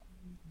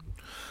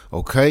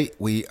Okay,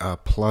 we are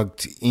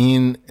plugged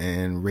in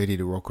and ready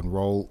to rock and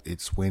roll.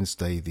 It's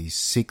Wednesday, the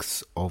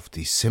 6th of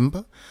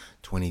December,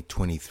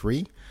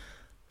 2023,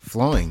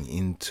 flying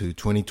into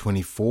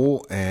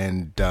 2024,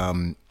 and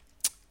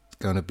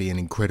going to be an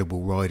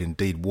incredible ride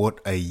indeed. What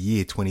a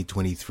year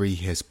 2023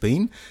 has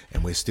been,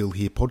 and we're still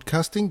here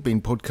podcasting.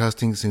 Been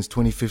podcasting since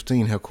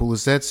 2015. How cool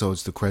is that? So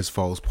it's the Kraz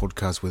Files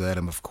podcast with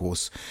Adam, of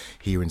course,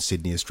 here in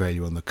Sydney,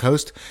 Australia on the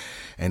coast,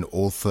 and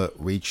author,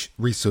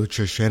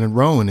 researcher Shannon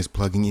Rowan is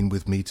plugging in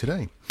with me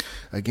today,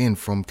 again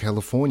from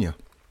California.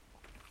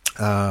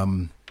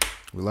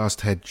 We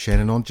last had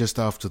Shannon on just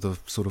after the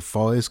sort of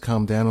fires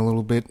calmed down a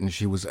little bit, and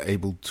she was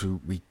able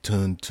to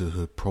return to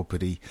her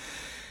property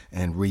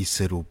and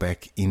resettle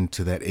back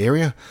into that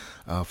area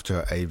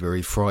after a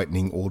very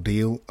frightening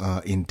ordeal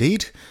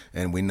indeed.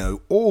 And we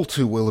know all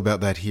too well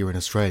about that here in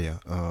Australia,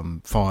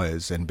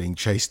 fires and being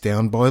chased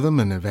down by them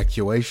and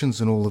evacuations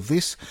and all of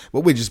this.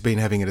 But we've just been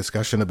having a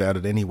discussion about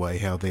it anyway,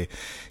 how they're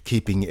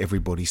keeping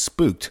everybody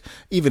spooked,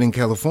 even in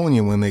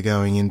California when they're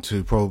going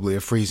into probably a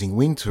freezing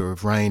winter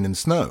of rain and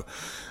snow.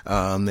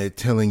 They're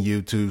telling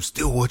you to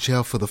still watch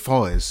out for the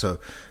fires, so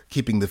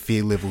keeping the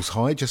fear levels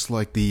high, just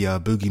like the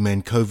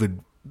boogeyman COVID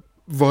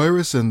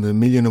virus and the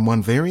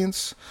 1,000,001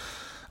 variants,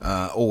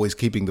 always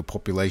keeping the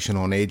population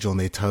on edge, on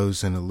their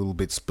toes, and a little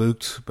bit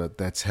spooked. But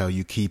that's how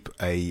you keep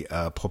a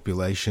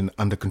population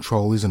under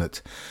control, isn't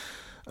it?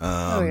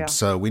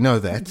 So we know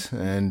that,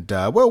 and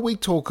we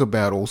talk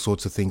about all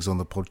sorts of things on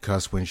the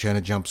podcast when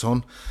Shannon jumps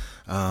on,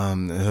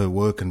 her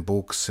work and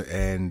books,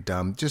 and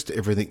just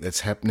everything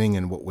that's happening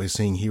and what we're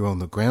seeing here on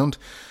the ground.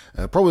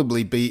 It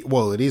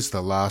is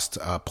the last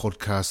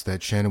podcast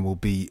that Shannon will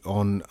be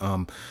on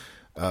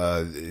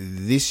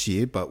this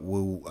year, but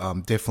we'll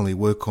definitely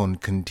work on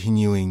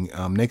continuing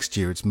next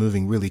year. It's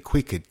moving really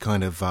quick. It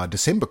kind of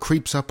December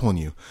creeps up on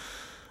you,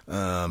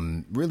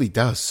 really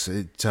does.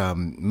 It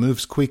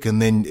moves quick,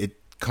 and then it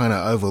kind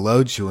of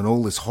overloads you, and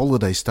all this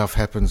holiday stuff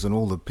happens, and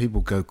all the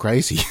people go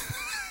crazy.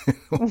 It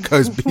all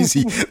goes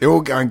busy. They're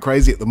all going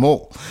crazy at the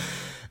mall.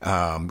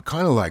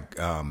 Kind of like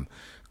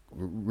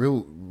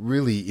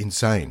really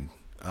insane.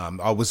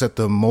 I was at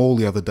the mall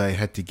the other day,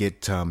 had to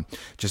get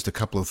just a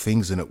couple of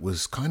things, and it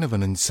was kind of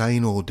an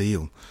insane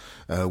ordeal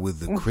with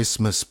the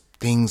Christmas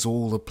things,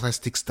 all the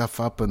plastic stuff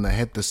up, and they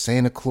had the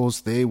Santa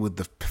Claus there with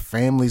the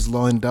families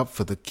lined up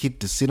for the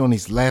kid to sit on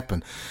his lap,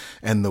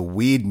 and the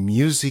weird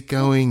music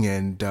going,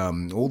 and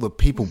all the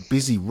people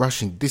busy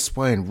rushing this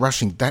way and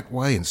rushing that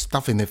way and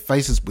stuffing their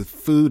faces with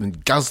food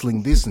and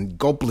guzzling this and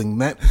gobbling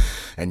that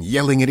and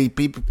yelling at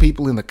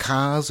people in the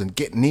cars and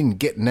getting in,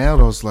 getting out.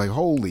 I was like,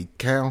 holy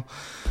cow.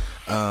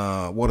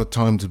 What a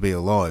time to be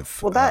alive.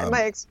 Well, that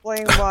might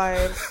explain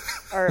why,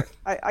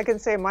 I can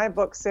say my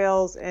book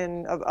sales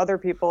and of other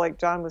people, like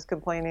John was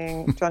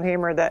complaining, John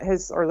Hamer, that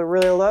his are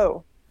really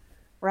low.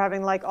 We're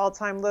having like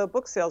all-time low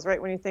book sales,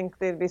 right, when you think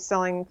they'd be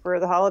selling for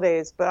the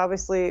holidays. But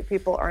obviously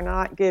people are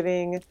not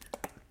giving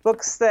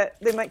books that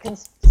they might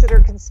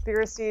consider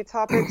conspiracy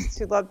topics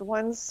to loved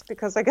ones,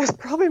 because I guess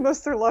probably most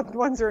of their loved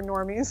ones are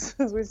normies,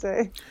 as we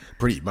say.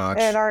 Pretty much.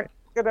 And aren't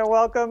going to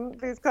welcome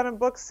these kind of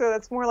books. So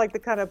that's more like the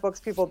kind of books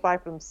people buy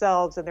for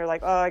themselves, and they're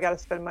like, oh, I got to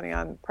spend money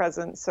on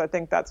presents. So I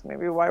think that's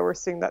maybe why we're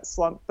seeing that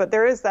slump. But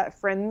there is that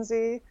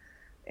frenzy,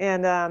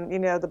 and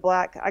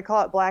I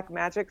call it Black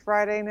Magic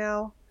Friday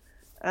now,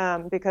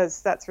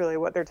 because that's really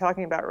what they're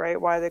talking about,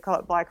 right? Why they call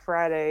it Black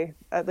Friday,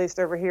 at least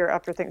over here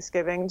after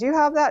Thanksgiving. Do you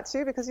have that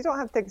too? Because you don't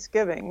have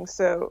Thanksgiving.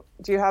 So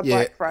do you have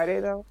Black Friday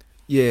though?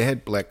 Yeah, I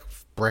had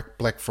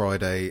Black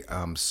Friday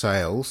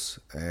sales,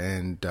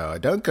 and I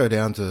don't go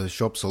down to the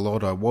shops a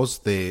lot. I was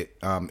there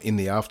in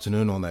the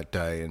afternoon on that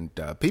day, and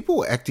people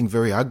were acting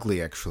very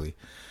ugly, actually,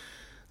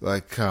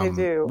 like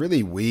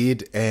really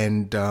weird.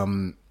 And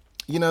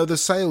the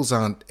sales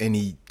aren't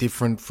any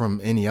different from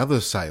any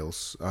other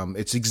sales.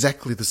 It's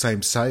exactly the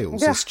same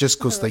sales. Yeah. It's just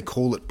because they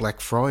call it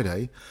Black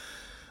Friday.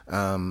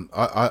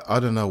 I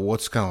don't know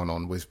what's going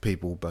on with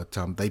people, but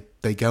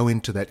they go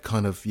into that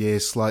kind of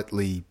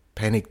slightly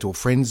panicked or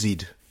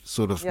frenzied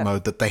sort of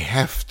mode, that they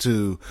have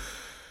to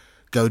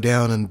go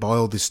down and buy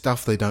all this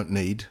stuff they don't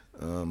need,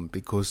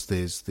 because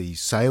there's the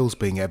sales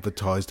being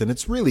advertised, and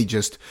it's really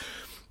just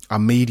a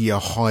media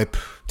hype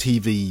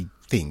TV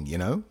thing,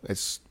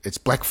 It's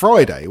Black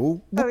Friday.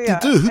 Well, what do you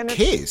do? Who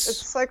cares?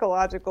 It's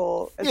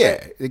psychological.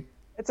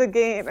 It's a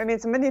game. I mean,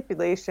 it's a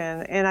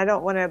manipulation, and I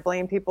don't want to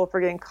blame people for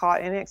getting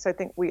caught in it, because I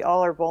think we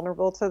all are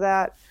vulnerable to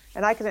that.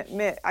 And I can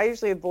admit, I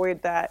usually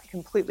avoid that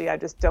completely. I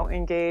just don't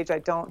engage. I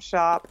don't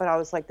shop. But I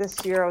was like,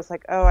 this year, I was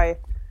like,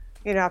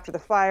 after the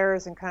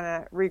fires and kind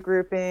of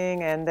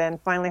regrouping, and then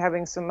finally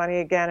having some money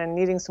again and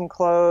needing some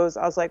clothes,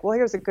 I was like, well,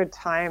 here's a good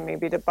time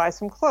maybe to buy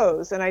some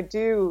clothes. And I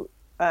do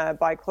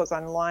buy clothes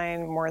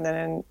online more than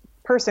in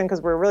person, because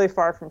we're really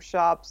far from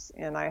shops,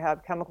 and I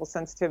have chemical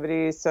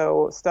sensitivity.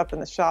 So stuff in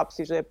the shops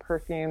usually have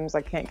perfumes.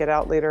 I can't get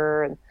out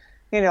later, and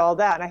all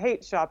that. And I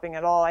hate shopping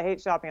at all. I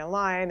hate shopping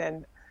online,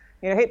 and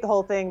I hate the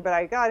whole thing. But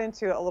I got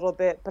into it a little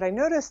bit. But I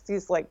noticed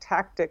these like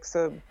tactics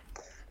of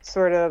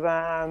sort of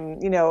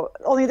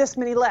only this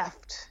many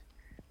left,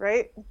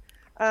 right?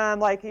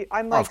 Like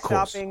I'm like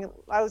shopping.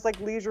 I was like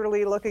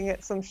leisurely looking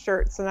at some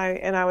shirts, and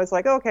I was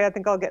like, okay, I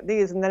think I'll get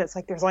these. And then it's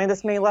like, there's only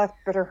this many left.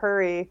 Better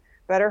hurry.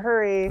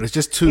 There's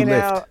just two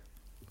left.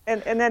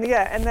 And then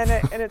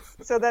it's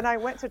so then I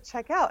went to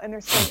check out, and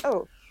they're saying,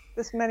 oh,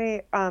 this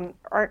many aren't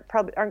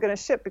going to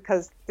ship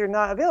because they're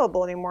not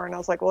available anymore. And I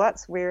was like, well,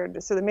 that's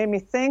weird. So that made me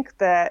think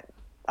that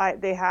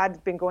they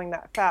had been going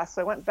that fast.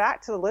 So I went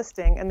back to the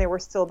listing, and they were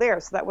still there.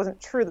 So that wasn't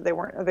true that they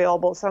weren't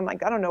available. So I'm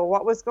like, I don't know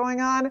what was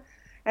going on.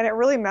 And it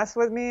really messed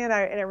with me, and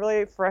it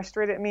really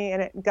frustrated me,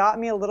 and it got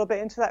me a little bit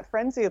into that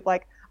frenzy of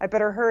like, I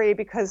better hurry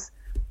because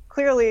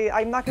clearly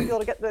I'm not going to be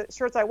able to get the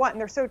shirts I want,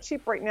 and they're so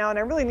cheap right now, and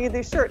I really need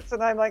these shirts.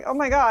 And I'm like, oh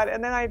my God.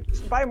 And then I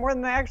buy more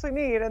than I actually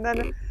need, and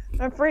then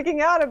I'm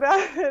freaking out about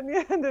it in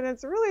the end, and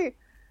it's really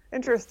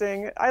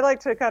interesting. I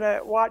like to kind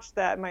of watch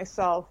that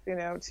myself,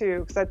 too,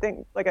 because I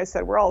think, like I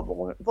said, we're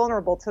all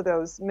vulnerable to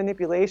those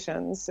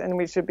manipulations, and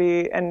we should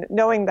be, and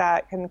knowing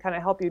that can kind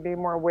of help you be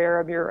more aware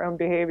of your own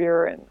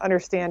behavior and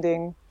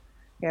understanding,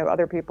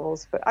 other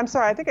people's. But I'm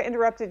sorry, I think I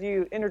interrupted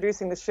you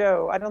introducing the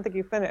show. I don't think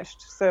you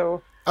finished,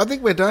 so. I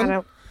think we're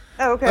done.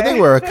 Oh, okay. I think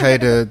we're okay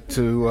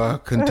to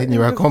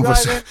continue our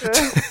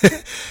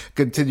conversation.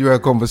 Continue our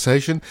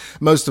conversation.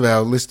 Most of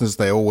our listeners,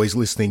 they're always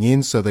listening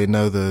in, so they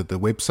know the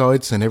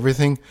websites and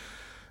everything,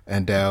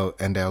 and our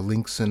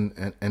links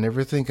and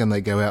everything, and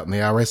they go out in the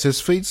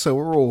RSS feed. So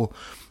we're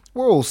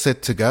all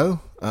set to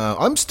go.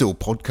 I'm still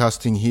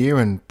podcasting here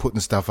and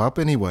putting stuff up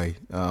anyway.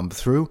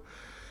 Through.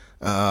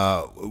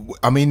 I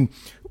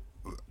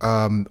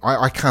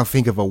can't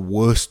think of a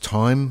worse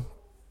time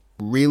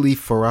really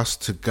for us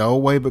to go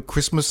away but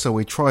Christmas, so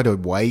we try to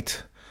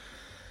wait.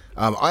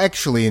 I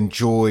actually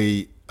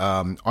enjoy,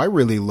 I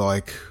really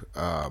like,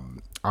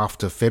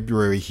 after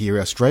February here,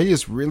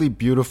 Australia's really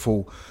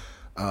beautiful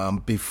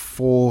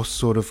before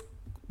sort of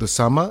the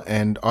summer,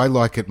 and I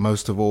like it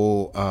most of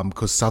all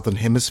because Southern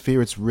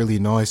Hemisphere, it's really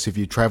nice if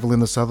you travel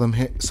in the Southern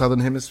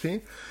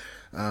Hemisphere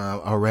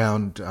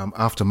around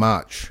after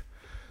March,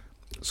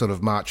 sort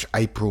of March,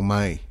 April,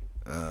 May.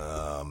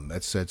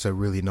 It's a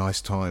really nice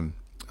time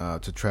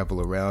to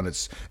travel around.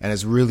 It's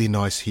really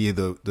nice here.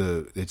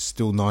 It's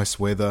still nice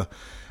weather.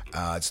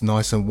 It's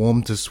nice and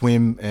warm to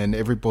swim, and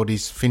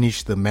everybody's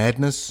finished the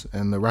madness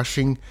and the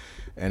rushing,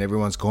 and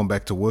everyone's gone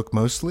back to work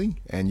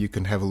mostly, and you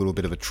can have a little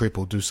bit of a trip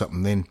or do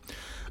something then.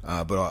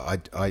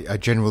 But I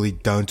generally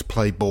don't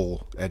play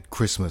ball at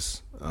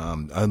Christmas.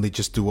 Only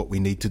just do what we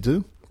need to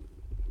do.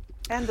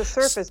 And the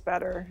surf is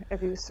better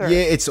if you surf. Yeah,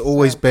 it's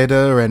always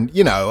better. And,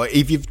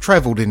 if you've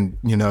travelled in,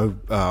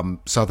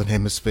 Southern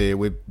Hemisphere,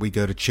 we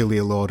go to Chile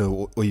a lot,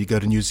 or you go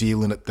to New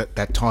Zealand at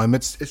that time,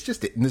 it's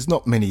just, there's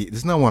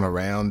no one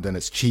around, and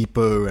it's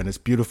cheaper, and it's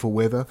beautiful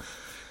weather.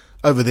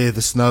 Over there,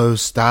 the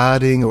snow's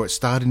starting, or it's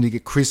starting to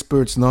get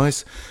crisper, it's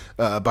nice.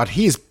 But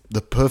here's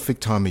the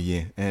perfect time of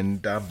year,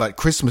 and but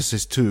Christmas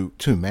is too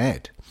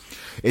mad.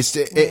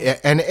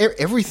 And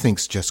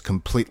everything's just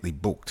completely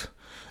booked.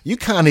 You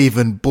can't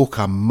even book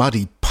a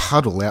muddy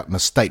puddle out in a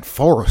state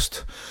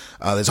forest.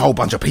 There's a whole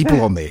bunch of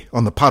people on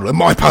the puddle. And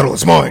my puddle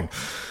is mine.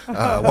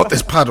 Want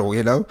this puddle,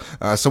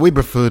 So we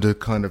prefer to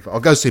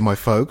I'll go see my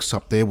folks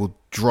up there. We'll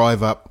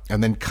drive up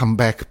and then come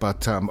back.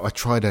 But I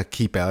try to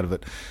keep out of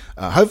it.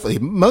 Hopefully,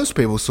 most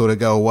people sort of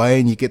go away,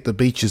 and you get the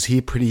beaches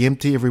here pretty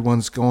empty.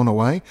 Everyone's gone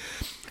away.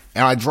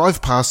 And I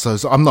drive past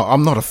those. I'm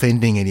not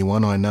offending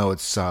anyone. I know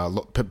it's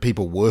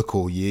people work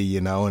all year,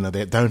 and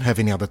they don't have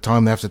any other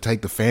time. They have to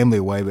take the family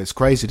away. But it's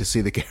crazy to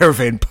see the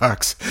caravan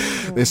parks.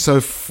 Mm. They're so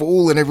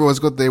full, and everyone's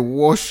got their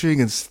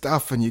washing and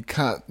stuff, and you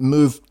can't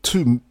move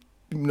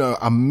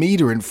a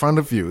meter in front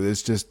of you.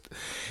 It's just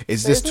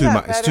too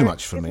much. It's too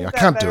much for me. I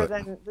can't do it.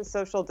 Than the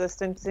social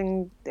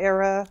distancing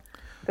era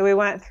that we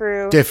went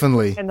through.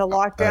 Definitely. And the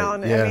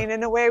lockdown. Yeah. I mean,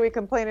 in a way, we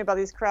complain about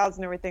these crowds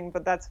and everything,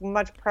 but that's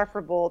much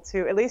preferable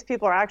to, at least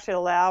people are actually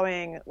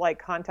allowing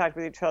contact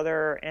with each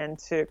other and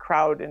to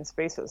crowd in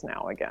spaces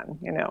now again,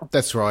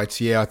 That's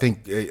right. Yeah, I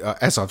think,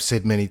 as I've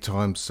said many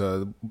times,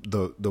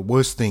 the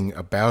worst thing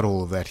about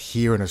all of that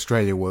here in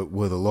Australia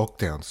were the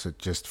lockdowns. It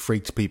just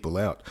freaked people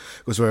out,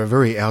 because we're a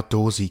very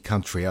outdoorsy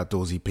country,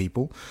 outdoorsy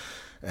people,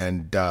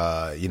 and,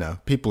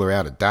 people are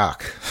out at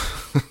dark.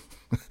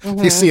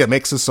 Mm-hmm. You see them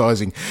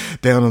exercising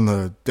down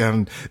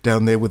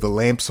there with the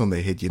lamps on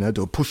their head,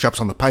 doing push-ups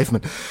on the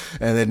pavement,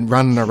 and then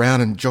running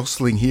around and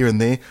jostling here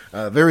and there.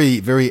 Very,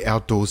 very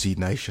outdoorsy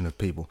nation of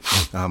people.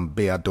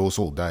 Be outdoors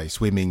all day,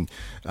 swimming.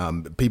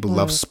 People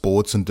love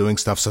sports and doing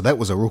stuff. So that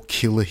was a real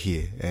killer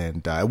here,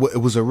 and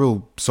it was a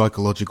real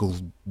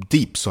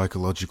deep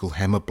psychological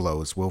hammer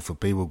blow as well for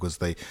people, because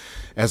they,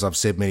 as I've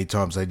said many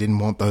times, they didn't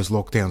want those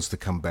lockdowns to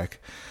come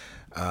back.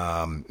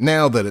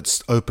 Now that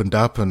it's opened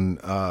up, and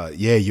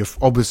you're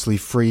obviously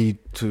free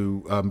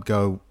to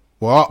go.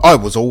 Well, I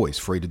was always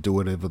free to do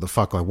whatever the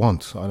fuck I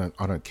want. I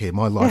don't care.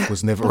 My life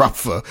was never up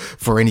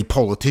for any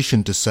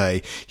politician to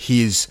say,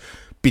 here's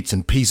bits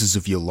and pieces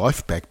of your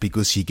life back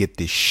because you get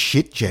this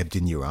shit jabbed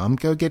in your arm.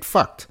 Go get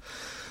fucked.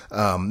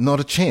 Not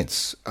a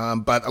chance.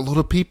 But a lot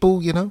of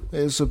people, you know,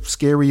 it was a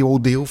scary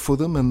ordeal for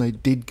them, and they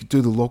did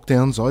do the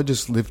lockdowns. I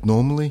just lived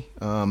normally.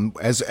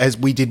 As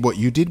we did what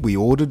you did, we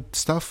ordered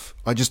stuff.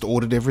 I just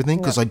ordered everything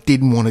because I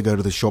didn't want to go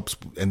to the shops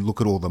and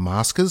look at all the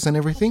maskers and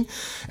everything,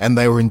 and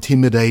they were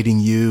intimidating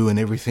you and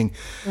everything.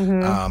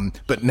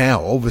 But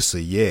now,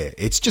 obviously,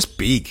 it's just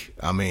big.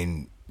 I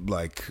mean,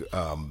 like,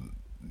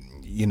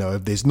 you know,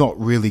 there's not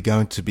really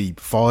going to be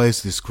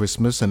fires this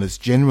Christmas, and it's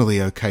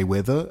generally okay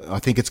weather. I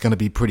think it's going to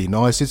be pretty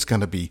nice. It's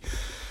going to be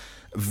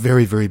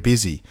very, very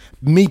busy.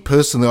 Me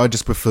personally, I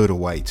just prefer to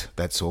wait.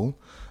 That's all.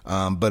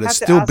 But it's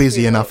still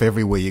busy enough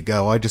everywhere you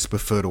go. I just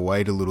prefer to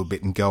wait a little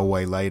bit and go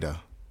away later.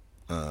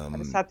 I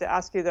just have to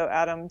ask you though,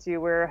 Adam, do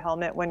you wear a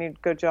helmet when you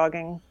go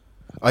jogging?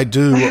 I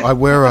do. I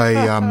wear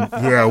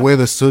I wear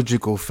the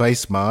surgical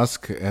face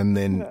mask and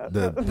then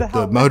the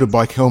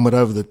motorbike helmet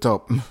over the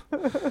top.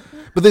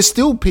 But there's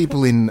still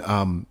people in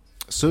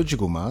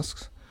surgical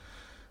masks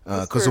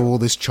because of all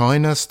this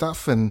China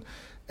stuff, and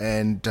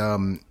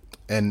they're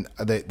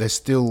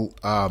still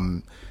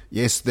I've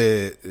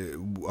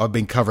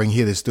been covering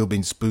here. There's still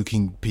been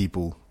spooking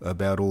people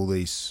about all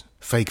these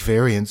fake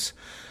variants.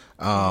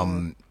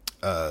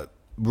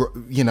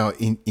 You know,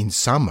 in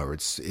summer,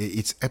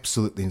 it's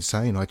absolutely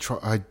insane. I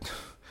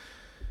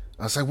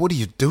say, what are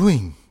you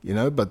doing? You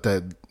know, but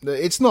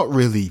it's not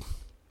really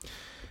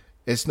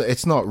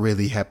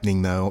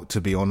happening though.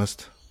 To be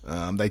honest,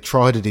 they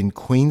tried it in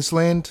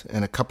Queensland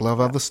and a couple of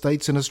other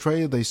states in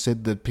Australia. They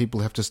said that people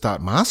have to start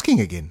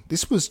masking again.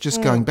 This was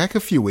just going back a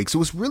few weeks. It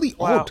was really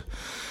odd.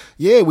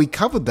 Yeah, we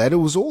covered that. It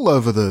was all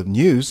over the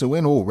news. It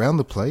went all around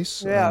the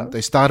place. Yeah.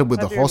 They started with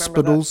the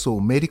hospitals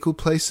or medical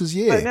places.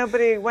 Yeah. But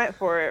nobody went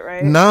for it,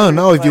 right?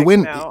 No. If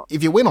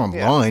you went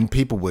online,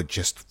 people were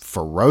just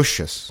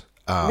ferocious.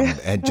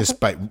 And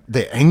just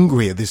they're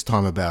angry at this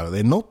time about it.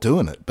 They're not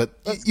doing it. But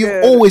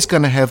you're always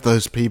going to have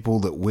those people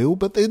that will,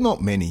 but they're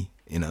not many,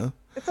 you know.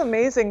 It's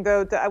amazing,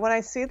 though. When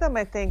I see them,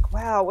 I think,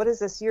 wow, what is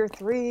this, year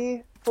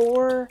 3,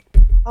 4,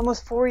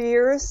 almost 4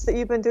 years that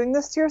you've been doing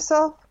this to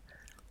yourself?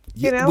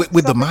 You know,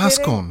 with the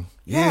mask on.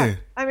 Yeah.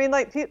 I mean,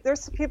 like,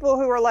 there's people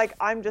who are like,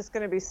 I'm just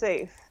going to be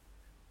safe,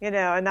 you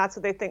know, and that's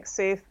what they think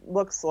safe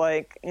looks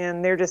like.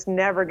 And they're just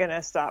never going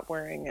to stop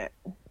wearing it.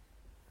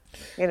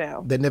 You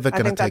know, they're never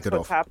going to take it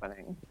off. That's what's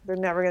happening. They're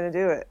never going to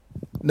do it.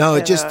 No,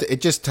 it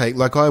just take,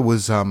 like I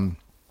was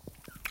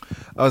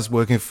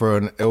working for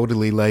an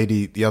elderly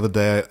lady the other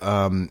day,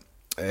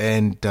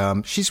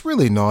 and she's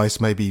really nice,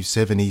 maybe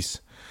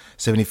 70s,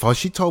 75.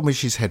 She told me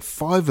she's had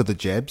 5 of the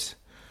jabs.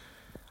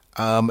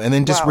 And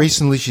then just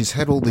recently she's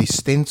had all these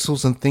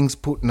stencils and things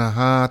put in her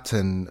heart,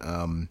 and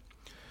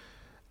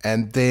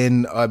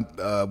then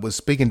I was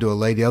speaking to a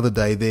lady the other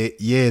day.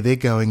 They're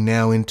going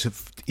now into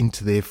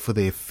for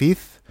their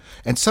 5th,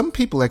 and some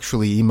people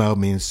actually emailed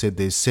me and said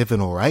there's 7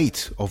 or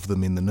 8 of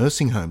them in the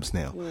nursing homes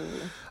now.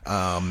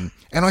 And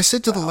I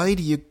said to the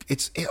lady,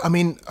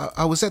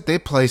 I was at their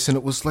place and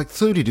it was like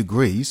 30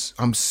 degrees.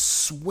 I'm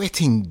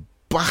sweating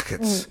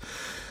buckets,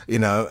 you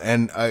know,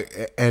 and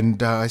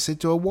I said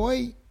to her,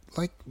 why?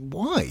 Like,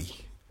 why?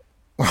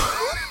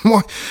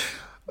 Why?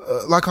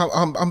 Like,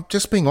 I'm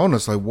just being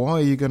honest. Like, why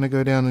are you going to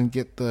go down and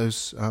get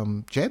those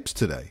jabs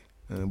today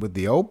with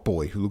the old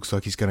boy who looks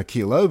like he's going to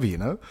keel over, you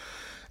know?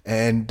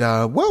 And,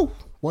 well,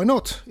 why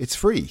not? It's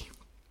free,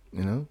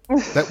 you know?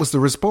 That was the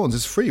response.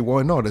 It's free.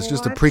 Why not? It's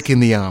just a prick in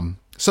the arm.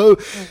 So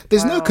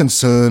there's no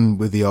concern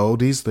with the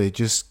oldies. They're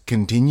just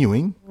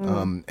continuing.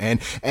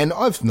 And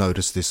I've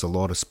noticed this a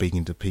lot of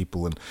speaking to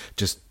people and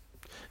just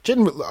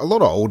generally, a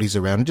lot of oldies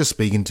around and just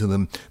speaking to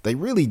them, they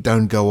really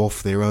don't go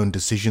off their own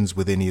decisions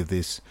with any of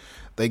this.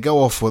 They go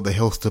off what the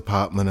health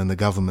department and the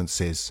government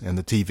says and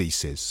the TV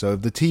says. So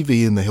if the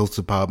TV and the health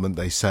department,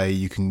 they say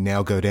you can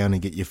now go down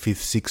and get your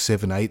 5th, 6th,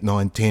 7th, 8th,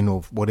 9th, 10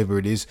 or whatever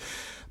it is,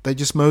 they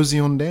just mosey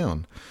on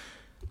down.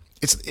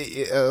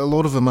 A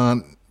lot of them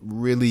aren't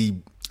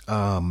really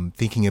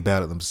thinking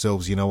about it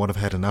themselves. You know what, I've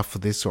had enough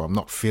of this, or I'm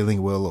not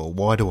feeling well, or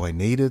why do I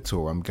need it,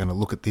 or I'm going to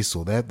look at this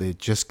or that. They're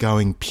just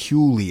going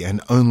purely and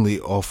only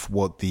off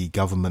what the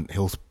government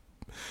health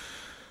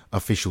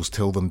officials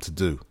tell them to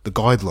do, the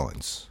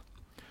guidelines.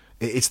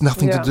 It's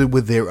nothing to do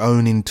with their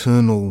own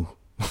internal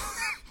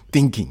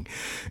thinking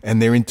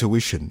and their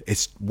intuition.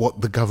 It's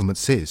what the government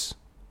says.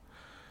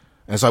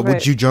 As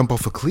would you jump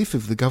off a cliff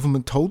if the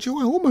government told you?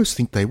 I almost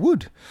think they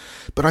would.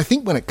 But I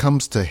think when it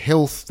comes to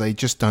health, they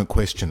just don't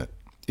question it.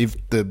 If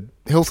the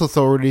health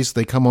authorities,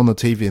 they come on the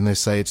TV and they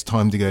say it's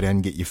time to go down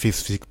and get your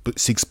 5th,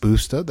 6th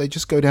booster, they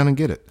just go down and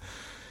get it.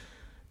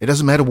 It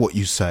doesn't matter what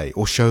you say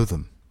or show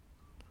them.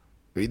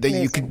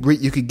 You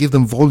could give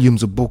them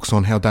volumes of books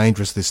on how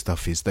dangerous this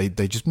stuff is. They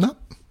just, no.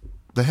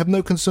 They have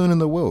no concern in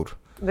the world.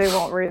 They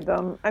won't read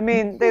them. I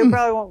mean, they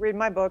probably won't read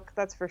my book.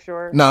 That's for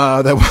sure.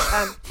 No,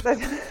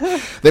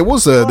 there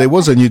was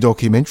a new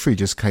documentary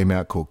just came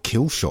out called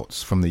Kill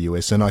Shots from the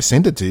US, and I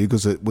sent it to you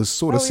because it was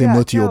sort of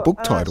similar to your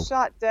book title.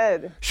 Shot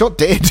Dead. Shot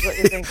Dead. Is what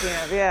you're thinking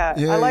of? Yeah.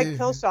 I like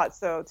Kill Shots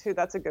though too.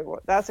 That's a good one.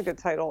 That's a good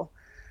title.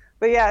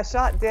 But yeah,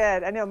 shot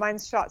dead. I know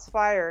mine's shots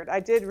fired. I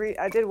did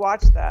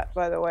watch that,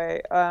 by the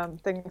way.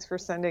 Thanks for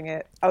sending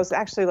it. I was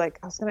actually like,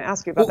 I was going to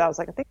ask you about that. I was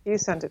like, I think you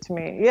sent it to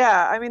me.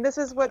 Yeah, I mean, this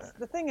is what's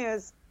the thing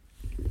is.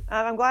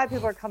 I'm glad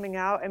people are coming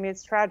out. I mean,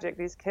 it's tragic.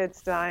 These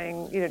kids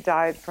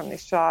died from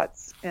these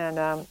shots, and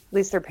at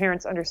least their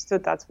parents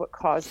understood that's what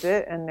caused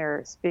it, and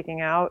they're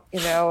speaking out,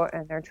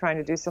 and they're trying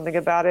to do something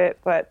about it.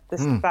 But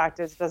the fact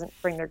is, it doesn't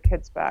bring their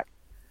kids back.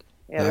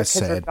 Their kids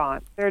sad. Are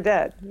gone. They're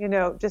dead.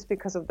 Just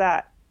because of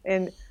that.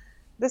 And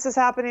this is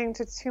happening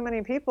to too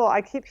many people.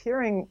 I keep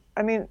hearing.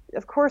 I mean,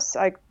 of course,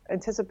 I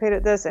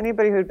anticipated this.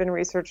 Anybody who had been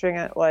researching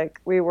it, like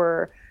we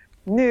were.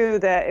 Knew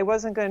that it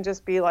wasn't going to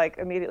just be like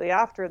immediately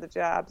after the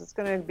jabs. It's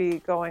going to be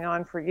going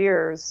on for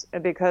years,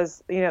 and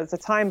because it's a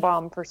time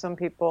bomb for some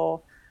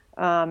people.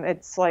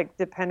 It's like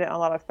dependent on a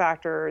lot of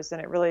factors, and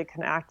it really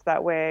can act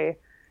that way.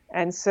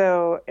 And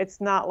so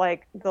it's not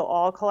like they'll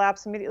all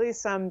collapse immediately.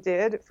 Some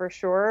did for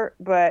sure,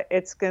 but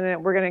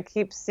we're gonna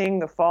keep seeing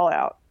the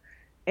fallout.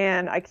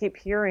 And I keep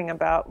hearing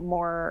about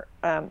more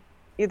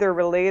either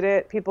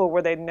related people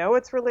where they know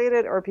it's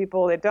related or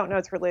people that don't know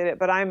it's related.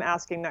 But I'm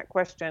asking that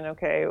question.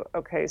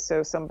 Okay,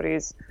 so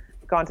somebody's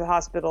gone to the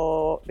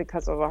hospital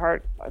because of a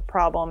heart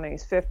problem and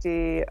he's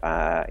 50.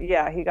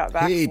 Yeah, he got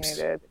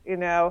vaccinated.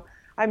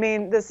 I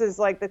mean, this is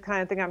like the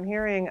kind of thing I'm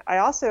hearing.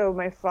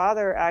 My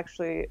father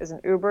actually is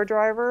an Uber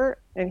driver,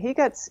 and he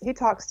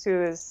talks to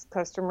his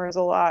customers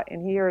a lot,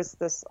 and he hears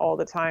this all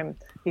the time.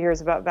 He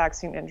hears about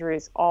vaccine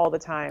injuries all the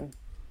time,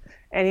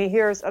 and he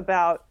hears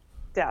about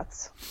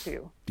deaths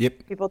too.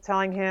 Yep. People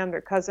telling him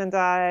their cousin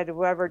died,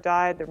 whoever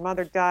died, their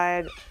mother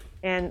died.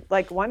 And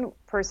like one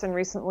person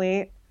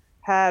recently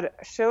had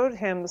showed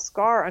him the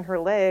scar on her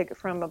leg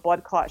from a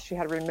blood clot she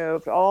had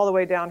removed all the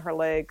way down her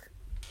leg.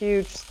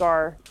 Huge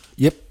scar.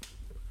 Yep.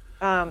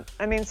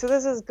 I mean, so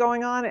this is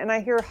going on, and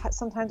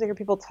sometimes I hear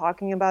people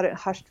talking about it in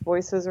hushed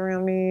voices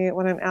around me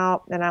when I'm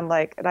out, and I'm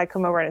like, and I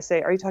come over and I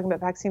say, "Are you talking about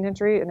vaccine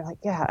injury?" And they're like,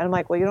 "Yeah." And I'm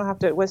like, "Well, you don't have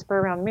to whisper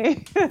around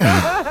me."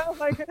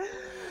 Like,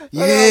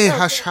 yeah,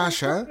 hush, hush,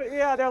 huh?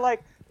 Yeah, they're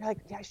like,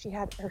 yeah, she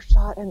had her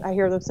shot, and I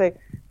hear them say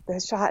the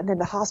shot, and then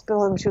the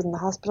hospital, and she was in the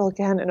hospital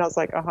again, and I was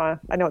like, I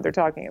know what they're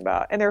talking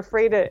about. And they're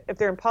afraid if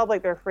they're in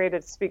public, they're afraid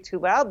to speak too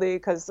loudly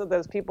because of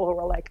those people who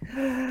are like,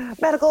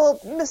 medical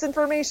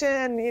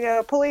misinformation,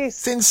 police.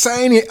 It's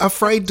insane.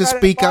 Afraid to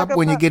speak up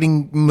when you're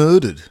getting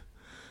murdered.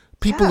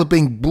 People are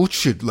being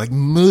butchered, like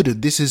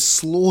murdered. This is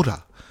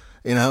slaughter.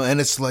 And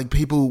it's like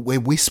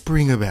we're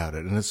whispering about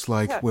it, and it's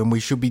like when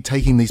we should be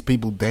taking these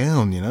people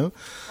down,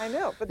 I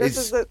know, but this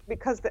is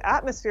because the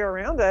atmosphere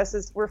around us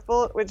is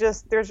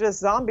there's just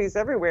zombies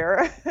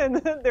everywhere, and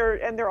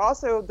they're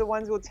also the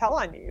ones who will tell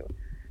on you,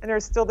 and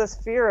there's still this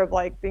fear of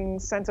like being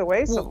sent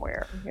away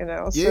somewhere,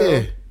 Yeah.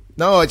 So,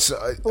 no, it's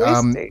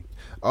state.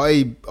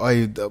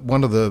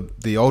 One of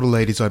the older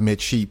ladies I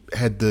met, she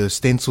had the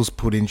stencils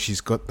put in.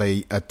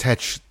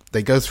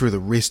 They go through the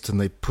wrist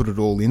and they put it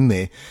all in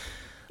there.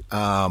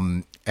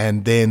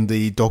 And then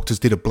the doctors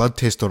did a blood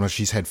test on her.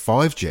 She's had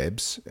 5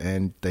 jabs,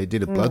 and they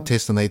did a blood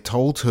test, and they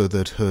told her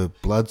that her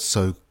blood's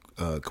so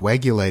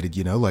coagulated,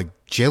 like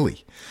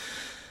jelly.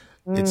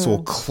 It's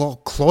all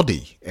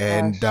cloddy,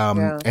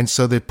 and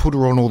so they put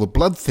her on all the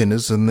blood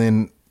thinners, and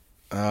then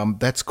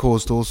that's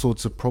caused all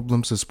sorts of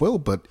problems as well.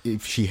 But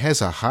if she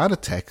has a heart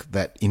attack,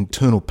 that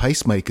internal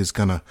pacemaker is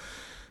going to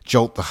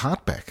jolt the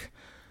heart back.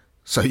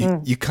 So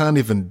you can't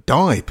even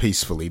die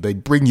peacefully. They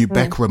bring you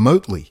back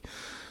remotely.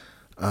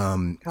 Oh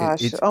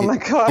my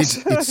gosh!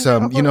 It's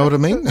you know what I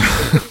mean.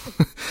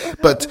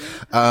 But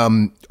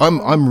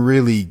I'm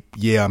really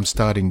I'm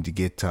starting to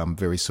get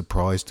very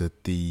surprised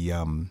at the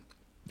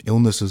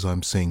illnesses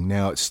I'm seeing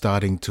now. It's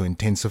starting to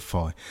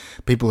intensify.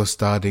 People are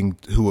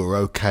who are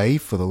okay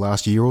for the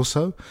last year or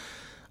so.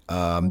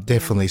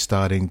 Definitely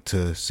starting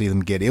to see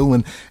them get ill.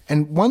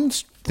 And one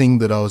thing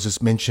that I was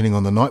just mentioning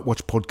on the Night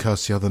Watch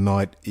podcast the other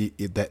night,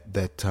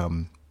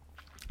 that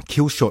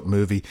Kill Shot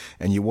movie,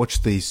 and you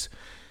watch these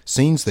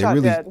scenes, Shot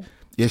dead.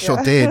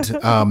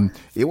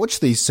 You watch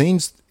these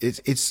scenes,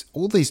 it's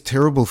all these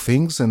terrible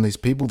things, and these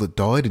people that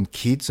died, and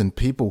kids and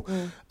people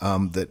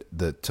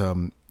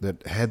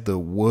that had the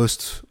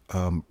worst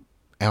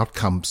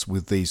outcomes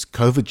with these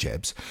COVID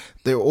jabs.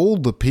 They're all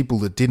the people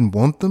that didn't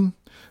want them,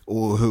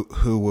 or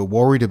who were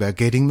worried about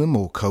getting them,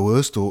 or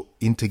coerced or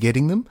into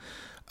getting them,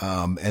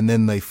 and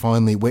then they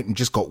finally went and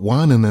just got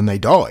one, and then they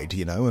died,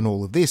 and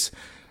all of this.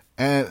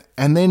 And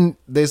then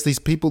there's these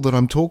people that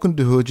I'm talking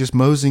to who are just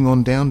moseying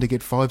on down to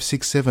get 5,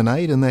 6, 7,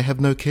 8, and they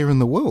have no care in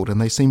the world, and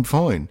they seem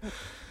fine.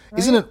 Right?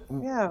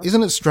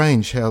 Isn't it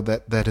strange how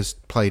that has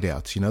played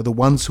out? The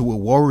ones who were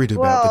worried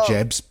about the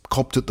jabs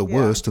copped at the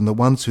worst, and the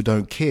ones who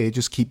don't care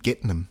just keep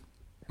getting them.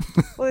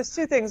 Well, there's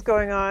 2 things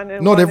going on.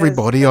 And not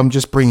everybody. I'm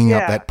just bringing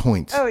up that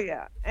point. Oh,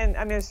 yeah. And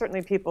I mean, there's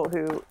certainly people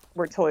who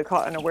were totally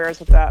caught unawares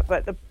with that.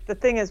 But the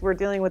thing is, we're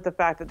dealing with the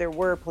fact that there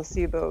were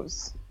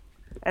placebos.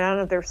 And I don't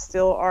know if there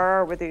still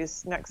are with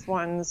these next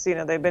ones,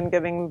 they've been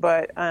giving,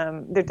 but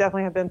there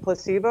definitely have been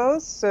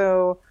placebos.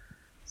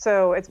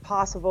 So it's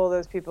possible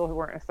those people who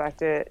weren't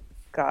affected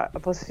got a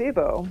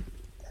placebo.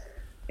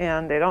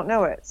 and they don't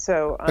know it.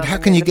 So, but how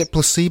can you get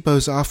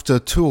placebos after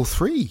 2 or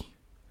 3?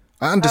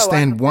 I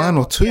understand 1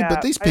 or 2,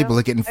 but these people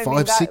are getting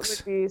 5, 6.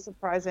 That would be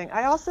surprising.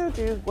 I also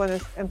do want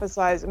to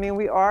emphasize, I mean,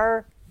 we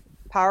are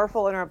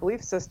powerful in our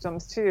belief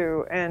systems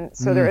too. And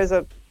so there is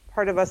a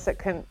part of us that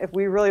can, if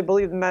we really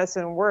believe the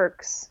medicine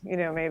works,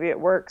 maybe it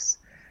works.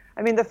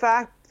 I mean, the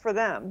fact for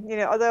them,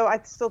 although I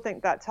still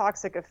think that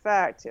toxic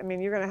effect, I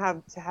mean, you're going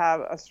to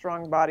have a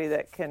strong body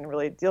that can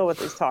really deal with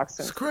these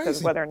toxins,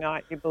 because whether or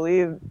not you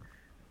believe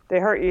they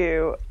hurt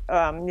you,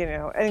 and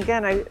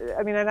again,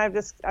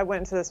 I went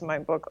into this in my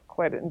book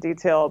quite in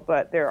detail,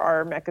 but there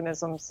are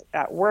mechanisms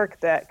at work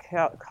that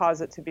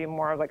cause it to be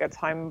more of like a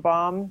time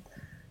bomb.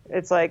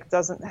 It's like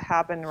doesn't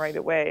happen right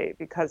away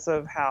because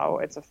of how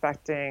it's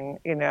affecting,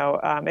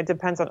 it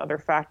depends on other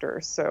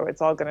factors. So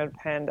it's all going to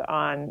depend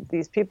on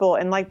these people.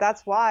 And like,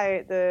 that's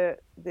why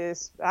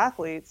these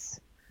athletes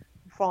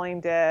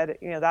falling dead,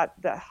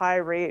 that high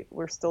rate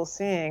we're still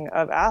seeing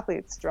of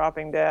athletes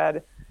dropping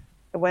dead,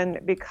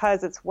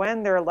 because it's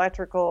when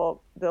the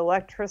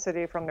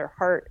electricity from their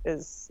heart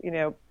is,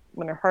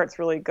 when their heart's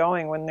really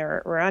going, when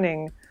they're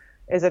running,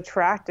 is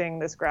attracting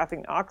this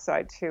graphene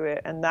oxide to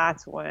it, and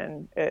that's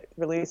when it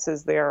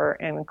releases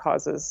there and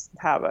causes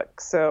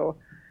havoc. So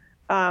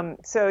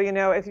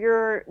if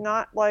you're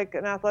not like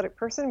an athletic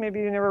person, maybe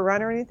you never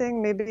run or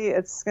anything, maybe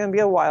it's going to be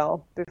a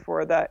while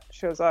before that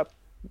shows up.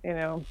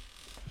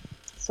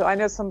 So I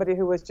know somebody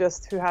who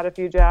had a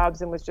few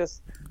jabs and was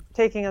just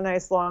taking a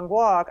nice long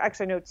walk.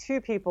 Actually, I know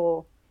 2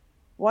 people.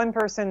 One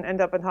person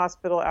ended up in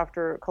hospital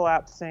after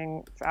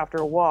collapsing after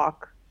a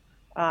walk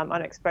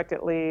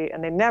unexpectedly,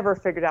 and they never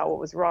figured out what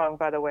was wrong,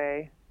 by the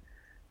way.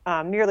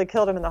 Nearly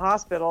killed him in the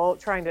hospital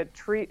trying to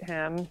treat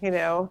him,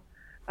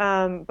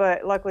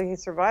 but luckily he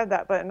survived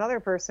that. But another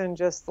person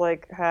just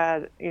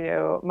had,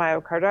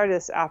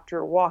 myocarditis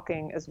after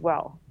walking as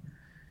well.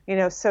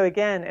 So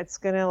again, it's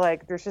going to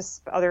there's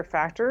just other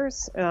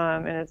factors,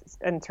 and it's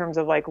in terms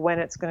of when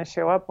it's going to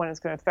show up, when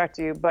it's going to affect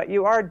you, but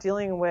you are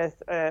dealing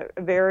with a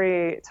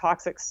very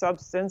toxic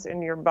substance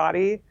in your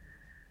body.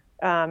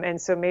 And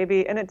so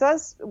maybe, and it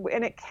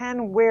can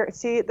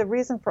the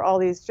reason for all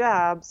these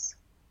jabs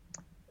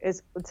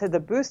is to the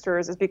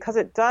boosters is because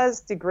it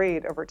does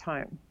degrade over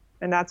time.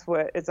 And that's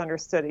what it's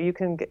understood. You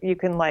can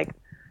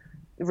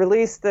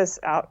release this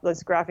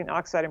graphene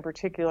oxide in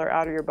particular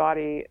out of your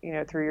body,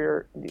 through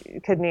your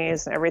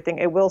kidneys and everything.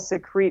 It will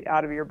secrete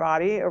out of your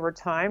body over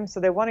time. So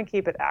they want to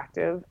keep it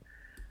active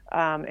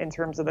in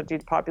terms of the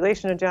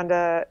depopulation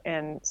agenda.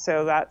 And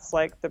so that's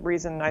the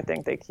reason I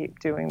think they keep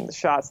doing the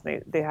shots.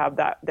 They have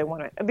that. They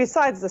want to,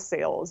 besides the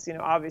sales,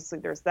 obviously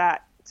there's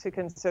that to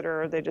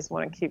consider. They just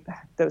want to keep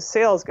those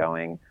sales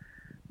going.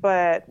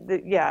 But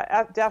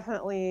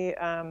definitely,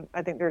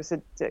 I think there's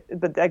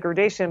the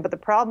degradation. But the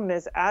problem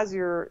is, as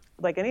you're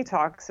like any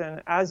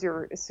toxin, as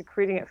you're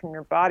secreting it from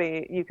your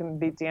body, you can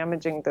be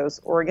damaging those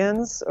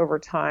organs over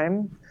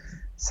time.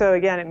 So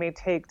again, it may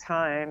take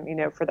time,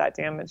 for that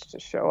damage to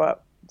show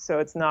up. So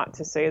it's not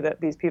to say that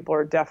these people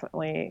are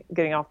definitely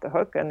getting off the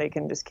hook and they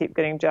can just keep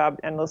getting jabbed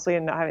endlessly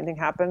and not have anything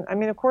happen. I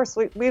mean, of course,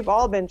 we've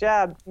all been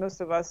jabbed,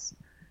 most of us,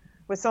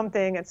 with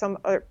something at some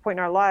other point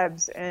in our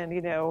lives. And,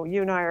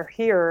 you and I are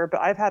here,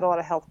 but I've had a lot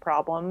of health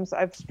problems.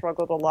 I've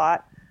struggled a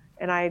lot.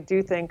 And I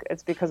do think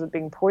it's because of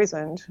being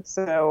poisoned.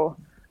 So,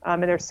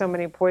 and there's so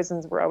many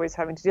poisons we're always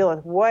having to deal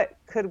with. What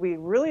could we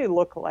really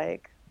look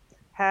like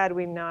had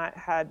we not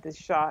had the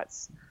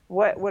shots?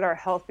 What would our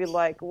health be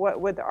like?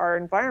 What would our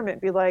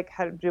environment be like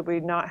did we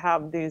not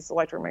have these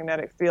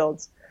electromagnetic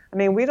fields? I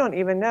mean, we don't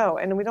even know,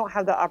 and we don't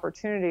have the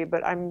opportunity,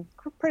 but I'm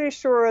pretty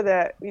sure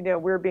that,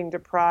 we're being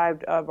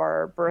deprived of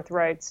our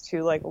birthrights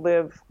to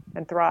live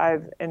and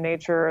thrive in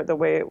nature the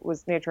way it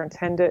was nature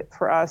intended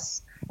for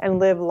us, and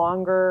live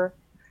longer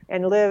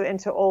and live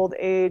into old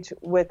age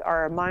with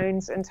our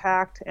minds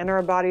intact and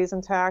our bodies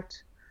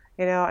intact.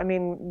 I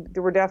mean,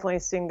 we're definitely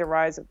seeing the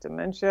rise of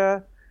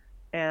dementia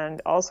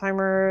and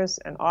Alzheimer's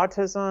and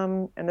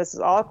autism, and this is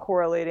all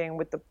correlating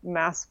with the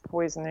mass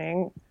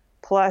poisoning.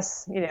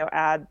 Plus,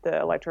 add the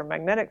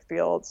electromagnetic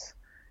fields.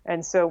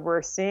 And so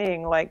we're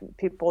seeing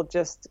people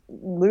just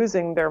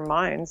losing their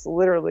minds,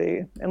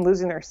 literally, and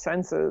losing their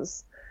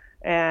senses.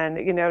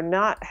 And,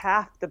 not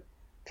half the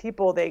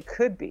people they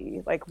could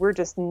be. We're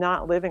just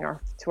not living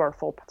to our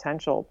full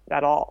potential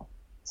at all.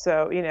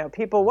 So,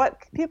 what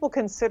people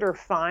consider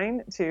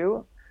fine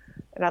too,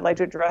 and I'd like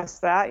to address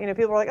that.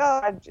 People are like,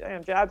 oh,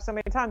 I've jabbed so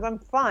many times, I'm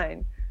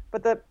fine.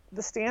 But the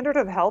standard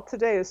of health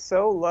today is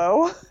so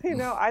low.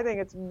 I think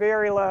it's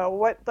very low.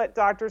 What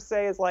doctors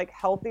say is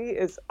healthy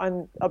is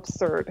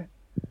absurd.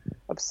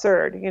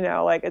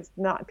 It's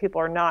not.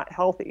 People are not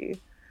healthy.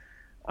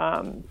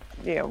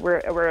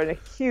 We're in a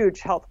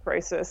huge health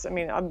crisis. I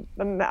mean,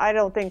 I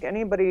don't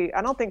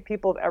think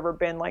people have ever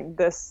been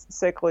this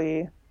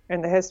sickly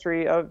in the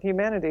history of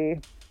humanity.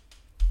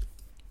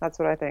 That's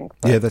what I think.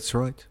 But, yeah, that's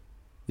right.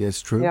 Yeah,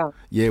 it's true.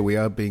 Yeah, we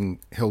are being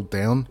held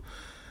down.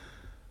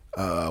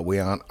 We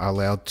aren't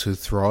allowed to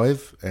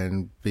thrive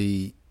and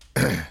be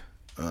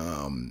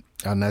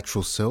our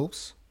natural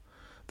selves.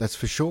 That's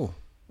for sure.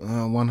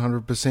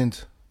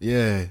 100%.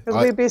 Yeah.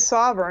 Because we'd be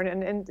sovereign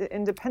and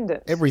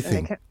independent, and they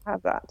Everything. can't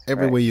have that, right?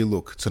 Everywhere you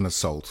look, it's an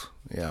assault.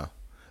 Yeah. Yeah.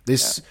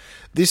 This,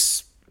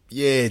 this,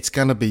 yeah, it's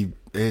gonna be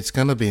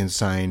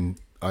insane.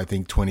 I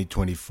think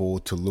 2024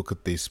 to look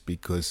at this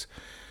because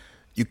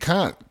you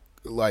can't,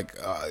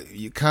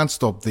 you can't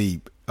stop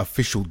the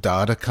official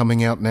data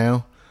coming out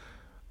now.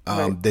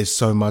 Right. There's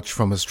so much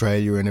from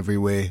Australia and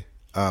everywhere.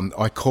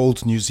 I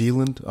called New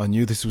Zealand. I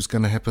knew this was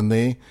going to happen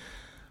there.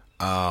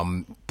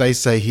 They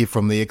say here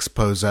from the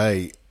expose,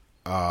 1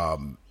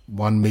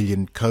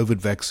 million COVID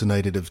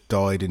vaccinated have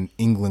died in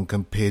England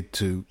compared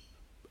to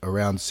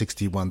around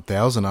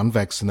 61,000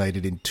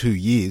 unvaccinated in 2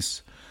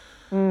 years.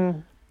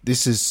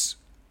 This is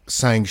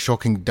saying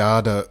shocking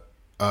data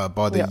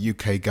by the Yeah.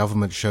 UK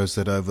government shows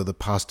that over the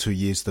past 2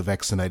 years, the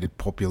vaccinated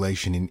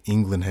population in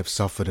England have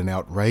suffered an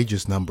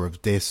outrageous number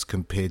of deaths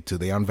compared to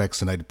the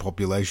unvaccinated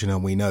population,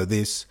 and we know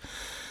this.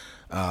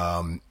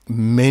 The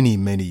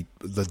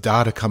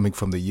data coming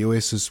from the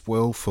US as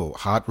well for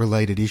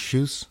heart-related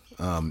issues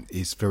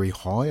is very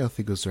high. I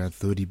think it was around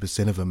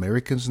 30% of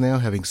Americans now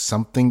having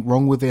something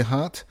wrong with their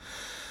heart.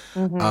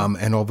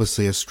 And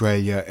obviously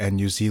Australia and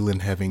New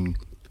Zealand having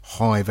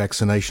high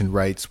vaccination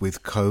rates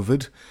with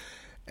COVID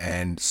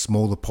and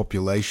smaller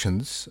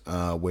populations,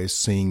 we're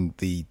seeing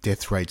the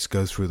death rates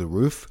go through the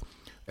roof.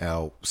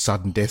 Our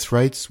sudden death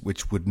rates,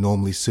 which would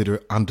normally sit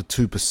under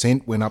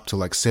 2%, went up to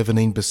like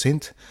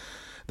 17%.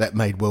 That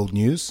made world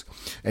news.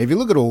 And if you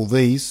look at all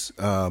these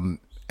and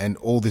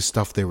all this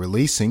stuff they're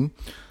releasing,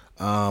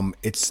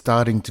 it's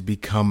starting to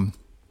become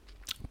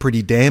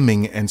pretty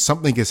damning, and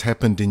something has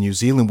happened in New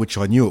Zealand, which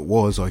I knew it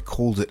was. I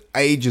called it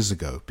ages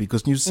ago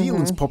because New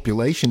Zealand's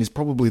population is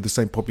probably the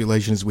same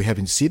population as we have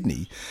in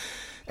Sydney.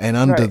 And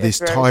under Right, this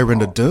it's very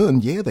tyrant small.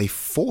 Ardern, yeah, they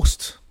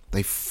forced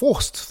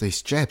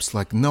these jabs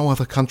like no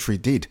other country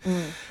did.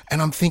 And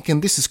I'm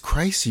thinking this is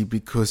crazy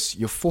because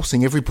you're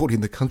forcing everybody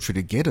in the country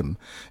to get them,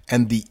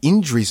 and the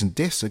injuries and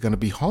deaths are going to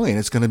be high, and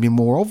it's going to be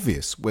more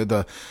obvious.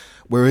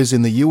 Whereas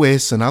in the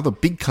US and other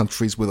big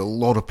countries with a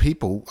lot of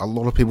people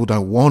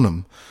don't want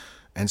them.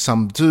 And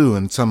some do,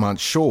 and some aren't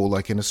sure.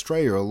 Like in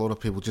Australia, a lot of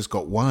people just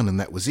got one, and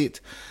that was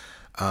it.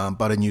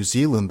 But in New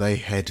Zealand, they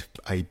had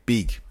a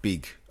big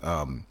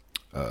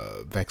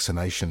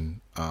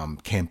vaccination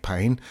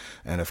campaign,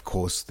 and of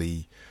course,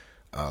 the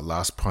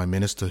last Prime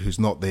Minister, who's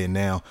not there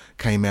now,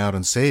 came out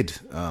and said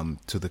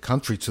to the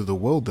country, to the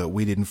world, that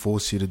we didn't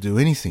force you to do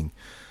anything.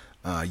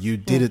 You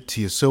did it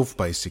to yourself,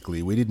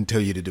 basically. We didn't tell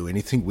you to do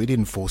anything. We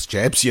didn't force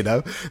jabs,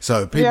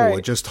 So people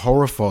were just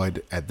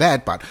horrified at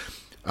that, but.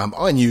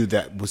 I knew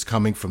that was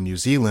coming from New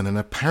Zealand, and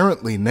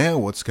apparently now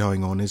what's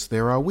going on is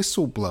there are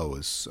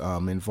whistleblowers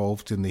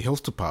involved in the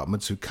health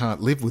departments who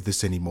can't live with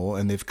this anymore,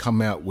 and they've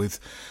come out with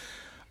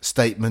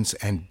statements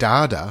and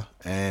data,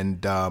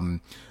 and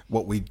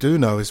what we do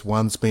know is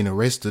one's been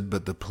arrested,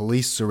 but the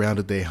police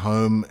surrounded their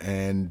home,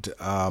 and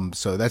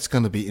so that's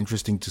going to be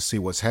interesting to see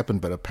what's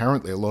happened, but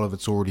apparently a lot of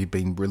it's already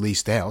been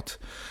released out.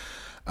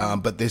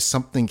 But there's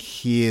something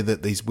here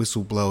that these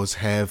whistleblowers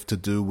have to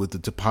do with the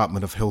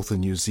Department of Health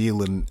in New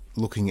Zealand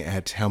looking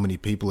at how many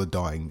people are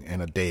dying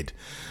and are dead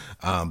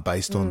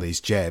based on these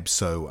jabs.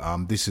 So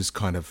this is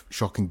kind of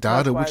shocking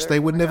data, which they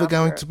were never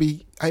going to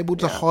be able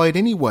to hide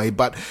anyway.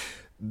 But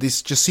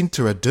this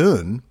Jacinta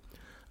Ardern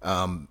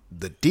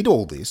that did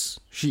all this,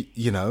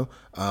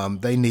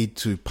 they need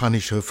to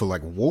punish her for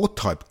like war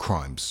type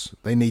crimes.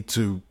 They need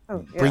to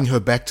bring her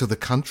back to the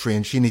country,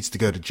 and she needs to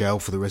go to jail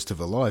for the rest of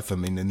her life. I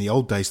mean, in the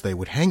old days they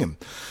would hang him,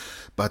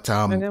 but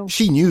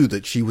she knew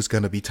that she was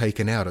going to be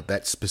taken out at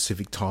that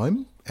specific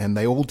time, and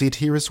they all did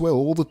here as well.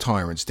 All the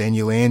tyrants,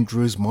 Daniel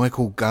Andrews,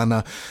 Michael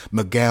Gunner,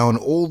 McGowan,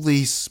 all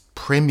these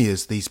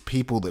premiers, these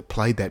people that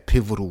played that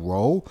pivotal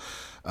role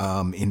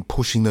in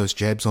pushing those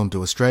jabs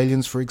onto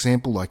Australians, for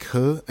example, like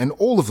her, and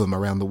all of them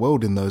around the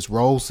world in those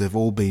roles, they've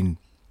all been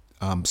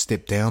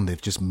stepped down. They've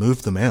just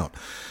moved them out,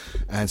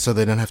 and so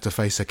they don't have to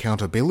face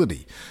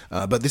accountability.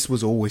 But this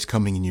was always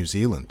coming in New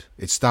Zealand.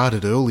 It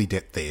started early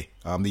there.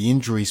 The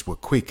injuries were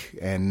quick,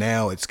 and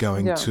now it's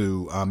going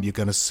to, you're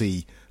going to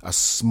see a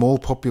small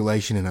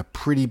population in a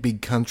pretty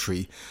big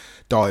country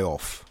die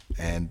off,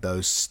 and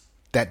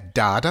that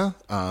data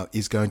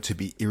is going to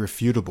be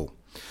irrefutable,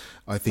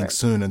 I think,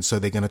 soon. And so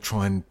they're going to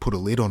try and put a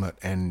lid on it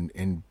and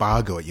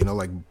embargo it,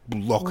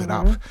 block it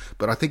up.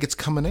 But I think it's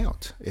coming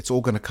out. It's all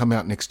going to come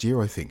out next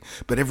year, I think.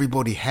 But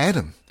everybody had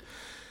them.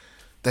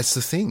 That's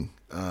the thing.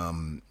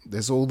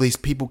 There's all these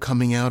people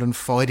coming out and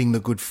fighting the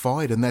good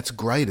fight, and that's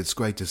great. It's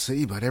great to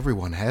see, but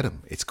everyone had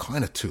them. It's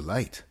kind of too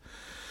late.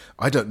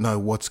 I don't know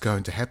what's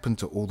going to happen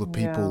to all the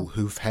people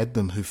who've had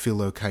them who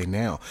feel okay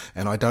now,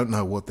 and I don't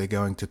know what they're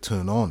going to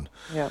turn on.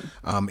 Yeah.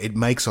 It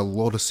makes a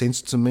lot of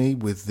sense to me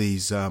with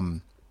these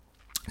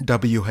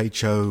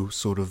WHO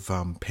sort of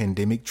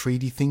pandemic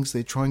treaty things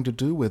they're trying to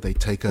do, where they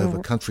take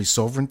over country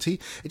sovereignty.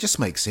 It just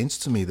makes sense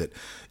to me that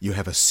you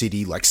have a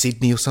city like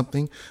Sydney or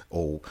something,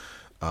 or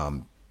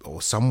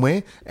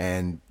somewhere,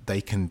 and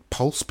they can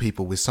pulse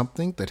people with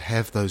something that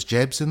have those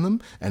jabs in them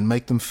and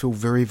make them feel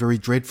very, very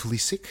dreadfully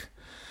sick,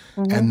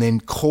 and then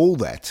call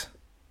that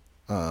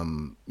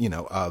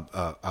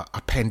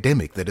a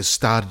pandemic that has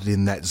started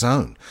in that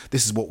zone.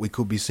 This is what we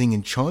could be seeing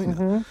in China.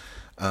 Mm-hmm.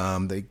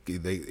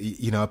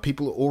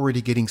 People are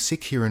already getting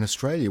sick here in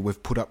Australia.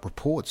 We've put up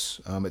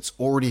reports. It's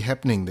already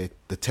happening.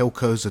 The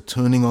telcos are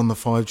turning on the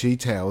 5G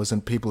towers,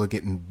 and people are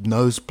getting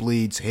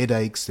nosebleeds,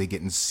 headaches. They're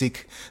getting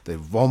sick. They're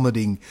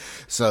vomiting.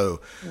 So,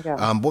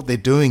 what they're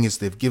doing is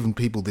they've given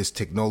people this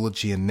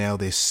technology, and now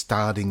they're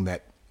starting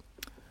that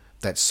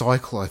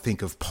cycle, I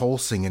think, of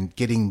pulsing and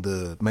getting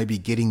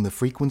the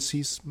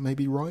frequencies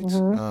maybe right,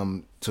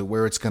 to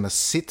where it's going to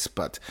sit,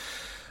 but.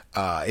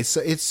 I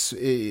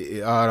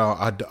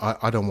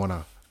don't want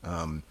to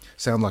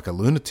sound like a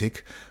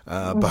lunatic,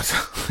 but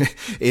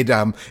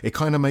it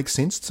kind of makes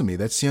sense to me.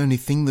 That's the only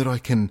thing that I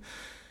can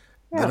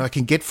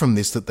get from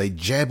this, that they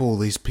jab all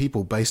these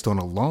people based on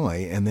a lie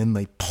and then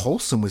they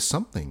pulse them with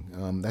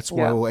something. That's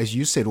why, as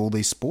you said, all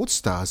these sports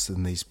stars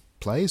and these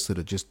players that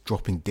are just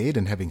dropping dead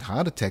and having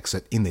heart attacks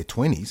in their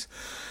 20s,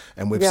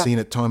 and we've seen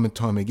it time and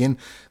time again.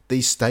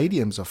 These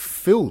stadiums are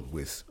filled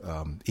with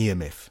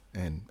EMF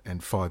and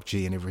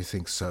 5G and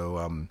everything.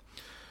 So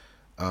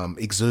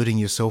exerting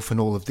yourself and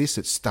all of this,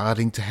 it's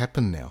starting to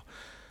happen now.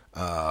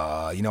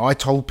 I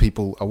told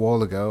people a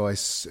while ago,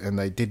 and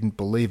they didn't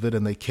believe it,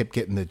 and they kept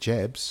getting the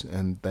jabs,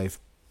 and they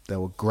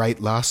were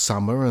great last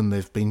summer, and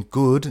they've been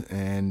good.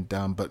 And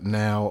but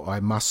now I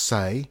must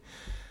say,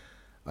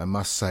 a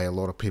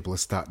lot of people are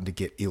starting to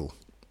get ill.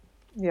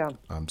 Yeah.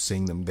 I'm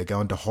seeing them. They're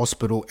going to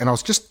hospital. And I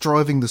was just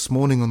driving this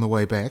morning on the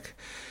way back,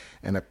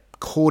 and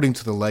according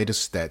to the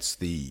latest stats,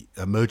 the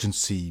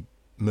emergencies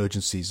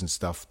and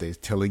stuff, they're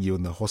telling you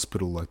in the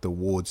hospital, like the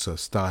wards are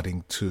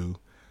starting to,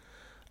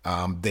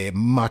 they're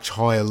much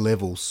higher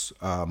levels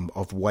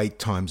of wait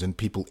times and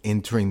people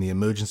entering the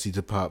emergency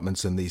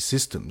departments and these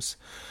systems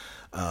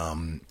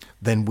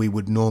than we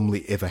would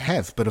normally ever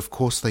have. But of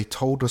course, they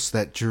told us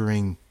that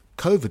during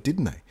COVID,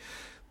 didn't they?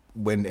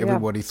 When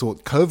everybody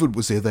thought COVID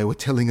was there, they were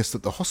telling us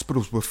that the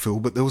hospitals were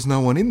filled, but there was no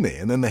one in there.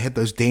 And then they had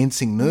those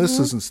dancing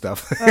nurses and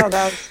stuff. Oh,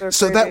 that was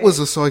so that was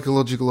a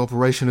psychological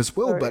operation as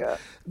well. But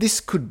this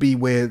could be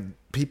where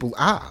people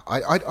are.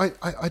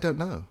 I don't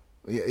know.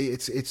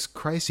 It's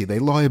crazy. They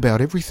lie about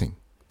everything.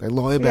 They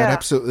lie about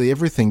absolutely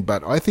everything.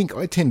 But I think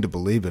I tend to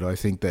believe it. I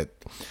think that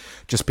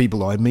just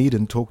people I meet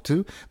and talk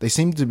to, they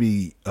seem to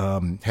be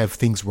have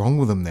things wrong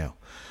with them now.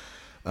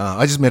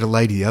 I just met a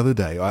lady the other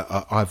day.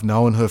 I've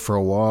known her for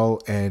a while,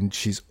 and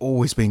she's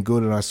always been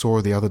good. And I saw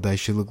her the other day.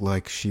 She looked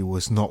like she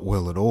was not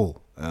well at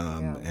all.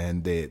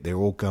 And they're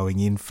all going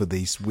in for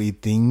these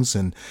weird things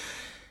and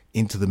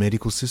into the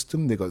medical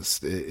system. They got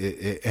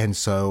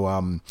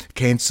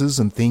cancers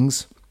and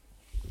things,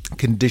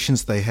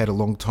 conditions they had a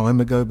long time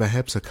ago,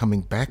 perhaps, are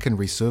coming back and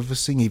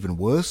resurfacing, even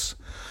worse.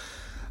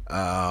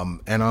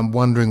 And I'm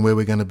wondering where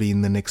we're going to be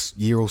in the next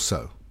year or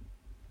so.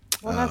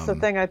 Well, that's the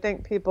thing. I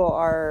think people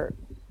are.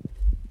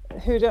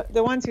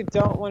 The ones who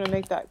don't want to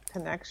make that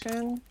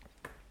connection,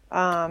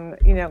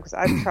 because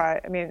I've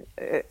tried. I mean,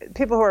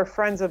 people who are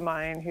friends of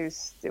mine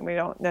we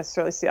don't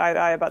necessarily see eye to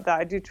eye about that.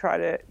 I do try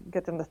to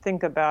get them to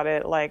think about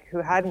it, like who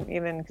hadn't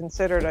even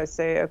considered. I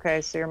say, okay,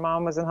 so your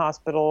mom was in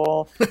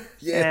hospital,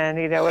 and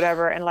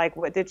whatever, and like,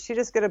 what did she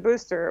just get a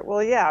booster?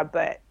 Well, yeah,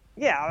 but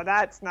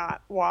that's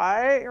not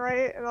why,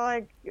 right? And I'm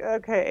like,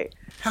 okay,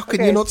 how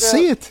can you not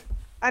see it?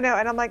 I know,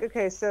 and I'm like,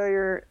 okay,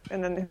 so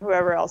and then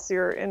whoever else,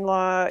 your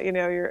in-law,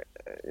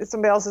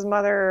 somebody else's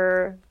mother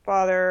or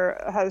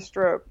father had a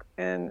stroke,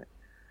 and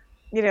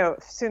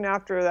soon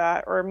after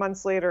that or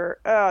months later,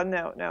 oh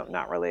no,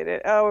 not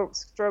related. Oh,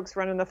 strokes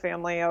run in the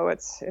family. Oh,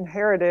 it's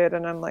inherited.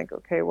 And I'm like,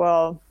 okay,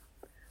 well,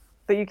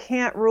 but you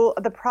can't rule.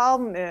 The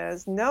problem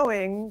is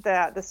knowing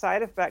that the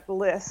side effect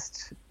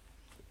list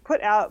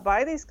put out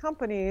by these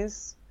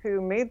companies who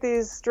made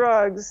these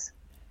drugs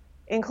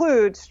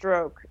include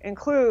stroke,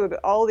 include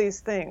all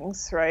these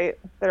things, right,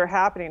 that are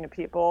happening to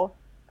people.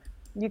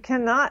 You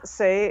cannot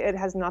say it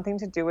has nothing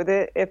to do with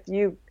it if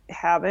you've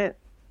had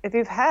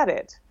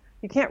it.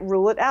 You can't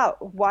rule it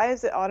out. Why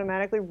is it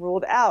automatically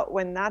ruled out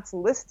when that's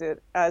listed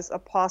as a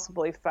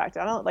possible effect?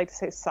 I don't like to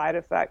say side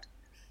effect.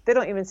 They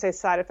don't even say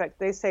side effect.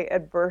 They say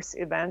adverse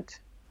event.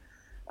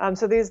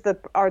 So these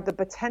are the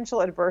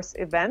potential adverse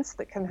events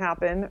that can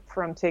happen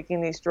from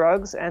taking these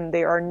drugs, and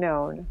they are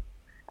known.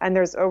 And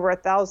there's over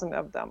 1,000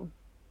 of them.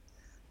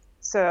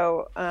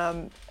 So,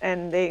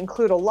 and they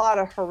include a lot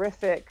of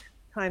horrific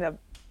kind of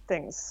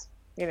things,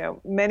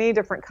 many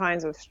different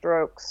kinds of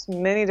strokes,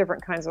 many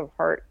different kinds of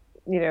heart,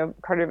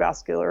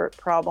 cardiovascular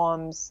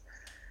problems,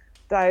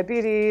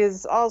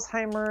 diabetes,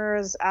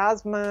 Alzheimer's,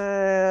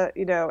 asthma,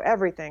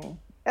 everything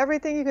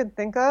you can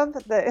think of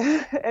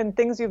that, and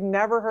things you've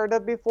never heard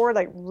of before,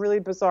 like really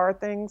bizarre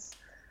things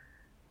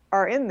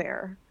are in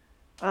there.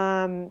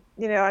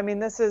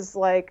 This is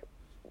like,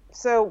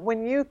 so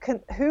when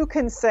who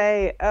can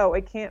say, oh,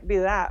 it can't be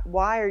that?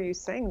 Why are you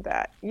saying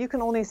that? You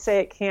can only say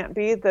it can't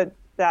be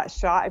that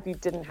shot if you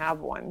didn't have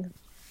one.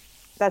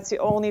 That's the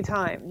only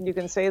time you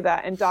can say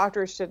that. And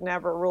doctors should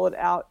never rule it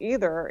out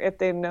either if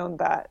they've known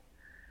that.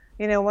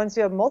 Once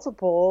you have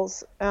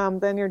multiples,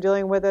 then you're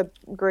dealing with a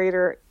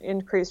greater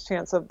increased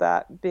chance of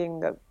that being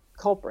the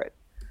culprit.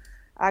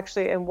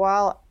 actually. And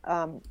while,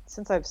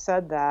 since I've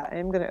said that,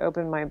 I'm going to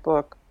open my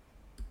book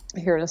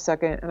here in a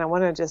second, and I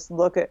want to just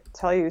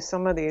tell you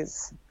some of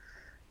these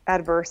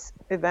adverse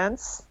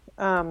events,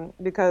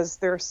 because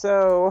they're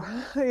so,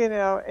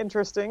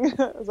 interesting.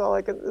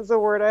 Is a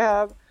word I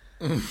have.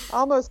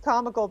 Almost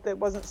comical if it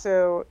wasn't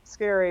so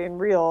scary and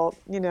real,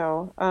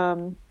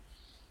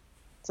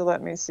 So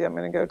let me see. I'm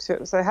going to go to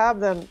it. So I have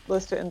them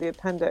listed in the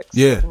appendix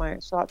of my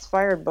Shots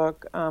Fired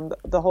book,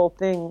 the whole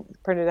thing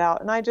printed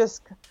out, and I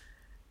just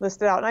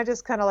listed out, and I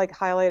just kind of like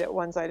highlighted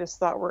ones I just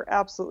thought were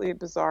absolutely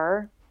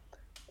bizarre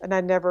and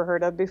I'd never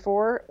heard of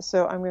before.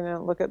 So I'm going to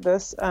look at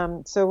this.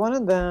 So one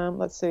of them,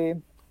 let's see.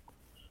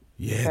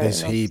 Yeah,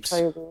 there's heaps.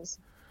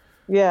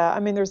 Yeah, I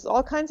mean, there's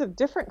all kinds of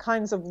different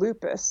kinds of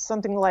lupus,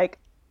 something like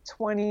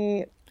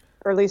 20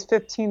 or at least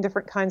 15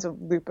 different kinds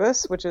of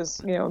lupus, which is,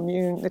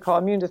 they call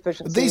immune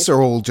deficiency. These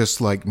are all just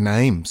like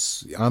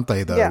names, aren't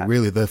they, though? Yeah.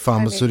 Really, the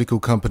pharmaceutical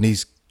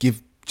companies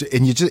give,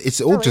 and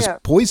it's all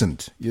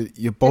poisoned.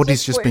 Your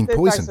body's just being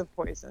poisoned. Of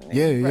poison.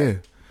 Yeah, right.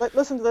 Yeah.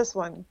 Listen to this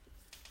one.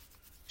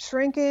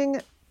 Shrinking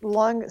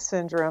lung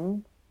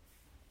syndrome,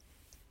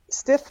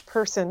 stiff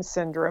person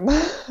syndrome.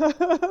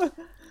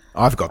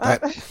 I've got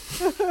that.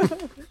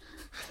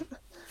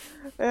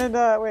 And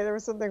wait, there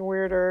was something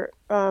weirder.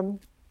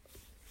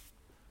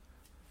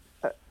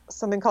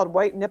 Something called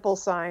white nipple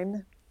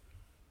sign.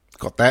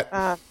 Got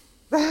that.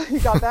 You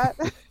got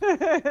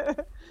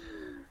that?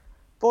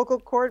 Vocal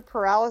cord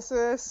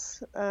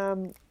paralysis.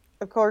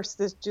 Of course,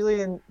 this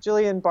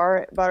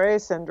Guillain-Barré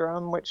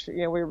syndrome, which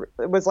it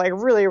was like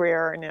really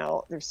rare, and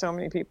now there's so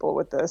many people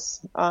with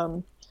this.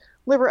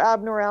 Liver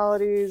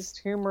abnormalities,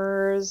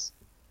 tumors,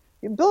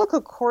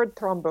 umbilical cord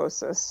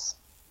thrombosis,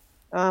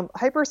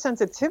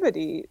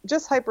 hypersensitivity,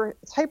 just type 1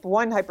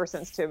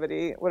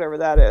 hypersensitivity, whatever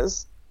that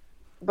is.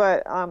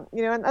 But,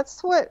 and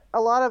that's what a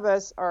lot of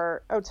us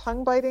are. Oh,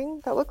 tongue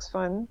biting. That looks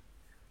fun.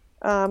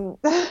 Tongue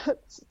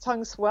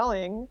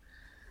swelling,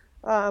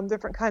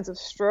 different kinds of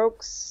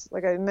strokes.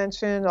 Like I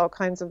mentioned, all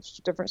kinds of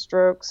different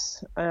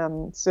strokes.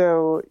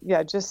 So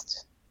yeah,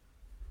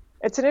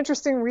 it's an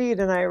interesting read,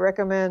 and I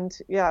recommend,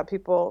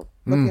 people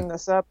looking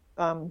this up.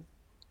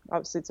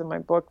 Obviously it's in my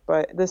book,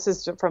 but this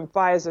is from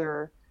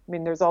Pfizer. I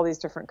mean, there's all these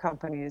different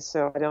companies,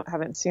 so I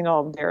haven't seen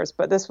all of theirs,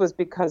 but this was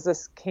because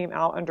this came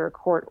out under a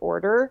court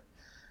order.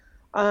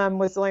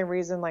 Was the only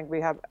reason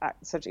we have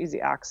such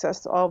easy access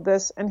to all of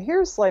this. And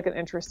here's an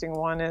interesting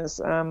one is,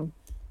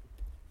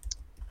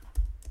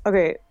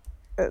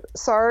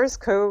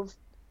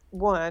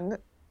 SARS-CoV-1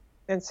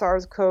 and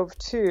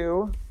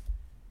SARS-CoV-2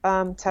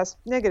 test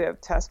negative,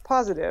 test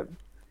positive,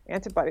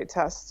 antibody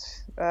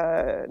test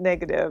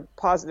negative,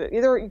 positive.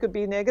 Either you could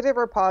be negative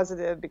or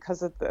positive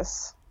because of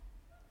this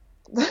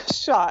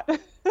shot,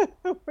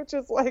 which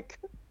is what?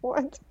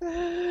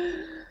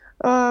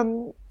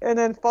 And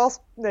then false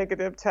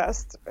negative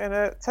test and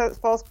a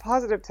false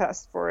positive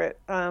test for it.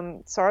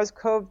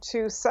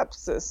 SARS-CoV-2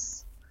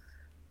 sepsis.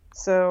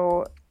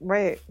 So,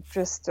 right,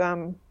 just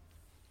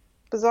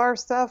bizarre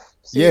stuff.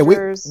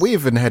 Seizures. Yeah, we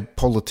even had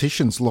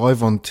politicians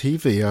live on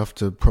TV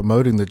after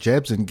promoting the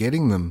jabs and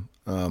getting them,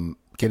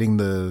 getting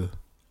the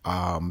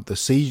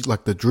siege,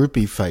 the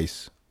droopy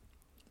face.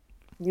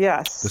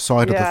 Yes. The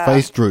side of the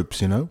face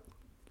droops,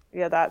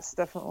 Yeah, that's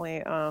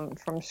definitely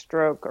from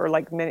stroke, or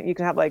you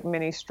can have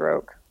mini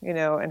stroke,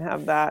 and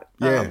have that.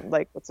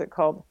 What's it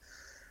called?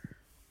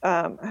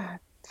 I'm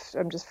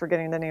just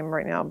forgetting the name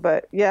right now,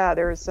 but yeah,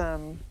 there's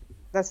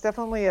that's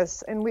definitely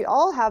and we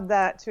all have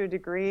that to a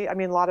degree. I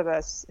mean, a lot of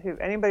us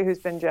anybody who's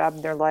been jabbed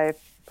in their life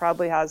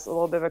probably has a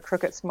little bit of a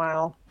crooked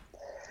smile,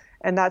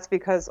 and that's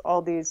because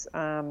all these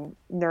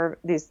nerve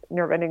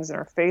endings in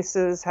our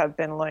faces have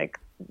been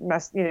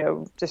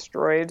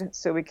destroyed,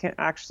 so we can't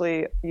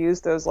actually use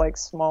those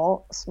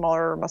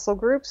smaller muscle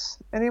groups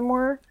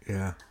anymore.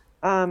 Yeah.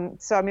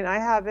 So I mean, I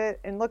have it,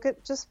 and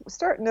just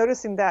start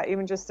noticing that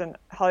even just in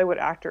Hollywood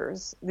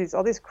actors,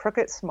 all these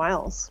crooked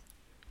smiles.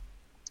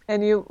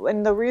 And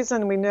the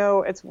reason we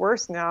know it's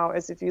worse now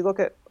is if you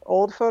look at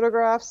old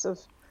photographs of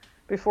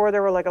before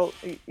there were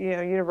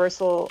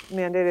universal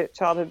mandated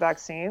childhood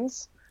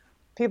vaccines.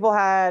 People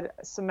had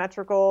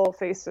symmetrical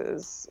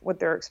faces with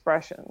their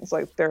expressions,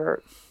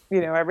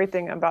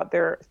 everything about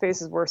their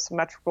faces were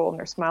symmetrical and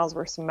their smiles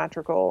were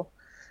symmetrical,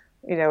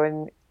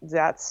 and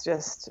that's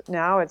just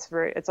now it's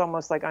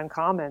almost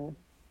uncommon.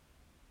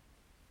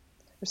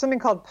 There's something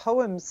called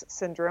poems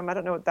syndrome. I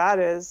don't know what that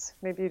is.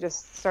 Maybe you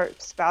just start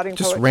spouting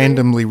just poetry.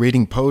 Randomly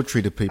reading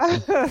poetry to people.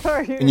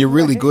 And you're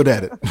really good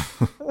at it.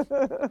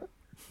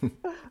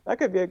 That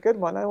could be a good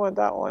one. I want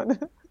that one.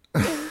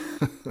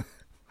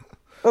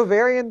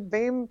 Ovarian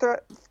vein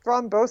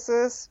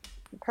thrombosis,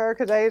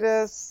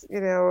 pericarditis,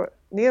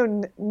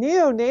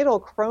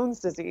 neonatal Crohn's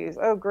disease.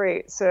 Oh,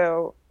 great.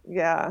 So,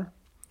 yeah.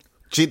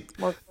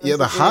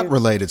 The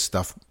heart-related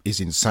stuff is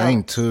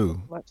insane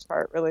too. Much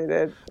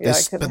heart-related.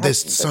 But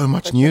there's so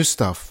much new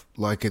stuff.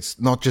 It's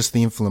not just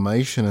the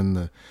inflammation and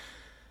the...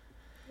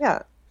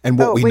 Yeah. And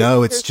what we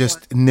know, it's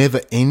just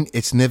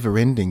it's never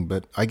ending.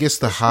 But I guess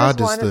the heart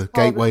is the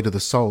gateway to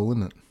the soul,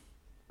 isn't it?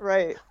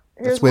 Right.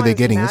 That's where they're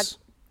getting us.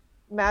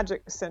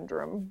 magic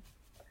syndrome.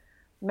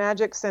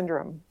 Magic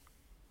syndrome.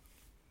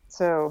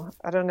 So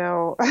I don't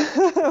know.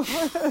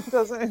 It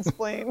doesn't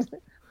explain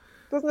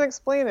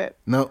it.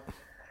 No.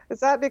 Is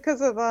that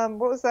because of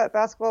what was that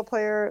basketball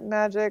player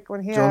Magic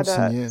when he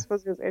Johnson, had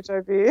supposed he was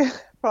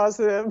HIV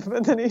positive,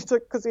 and then he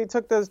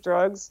took those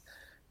drugs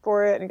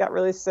for it and he got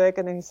really sick,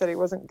 and then he said he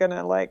wasn't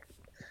gonna like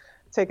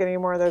take any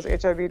more of those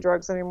HIV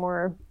drugs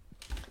anymore.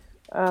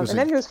 And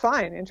then he was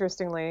fine.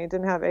 Interestingly, he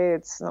didn't have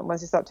AIDS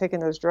once he stopped taking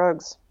those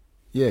drugs.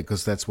 Yeah,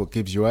 because that's what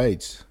gives you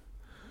AIDS.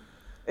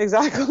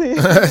 Exactly.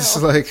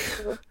 It's like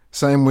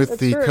same with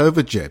the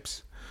COVID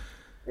jabs.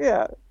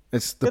 Yeah.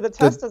 The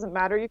test doesn't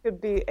matter. You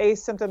could be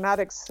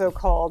asymptomatic,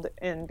 so-called,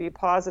 and be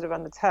positive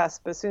on the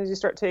test. But as soon as you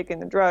start taking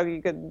the drug, you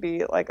could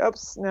be like,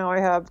 oops, now I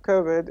have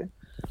COVID.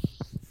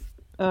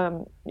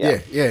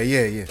 Yeah.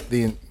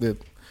 The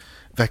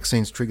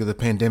vaccines trigger the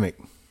pandemic.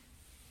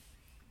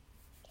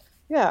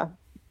 Yeah.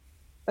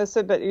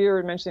 So, but you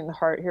were mentioning the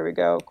heart. Here we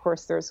go. Of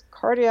course, there's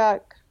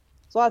cardiac.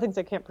 There's a lot of things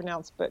I can't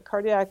pronounce, but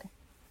cardiac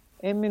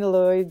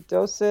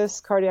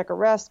amyloidosis, cardiac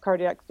arrest,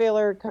 cardiac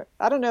failure.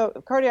 I don't know.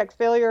 Cardiac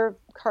failure,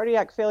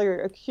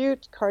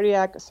 acute,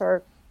 cardiac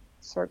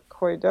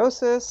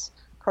sarcoidosis,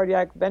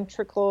 cardiac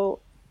ventricular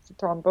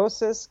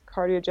thrombosis,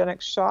 cardiogenic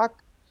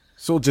shock.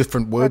 It's all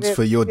different words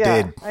for you're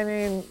dead. I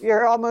mean,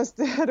 you're almost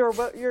dead, or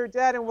you're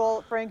dead, and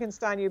we'll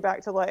Frankenstein you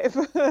back to life,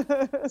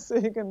 so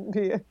you can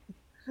be.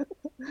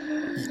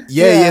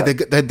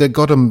 They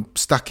got them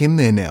stuck in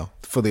there now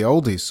for the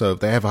oldies. So if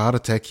they have a heart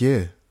attack,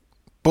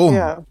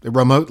 boom,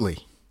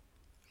 remotely.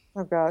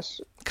 Oh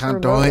gosh, can't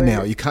remotely die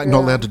now. You can't.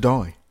 Not allowed to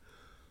die.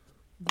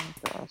 Oh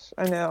gosh,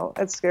 I know,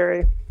 it's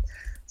scary.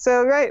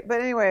 So right, but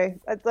anyway,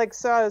 I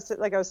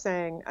was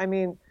saying. I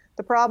mean,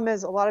 the problem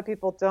is a lot of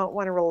people don't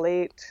want to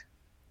relate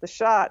the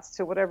shots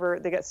to whatever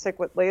they get sick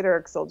with later,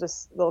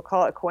 because they'll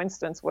call it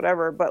coincidence,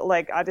 whatever. But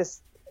like, I'd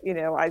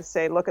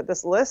say, look at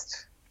this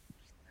list,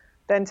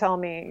 then tell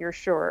me you're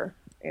sure,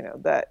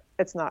 that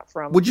it's not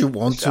from. Would you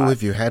want to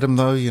if you had them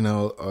though?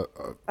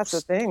 That's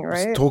the thing,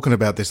 right? I was talking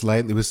about this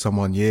lately with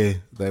someone. Yeah,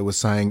 they were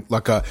saying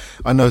like I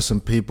know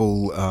some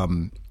people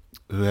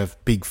who have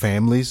big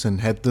families and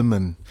had them,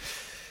 and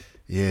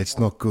yeah, it's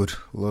not good.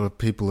 A lot of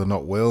people are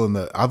not well, and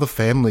the other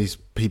families,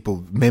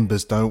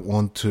 members don't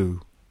want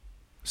to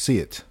see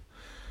it.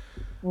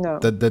 No,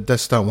 they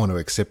just don't want to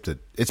accept it.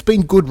 It's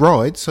been good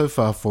ride so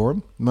far for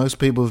them. Most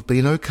people have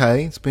been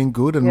okay. It's been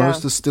good, and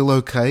most are still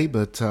okay.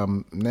 But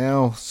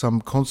now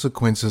some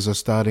consequences are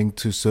starting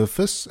to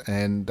surface,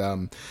 and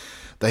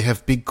they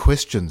have big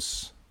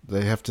questions.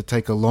 They have to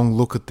take a long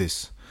look at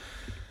this,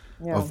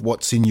 of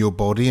what's in your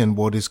body and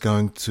what is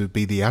going to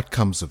be the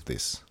outcomes of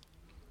this.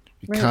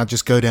 You can't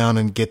just go down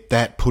and get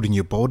that put in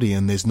your body,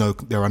 and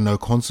there are no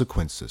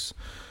consequences.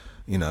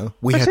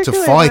 We had to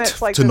fight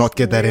to not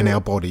get that in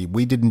our body.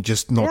 We didn't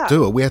just not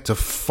do it. We had to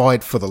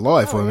fight for the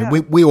life.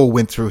 We all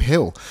went through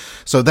hell.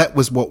 So that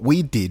was what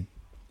we did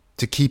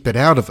to keep it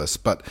out of us.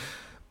 But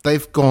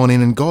they've gone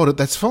in and got it.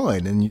 That's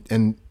fine.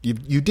 And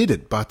you did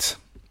it. But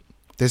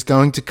there's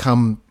going to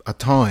come a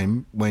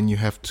time when you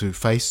have to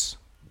face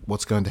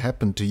what's going to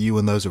happen to you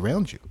and those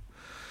around you.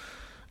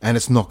 And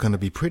it's not going to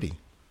be pretty.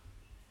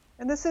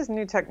 And this is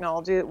new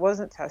technology. It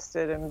wasn't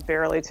tested and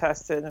barely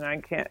tested, and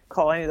I can't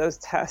call any of those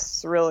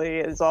tests really.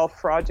 It's all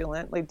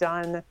fraudulently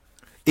done.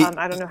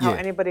 I don't know how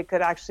anybody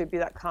could actually be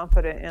that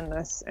confident in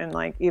this and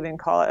like even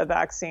call it a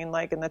vaccine,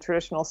 like in the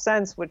traditional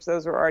sense, which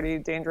those are already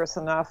dangerous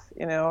enough,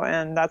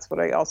 and that's what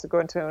I also go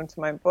into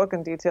my book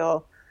in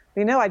detail.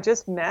 I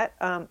just met,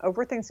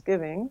 over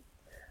Thanksgiving,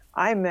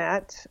 I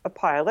met a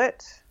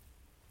pilot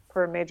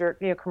for a major,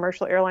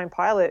 commercial airline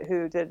pilot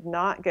who did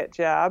not get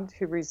jabbed,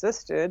 who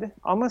resisted,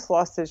 almost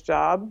lost his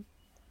job,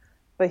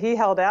 but he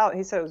held out.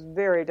 He said it was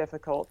very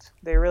difficult.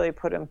 They really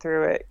put him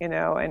through it, and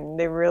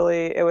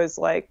it was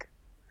like,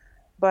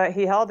 but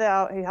he held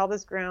out, he held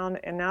his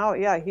ground, and now,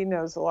 he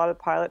knows a lot of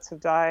pilots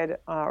have died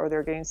or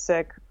they're getting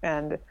sick,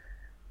 and,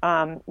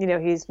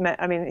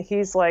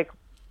 he's like,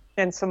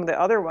 and some of the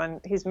other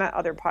he's met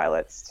other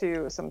pilots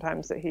too,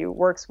 sometimes that he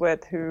works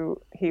with who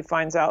he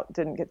finds out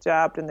didn't get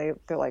jabbed, and they're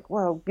like,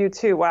 whoa, you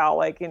too, wow,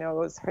 like, it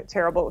was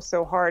terrible, it was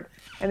so hard.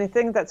 And the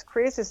thing that's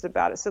craziest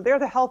about it, so they're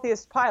the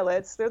healthiest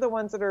pilots, they're the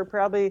ones that are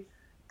probably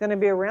going to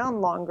be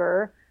around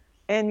longer,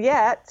 and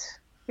yet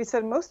he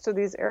said most of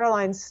these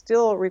airlines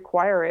still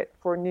require it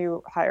for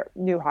new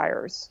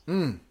hires.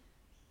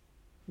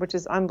 Which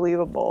is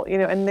unbelievable,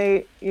 and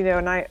they,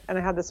 and I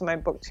had this in my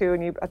book too,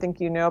 and I think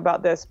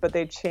about this, but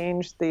they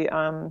changed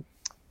the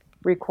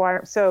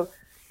requirement. So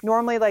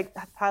normally, like,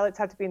 pilots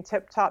have to be in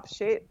tip-top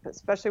shape,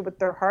 especially with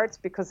their hearts,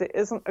 because it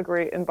isn't a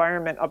great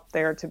environment up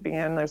there to be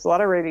in. There's a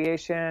lot of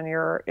radiation.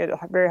 You're at a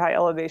very high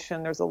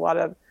elevation. There's a lot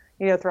of,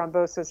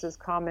 thrombosis is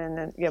common,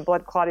 and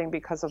blood clotting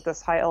because of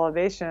this high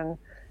elevation.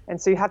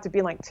 And so you have to be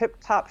in like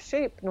tip-top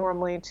shape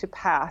normally to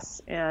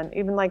pass, and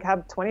even like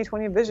have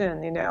 20/20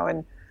 vision,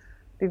 and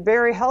be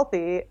very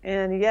healthy.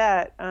 And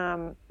yet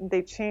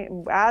they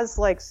change, as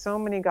like so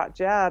many got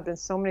jabbed and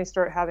so many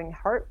start having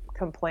heart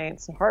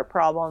complaints and heart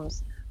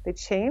problems, they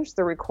changed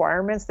the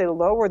requirements. They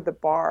lowered the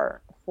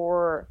bar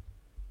for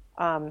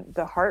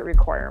the heart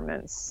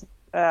requirements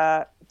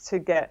to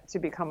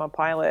become a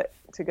pilot,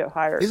 to get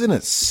hired. Isn't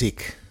it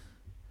sick?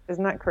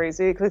 Isn't that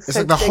crazy? It's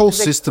like the whole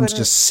system's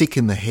just sick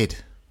in the head.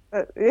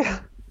 Yeah.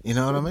 You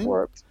know what I mean?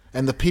 Warped.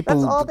 And the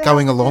people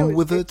going along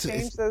with it.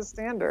 Change those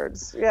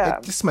standards. Yeah.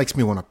 It just makes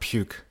me want to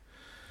puke.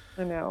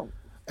 I know.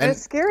 And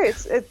it's scary.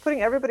 It's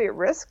putting everybody at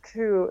risk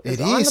who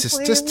is on the planes. It's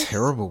just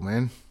terrible,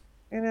 man.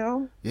 You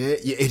know? Yeah,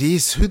 it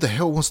is. Who the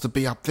hell wants to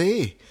be up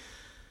there?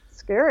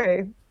 Scary.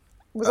 It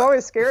was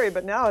always scary,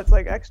 but now it's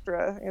like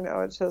extra. You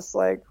know, it's just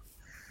like,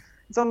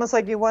 it's almost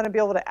like you want to be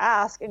able to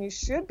ask, and you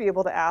should be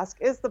able to ask,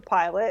 is the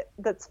pilot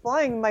that's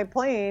flying my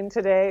plane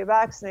today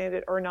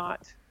vaccinated or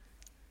not?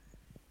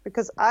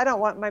 Because I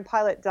don't want my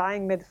pilot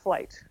dying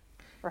mid-flight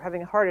or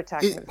having a heart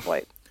attack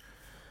mid-flight.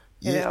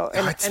 You know,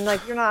 and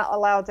like, you're not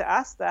allowed to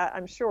ask that,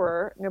 I'm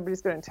sure.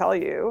 Nobody's going to tell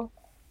you.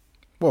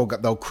 Well,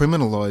 they'll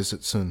criminalize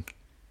it soon.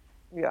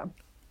 Yeah.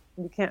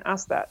 You can't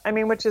ask that. I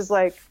mean, which is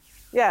like,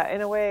 yeah,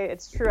 in a way,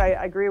 it's true. I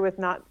agree with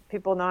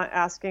people not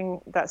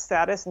asking that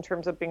status in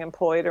terms of being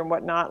employed or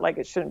whatnot. Like,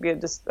 it shouldn't be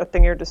a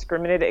thing you're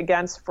discriminated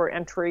against for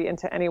entry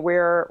into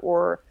anywhere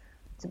or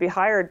to be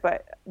hired.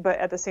 But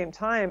at the same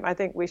time, I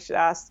think we should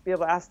be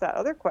able to ask that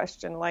other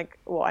question. Like,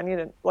 well, I need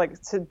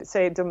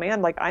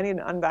demand, like, I need an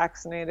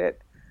unvaccinated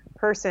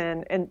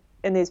person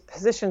in these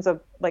positions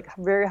of like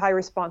very high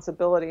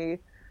responsibility,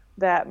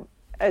 that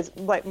as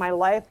like my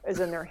life is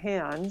in their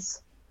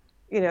hands,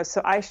 you know,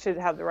 so I should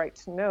have the right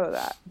to know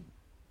that.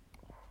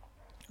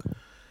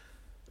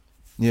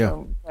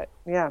 Yeah.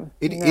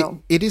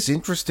 It is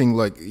interesting.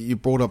 Like, you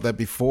brought up that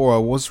before. I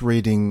was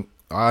reading,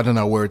 I don't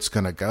know where it's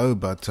going to go,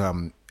 but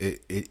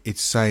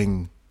it's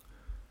saying,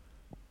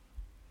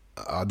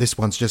 this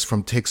one's just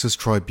from Texas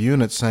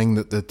Tribune. It's saying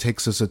that the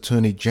Texas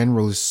Attorney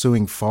General is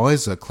suing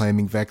Pfizer,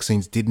 claiming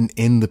vaccines didn't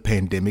end the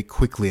pandemic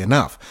quickly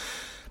enough.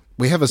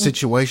 We have a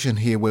situation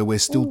here where we're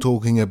still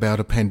talking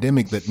about a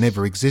pandemic that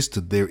never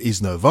existed. There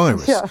is no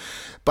virus. Yeah.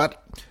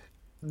 But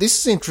this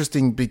is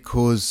interesting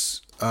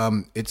because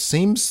it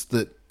seems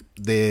that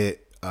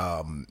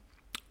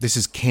this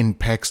is Ken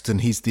Paxton.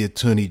 He's the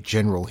Attorney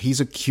General.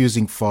 He's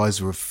accusing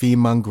Pfizer of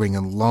fear-mongering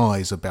and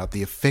lies about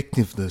the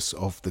effectiveness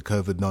of the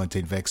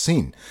COVID-19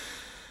 vaccine.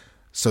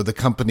 So the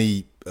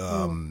company,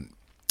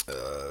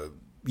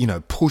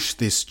 pushed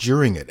this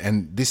during it.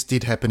 And this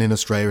did happen in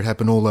Australia. It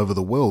happened all over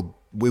the world.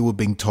 We were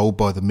being told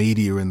by the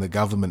media and the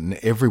government and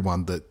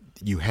everyone that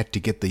you had to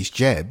get these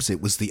jabs.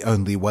 It was the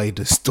only way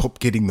to stop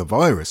getting the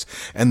virus,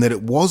 and that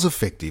it was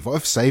effective.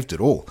 I've saved it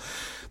all.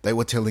 They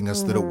were telling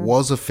us that it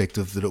was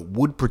effective, that it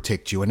would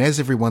protect you. And as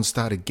everyone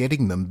started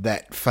getting them,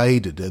 that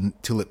faded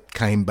until it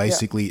came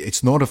basically,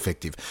 it's not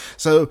effective.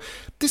 So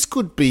this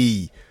could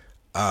be,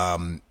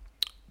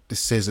 this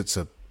says it's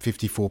a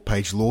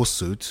 54-page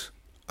lawsuit.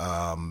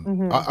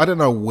 I don't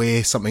know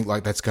where something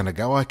like that's going to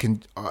go.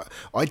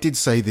 I did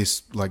say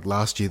this like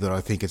last year that I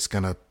think it's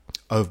going to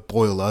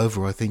boil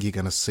over. I think you're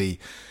going to see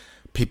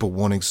people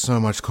wanting so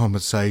much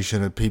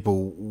compensation and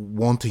people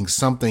wanting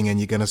something, and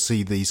you're going to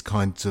see these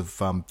kinds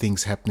of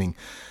things happening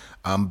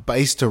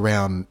based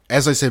around,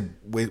 as I said,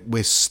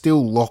 we're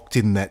still locked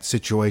in that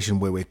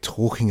situation where we're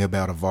talking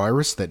about a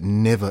virus that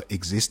never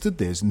existed.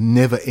 There's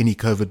never any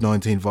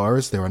COVID-19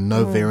 virus. There are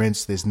no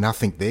variants. There's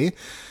nothing there.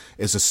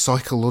 It's a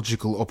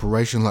psychological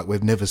operation like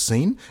we've never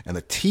seen, and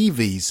the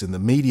TVs and the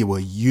media were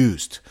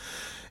used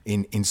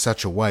in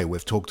such a way.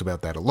 We've talked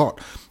about that a lot.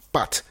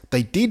 But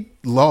they did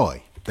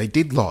lie. They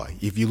did lie,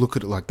 if you look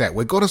at it like that.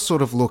 We've got to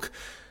sort of look,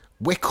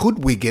 where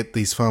could we get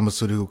these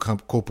pharmaceutical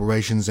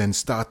corporations and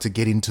start to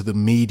get into the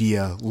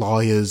media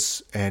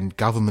liars and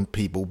government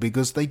people?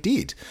 Because they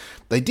did.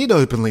 They did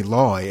openly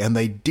lie, and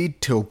they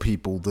did tell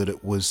people that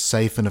it was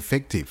safe and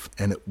effective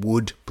and it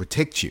would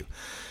protect you.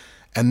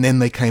 And then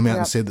they came out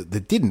and said that they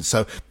didn't.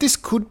 So this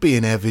could be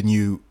an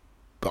avenue.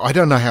 I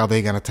don't know how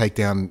they're going to take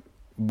down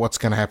what's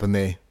going to happen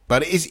there.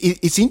 But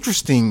it's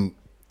interesting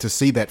to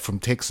see that from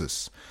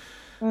Texas.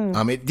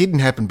 It didn't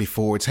happen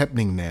before. It's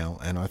happening now.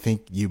 And I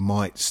think you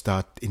might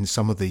start, in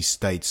some of these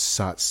states,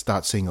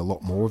 start seeing a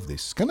lot more of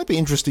this. It's going to be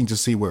interesting to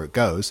see where it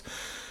goes.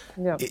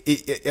 Yeah.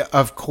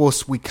 Of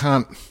course, we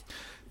can't,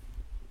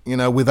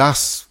 with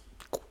us,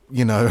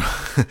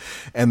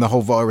 and the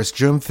whole virus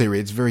germ theory,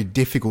 it's very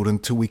difficult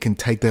until we can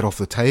take that off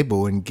the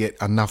table and get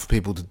enough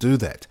people to do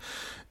that.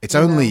 It's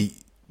only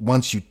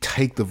once you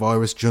take the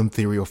virus germ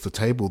theory off the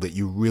table that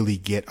you really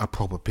get a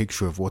proper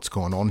picture of what's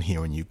going on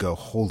here, and you go,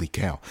 holy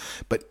cow.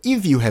 But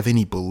if you have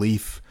any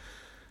belief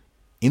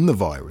in the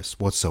virus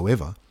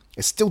whatsoever,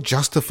 it still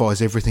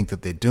justifies everything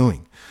that they're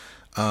doing.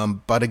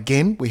 But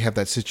again, we have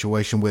that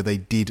situation where they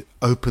did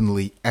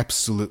openly,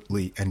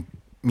 absolutely, and,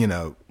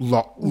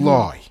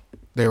 lie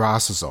their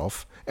asses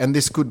off, and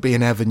this could be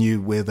an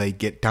avenue where they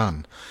get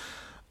done,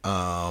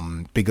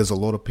 because a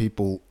lot of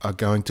people are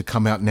going to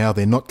come out now.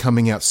 They're not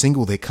coming out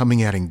single, they're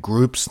coming out in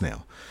groups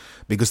now,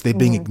 because they're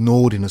being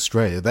ignored in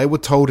Australia. They were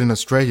told in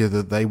Australia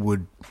that they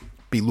would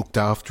be looked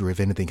after if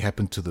anything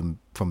happened to them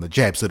from the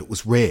jabs, that it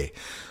was rare.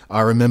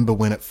 I remember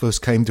when it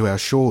first came to our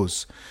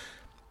shores,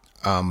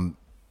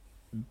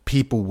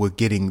 people were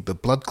getting the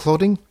blood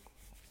clotting,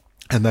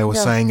 And they were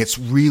saying it's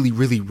really,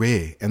 really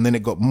rare. And then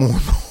it got more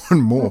and more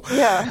and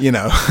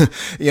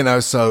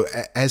more, so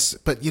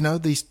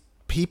these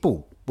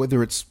people,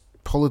 whether it's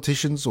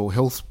politicians or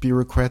health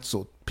bureaucrats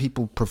or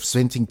people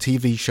presenting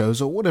TV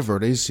shows or whatever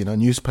it is,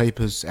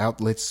 newspapers,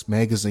 outlets,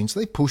 magazines,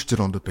 they pushed it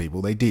onto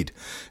people. They did.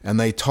 And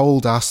they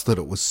told us that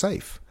it was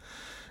safe.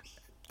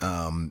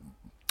 And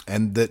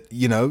that,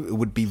 it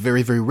would be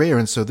very, very rare.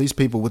 And so these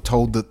people were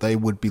told that they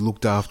would be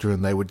looked after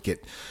and they would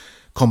get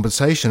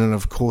compensation. And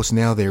of course,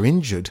 now they're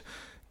injured.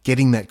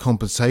 Getting that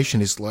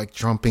compensation is like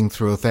jumping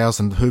through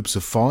 1,000 hoops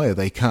of fire.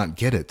 They can't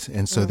get it.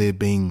 And so they're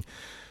being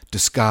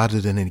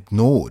discarded and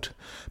ignored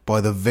by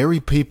the very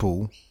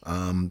people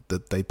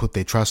that they put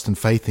their trust and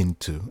faith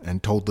into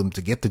and told them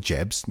to get the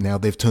jabs. Now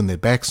they've turned their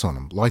backs on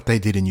them, like they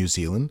did in New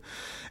Zealand.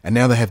 And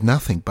now they have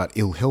nothing but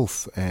ill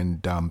health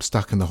and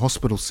stuck in the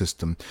hospital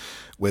system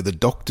where the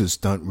doctors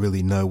don't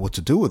really know what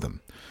to do with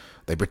them.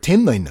 They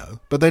pretend they know,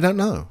 but they don't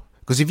know.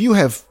 Because if you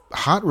have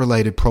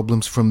heart-related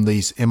problems from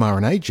these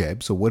mRNA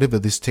jabs or whatever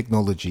this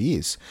technology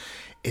is,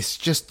 it's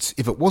just,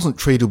 if it wasn't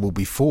treatable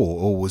before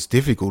or was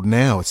difficult,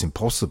 now it's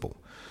impossible.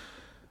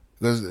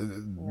 Because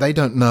they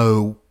don't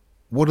know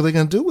what are they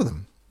going to do with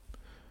them.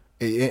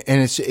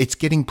 And it's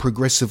getting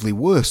progressively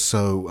worse.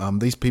 So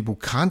these people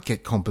can't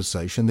get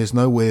compensation. There's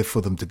nowhere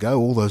for them to go.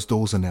 All those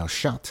doors are now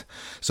shut.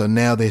 So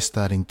now they're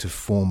starting to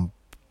form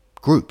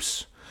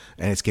groups,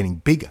 and it's getting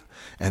bigger.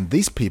 And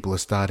these people are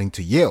starting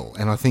to yell.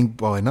 And I think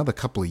by another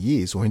couple of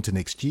years or into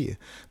next year,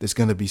 there's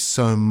going to be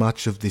so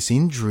much of this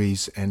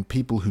injuries and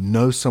people who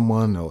know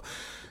someone or,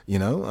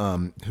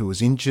 who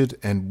was injured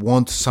and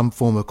want some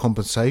form of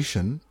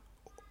compensation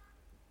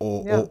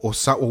or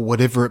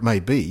whatever it may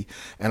be.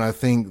 And I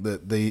think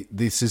that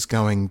this is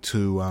going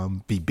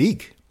to be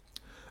big.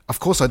 Of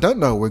course, I don't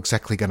know where we're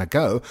exactly going to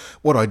go.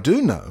 What I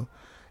do know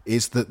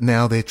is that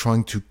now they're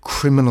trying to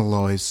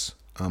criminalise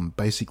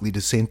basically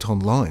dissent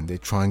online. They're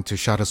trying to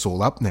shut us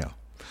all up now.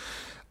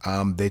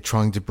 They're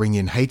trying to bring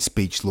in hate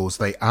speech laws.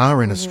 They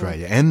are in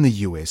Australia and the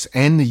US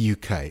and the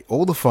UK,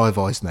 all the Five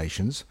Eyes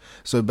nations.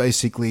 So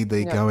basically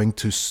they're going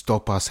to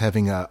stop us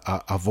having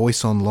a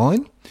voice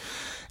online.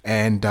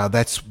 And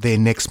that's their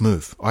next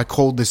move. I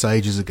called this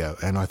ages ago,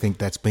 and I think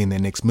that's been their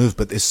next move.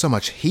 But there's so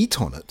much heat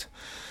on it.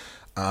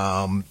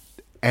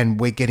 And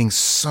we're getting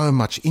so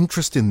much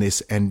interest in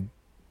this, and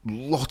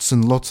lots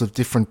and lots of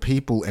different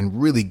people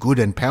and really good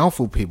and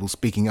powerful people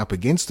speaking up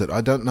against it. I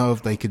don't know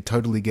if they could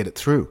totally get it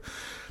through.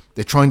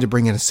 They're trying to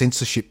bring in a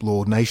censorship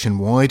law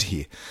nationwide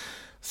here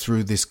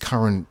through this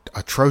current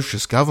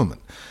atrocious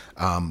government,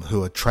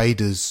 who are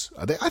traitors.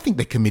 I think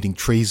they're committing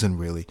treason,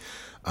 really.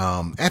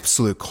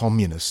 Absolute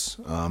communists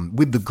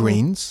with the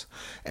Greens,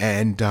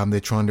 and they're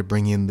trying to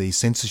bring in the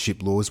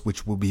censorship laws,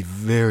 which will be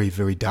very,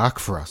 very dark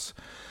for us.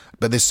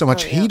 But there's so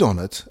much heat on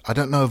it, I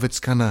don't know if it's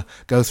going to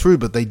go through,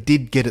 but they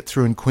did get it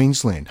through in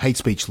Queensland, hate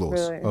speech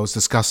laws. Really? I was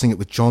discussing it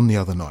with John the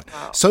other night.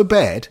 Wow. So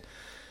bad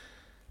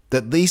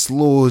that these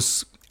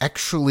laws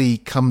actually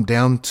come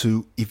down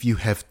to if you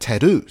have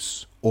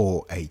tattoos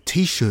or a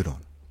T-shirt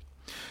on.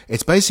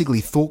 It's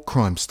basically thought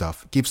crime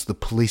stuff. It gives the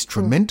police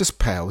tremendous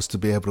powers to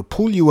be able to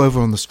pull you over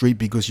on the street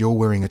because you're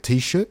wearing a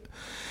T-shirt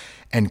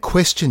and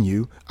question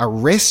you,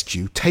 arrest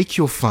you, take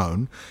your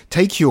phone,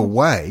 take you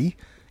away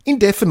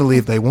indefinitely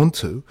if they want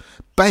to,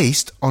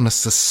 based on a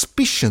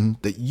suspicion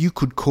that you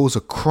could cause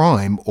a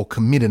crime or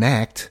commit an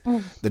act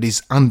that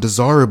is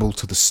undesirable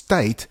to the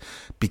state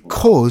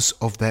because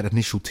of that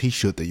initial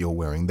T-shirt that you're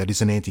wearing, that is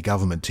an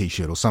anti-government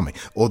T-shirt or something,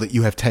 or that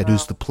you have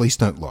tattoos the police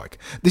don't like.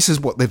 This is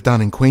what they've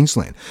done in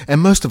Queensland. And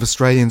most of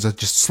Australians are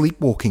just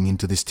sleepwalking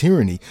into this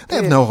tyranny. They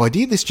have no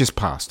idea this just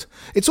passed.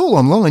 It's all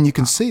online. You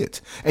can see it.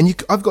 And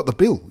I've got the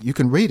bill. You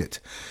can read it.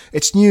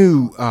 It's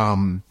new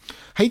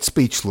hate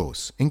speech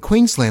laws in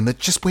Queensland that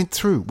just went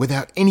through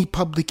without any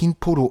public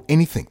input or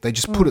anything. They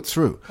just put it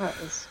through. That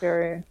is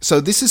scary. So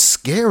this is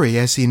scary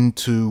as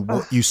into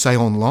what you say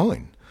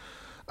online.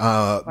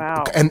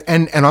 Wow. And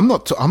I'm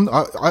not.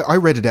 I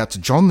read it out to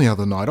John the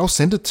other night. I'll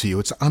send it to you.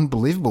 It's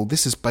unbelievable.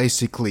 This is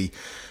basically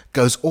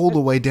goes all the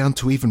way down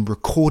to even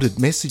recorded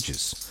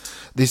messages.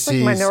 This like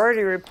is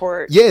Minority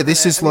Report. Yeah,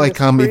 this is like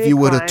if you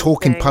were to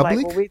talk in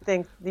public. Like, well, we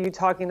think you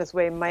talking this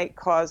way might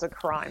cause a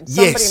crime.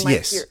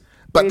 Yes.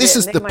 But this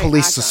is the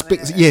police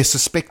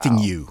suspecting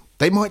you.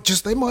 They might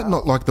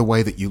not like the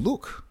way that you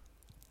look.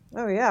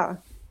 Oh yeah.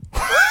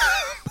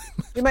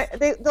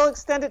 They'll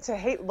extend it to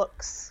hate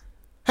looks.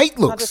 Hate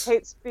looks. Not just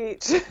hate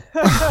speech.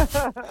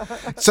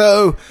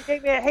 So you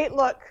gave me a hate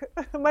look.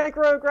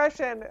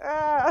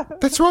 Microaggression.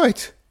 That's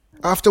right.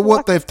 After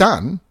what they've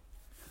done.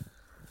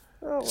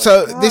 Oh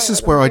so God, this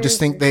is where I just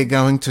think they're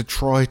going to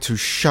try to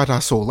shut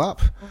us all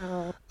up.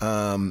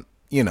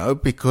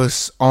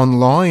 Because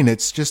online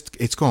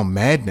it's gone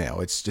mad now.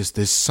 It's just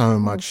there's so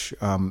much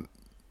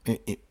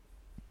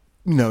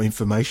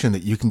information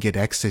that you can get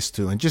access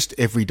to, and just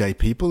everyday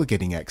people are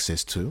getting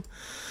access to.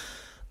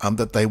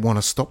 That they want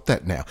to stop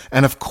that now.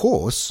 And of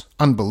course,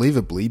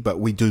 unbelievably, but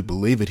we do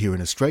believe it here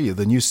in Australia,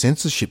 the new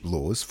censorship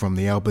laws from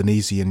the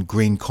Albanesian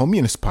Green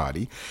Communist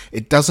Party,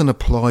 it doesn't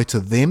apply to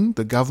them,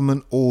 the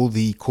government, or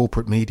the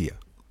corporate media.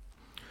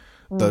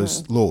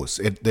 those laws.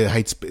 It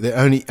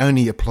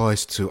only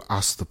applies to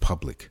us, the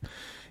public.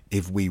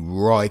 If we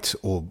write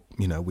or,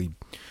 we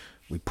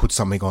put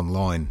something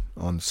online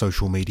on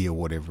social media or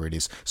whatever it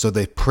is. So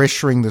they're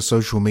pressuring the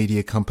social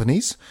media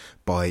companies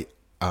by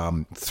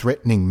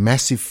threatening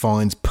massive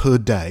fines per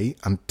day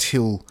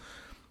until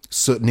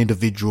certain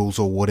individuals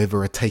or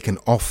whatever are taken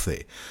off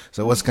there.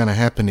 So what's going to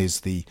happen is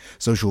the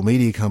social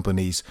media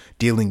companies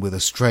dealing with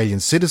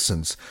Australian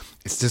citizens,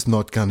 it's just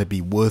not going to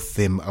be worth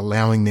them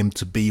allowing them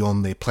to be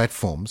on their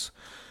platforms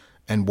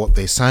and what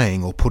they're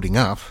saying or putting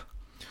up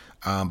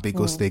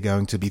because they're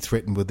going to be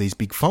threatened with these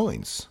big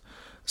fines.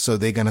 So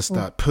they're going to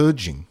start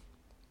purging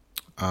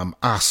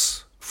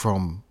us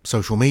from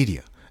social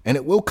media. And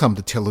it will come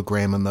to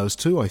Telegram and those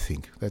too, I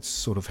think. That's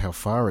sort of how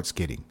far it's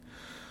getting.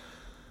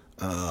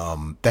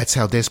 That's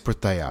how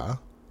desperate they are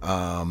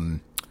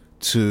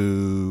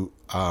to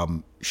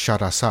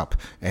shut us up.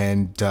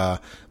 And the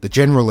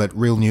General at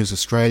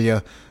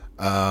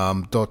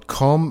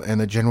realnewsaustralia.com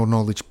and the General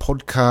Knowledge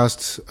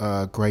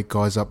Podcast, great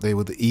guys up there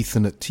with the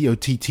Ethan at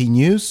TOTT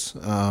News.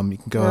 You can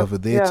go over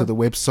there to the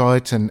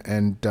website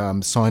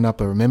and sign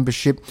up a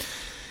membership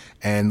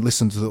and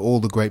listen to all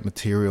the great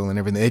material and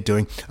everything they're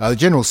doing. The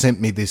General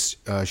sent me this,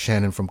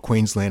 Shannon, from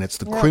Queensland. It's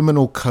the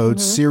Criminal Code,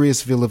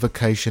 Serious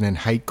Vilification and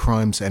Hate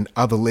Crimes and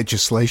Other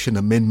Legislation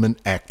Amendment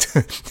Act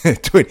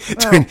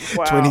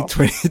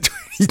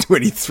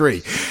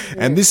 2023.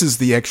 And this is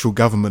the actual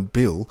government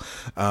bill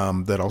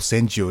that I'll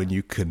send you, and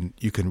you can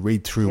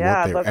read through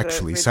what they're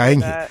actually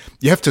saying here.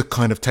 You have to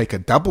kind of take a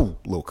double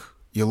look.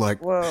 You're like,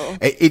 whoa.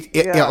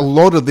 A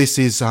lot of this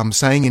is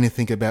saying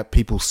anything about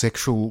people's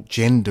sexual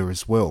gender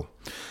as well.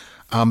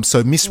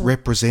 So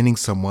misrepresenting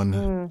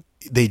someone,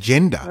 their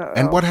gender.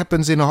 And what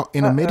happens in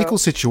a medical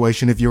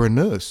situation if you're a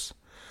nurse?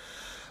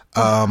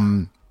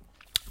 And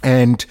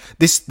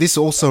this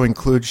also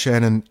includes,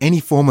 Shannon, any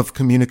form of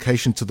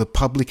communication to the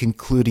public,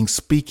 including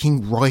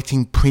speaking,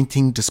 writing,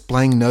 printing,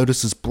 displaying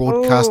notices,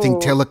 broadcasting,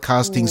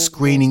 telecasting,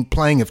 screening,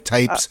 playing of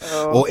tapes,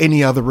 or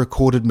any other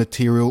recorded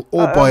material,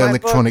 or by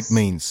electronic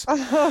means.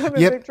 I'm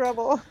in big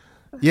trouble.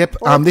 Yep.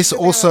 This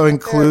also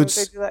includes.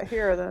 If they do that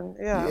here,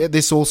 then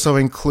this also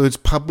includes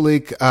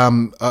public.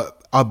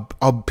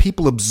 Are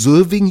people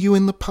observing you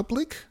in the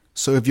public?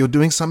 So if you're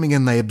doing something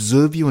and they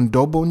observe you and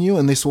dob on you,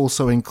 and this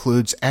also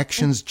includes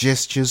actions,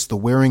 gestures, the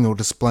wearing or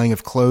displaying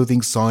of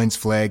clothing, signs,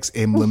 flags,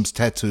 emblems,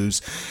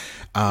 tattoos,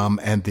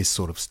 and this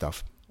sort of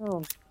stuff.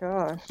 Oh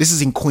gosh. This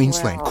is in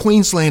Queensland,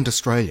 Queensland,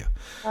 Australia.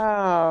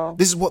 Oh.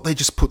 This is what they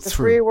just put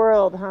through. Free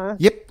world, huh?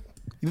 Yep.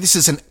 This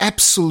is an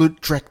absolute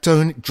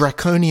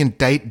draconian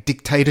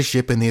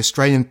dictatorship, and the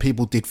Australian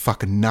people did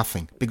fucking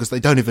nothing because they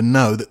don't even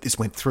know that this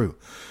went through.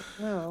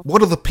 No.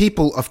 What are the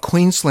people of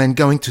Queensland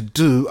going to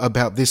do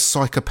about this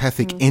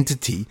psychopathic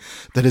entity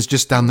that has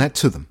just done that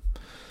to them?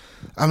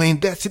 I mean,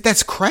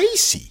 that's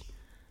crazy.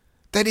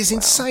 That is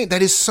insane.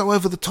 That is so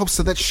over the top.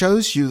 So that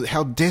shows you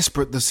how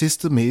desperate the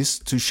system is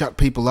to shut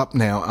people up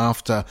now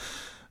after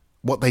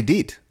what they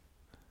did.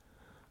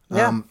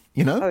 Yeah.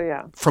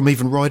 From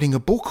even writing a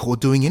book or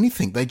doing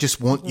anything. They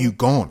just want you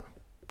gone.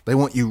 They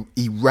want you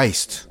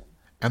erased.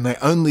 And they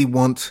only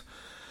want...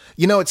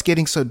 it's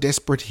getting so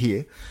desperate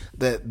here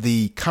that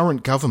the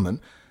current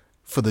government,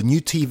 for the new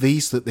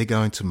TVs that they're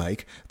going to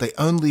make, they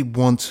only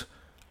want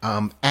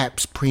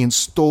apps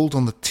pre-installed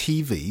on the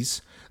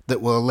TVs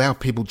that will allow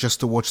people just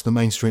to watch the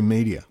mainstream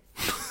media.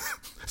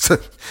 So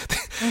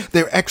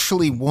they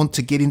actually want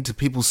to get into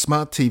people's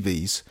smart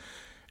TVs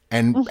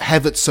and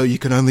have it so you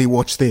can only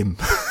watch them.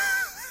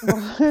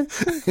 I'm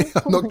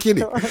not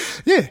kidding.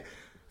 Yeah.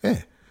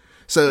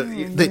 So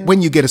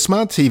when you get a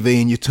smart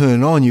TV and you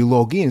turn it on, you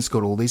log in, it's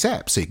got all these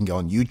apps. So you can go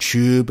on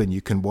YouTube and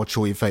you can watch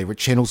all your favourite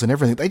channels and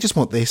everything. They just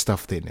want their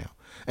stuff there now.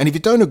 And if you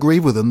don't agree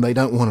with them, they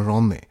don't want it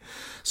on there.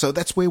 So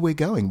that's where we're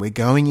going. We're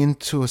going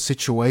into a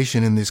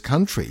situation in this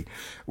country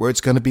where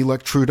it's going to be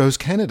like Trudeau's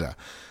Canada.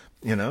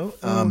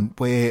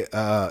 Where,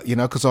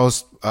 because I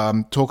was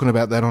talking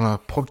about that on a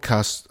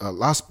podcast,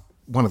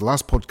 one of the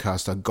last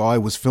podcasts, a guy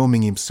was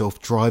filming himself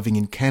driving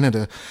in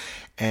Canada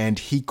and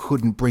he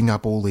couldn't bring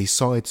up all these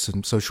sites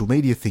and social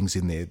media things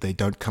in there. They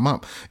don't come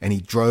up. And he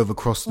drove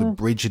across the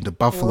bridge into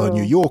Buffalo,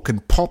 New York,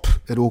 and pop,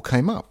 it all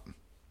came up.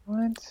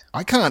 What?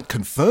 I can't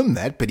confirm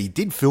that, but he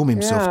did film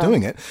himself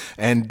doing it.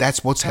 And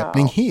that's what's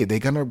happening here.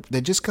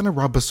 They're just going to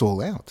rub us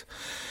all out.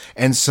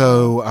 And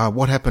so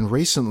what happened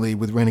recently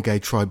with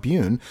Renegade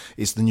Tribune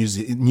is the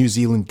New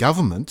Zealand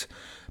government,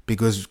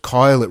 because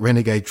Kyle at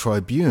Renegade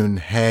Tribune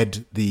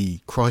had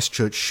the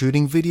Christchurch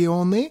shooting video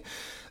on there,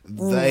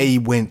 they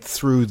went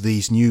through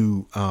these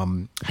new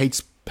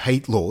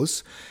hate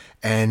laws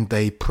and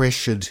they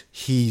pressured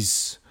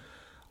his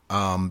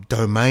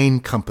domain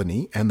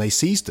company and they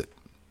seized it.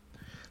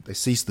 They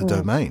seized the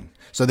domain.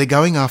 So they're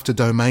going after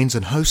domains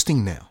and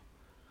hosting now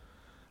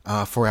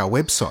for our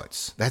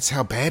websites. That's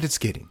how bad it's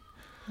getting.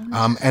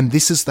 And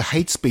this is the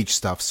hate speech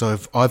stuff. So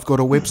if I've got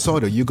a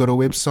website or you got a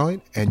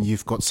website and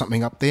you've got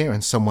something up there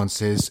and someone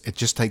says it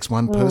just takes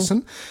one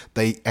person,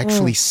 they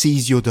actually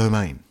seize your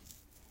domain.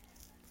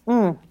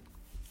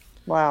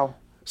 Wow.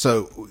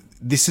 So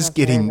this is That's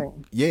getting,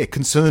 amazing.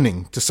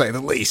 concerning to say the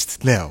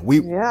least. Now we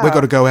got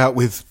Yeah. to go out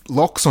with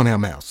locks on our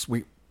mouths.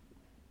 We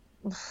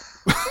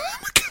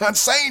can't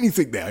say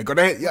anything now. Got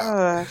to,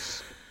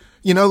 Gosh.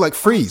 like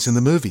freeze in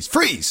the movies.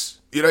 Freeze.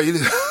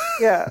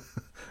 Yeah.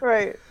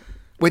 Right.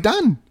 We're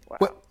done.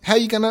 Wow. How are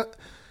you gonna?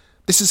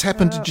 This has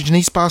happened to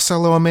Janice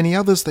Barcelo and many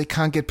others. They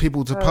can't get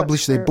people to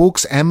publish their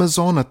books.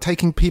 Amazon are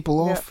taking people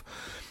off.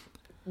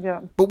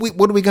 Yeah. But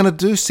what are we going to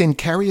do? Send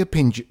carrier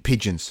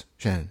pigeons,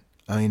 Shannon?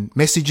 I mean,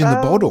 message in the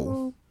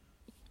bottle.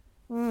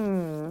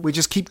 We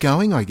just keep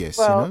going, I guess,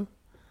 Well,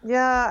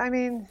 yeah, I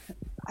mean,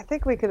 I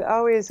think we could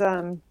always,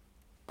 I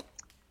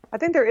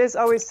think there is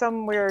always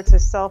somewhere to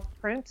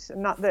self-print.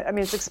 Not that, I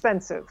mean, it's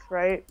expensive,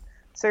 right?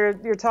 So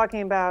you're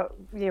talking about,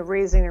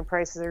 raising your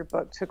prices of your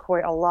book to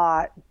quite a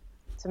lot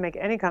to make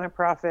any kind of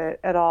profit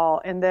at all.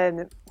 And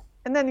then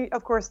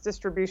of course,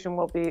 distribution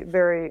will be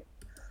very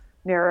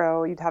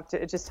narrow.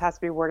 It just has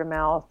to be word of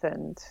mouth.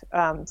 And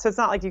so it's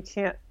not like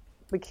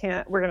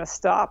we're going to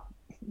stop,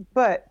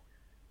 but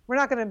we're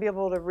not going to be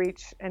able to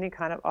reach any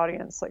kind of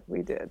audience like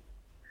we did.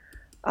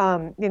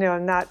 And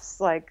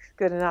that's like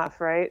good enough,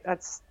 right?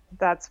 That's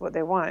what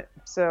they want.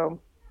 So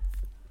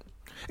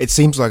it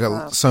seems like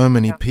so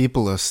many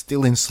people are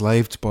still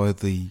enslaved by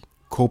the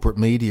corporate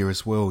media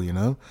as well,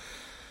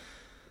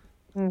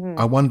 Mm-hmm.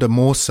 I wonder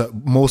more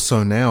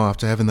so now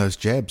after having those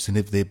jabs, and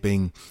if they're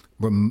being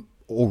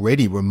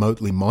already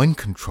remotely mind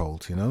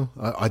controlled,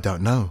 I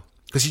don't know,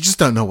 because you just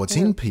don't know what's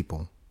in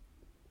people.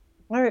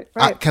 Right.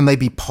 Can they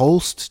be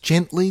pulsed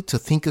gently to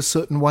think a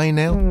certain way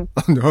now?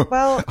 No,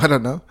 Well, I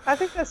don't know. I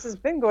think this has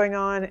been going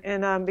on,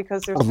 and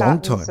because there's A long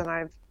patents,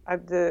 time.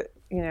 and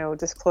I've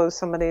disclosed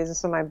some of these in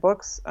some of my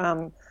books,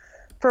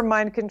 for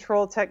mind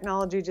control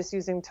technology, just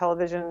using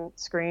television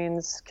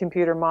screens,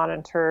 computer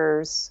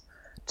monitors,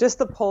 just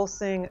the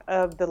pulsing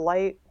of the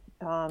light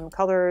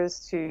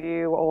colors to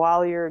you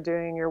while you're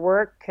doing your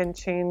work can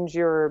change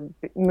your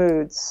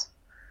moods,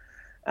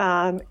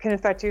 can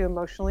affect you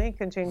emotionally,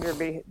 can change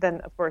then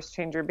of course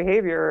change your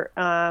behavior.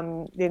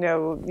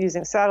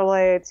 Using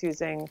satellites,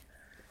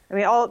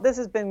 all this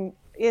has been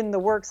in the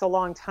works a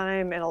long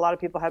time, and a lot of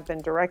people have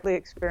been directly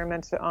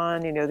experimented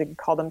on. They can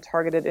call them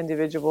targeted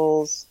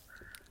individuals,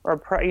 or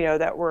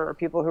that were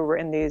people who were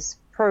in these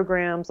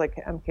programs like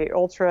MK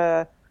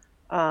Ultra.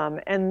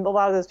 And a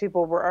lot of those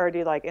people were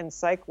already like in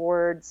psych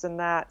wards and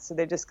that, so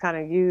they just kind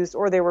of used,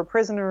 or they were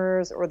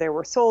prisoners, or they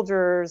were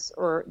soldiers,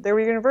 or they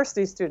were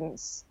university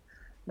students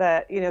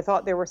that,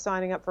 thought they were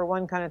signing up for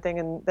one kind of thing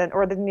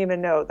or didn't even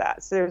know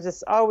that. So they're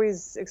just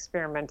always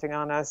experimenting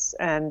on us.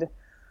 And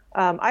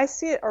I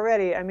see it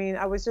already. I mean,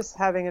 I was just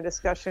having a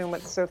discussion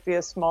with Sophia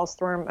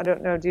Smallstorm. I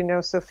don't know. Do you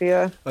know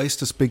Sophia? I used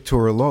to speak to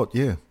her a lot,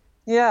 yeah.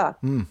 Yeah.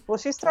 Well,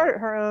 she started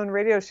her own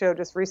radio show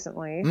just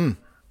recently.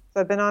 So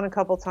I've been on a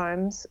couple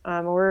times.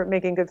 We're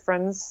making good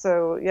friends.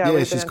 So we've been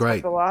she's in great.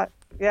 touch a lot.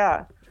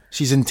 Yeah.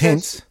 She's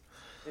intense.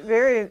 She's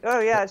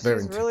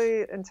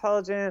really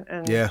intelligent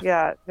and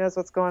knows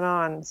what's going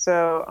on.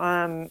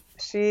 So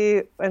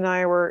she and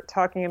I were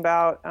talking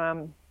about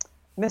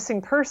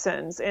missing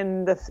persons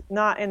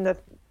not in the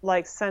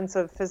like sense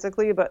of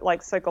physically, but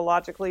like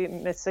psychologically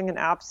missing and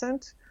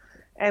absent.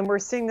 And we're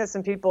seeing this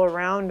in people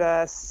around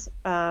us,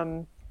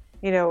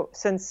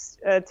 since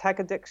tech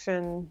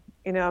addiction,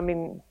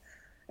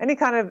 any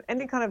kind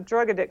of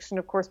drug addiction,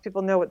 of course,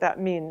 people know what that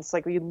means.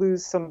 Like, you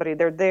lose somebody,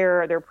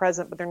 they're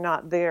present, but they're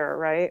not there,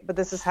 right? But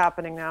this is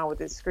happening now with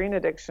these screen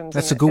addictions.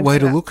 That's a good way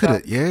to look at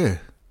it, yeah.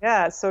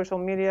 Yeah, social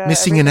media.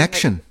 Missing in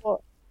action.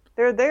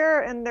 They're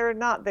there and they're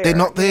not there. They're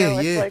not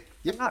there, It's like,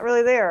 they're not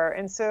really there.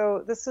 And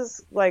so this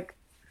is like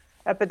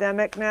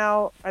epidemic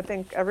now, I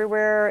think,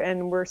 everywhere.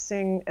 And we're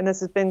seeing, and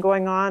this has been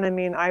going on. I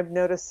mean, I've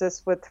noticed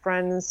this with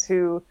friends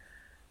who,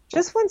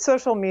 just when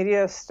social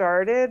media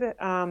started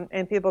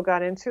and people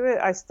got into it,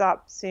 I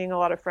stopped seeing a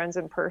lot of friends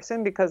in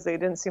person because they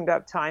didn't seem to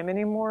have time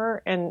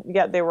anymore. And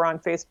yet they were on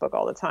Facebook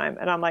all the time.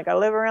 And I'm like, I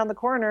live around the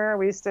corner.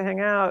 We used to hang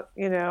out,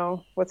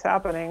 what's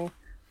happening?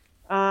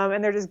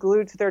 And they're just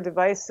glued to their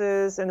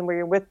devices. And when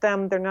you're with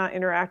them, they're not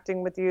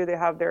interacting with you. They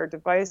have their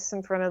device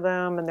in front of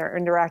them and they're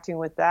interacting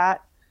with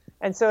that.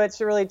 And so it's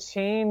really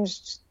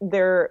changed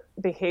their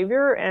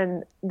behavior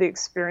and the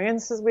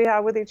experiences we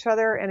have with each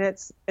other. And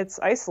it's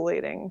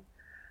isolating.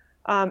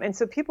 And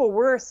so people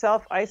were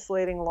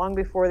self-isolating long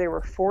before they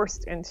were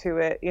forced into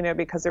it,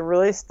 because they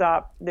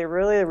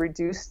really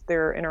reduced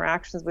their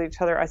interactions with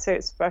each other. I say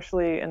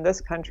especially in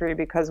this country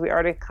because we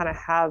already kind of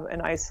have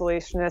an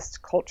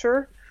isolationist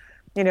culture,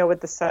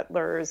 with the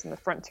settlers and the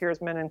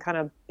frontiersmen and kind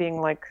of being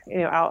like,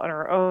 out on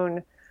our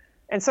own.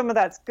 And some of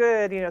that's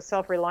good,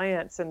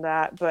 self-reliance in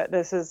that, but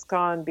this has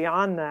gone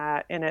beyond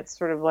that. And it's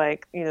sort of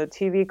like,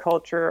 TV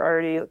culture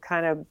already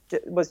kind of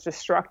was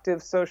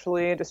destructive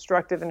socially,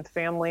 destructive in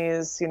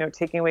families,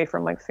 taking away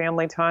from like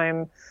family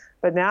time.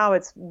 But now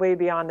it's way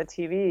beyond the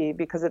TV,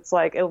 because it's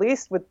like, at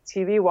least with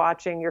TV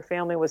watching, your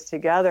family was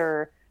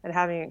together and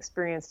having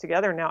experience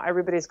together. Now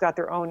everybody's got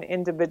their own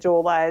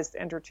individualized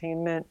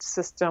entertainment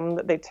system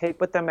that they take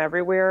with them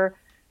everywhere.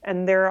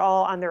 And they're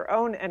all on their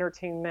own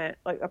entertainment,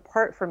 like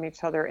apart from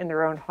each other in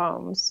their own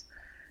homes.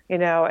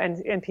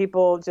 and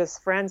people,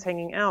 just friends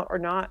hanging out, are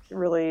not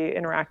really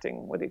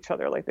interacting with each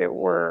other like they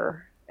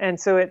were. And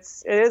so it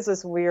is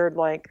this weird,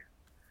 like,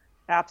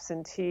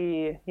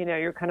 absentee,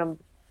 you're kind of,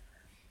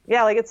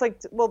 yeah, like, it's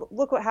like, well,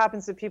 look what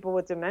happens to people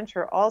with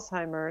dementia or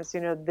Alzheimer's,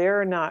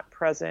 they're not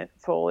present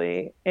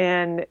fully.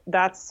 And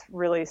that's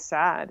really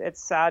sad.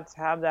 It's sad to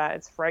have that.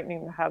 It's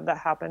frightening to have that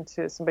happen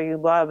to somebody you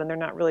love and they're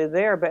not really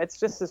there. But it's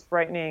just as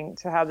frightening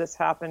to have this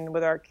happen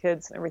with our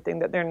kids and everything,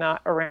 that they're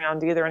not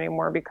around either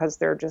anymore because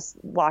they're just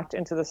locked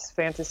into this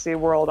fantasy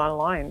world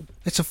online.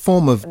 It's a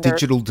form of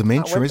digital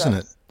dementia, isn't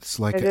it? It's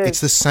like, it's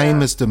the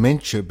same as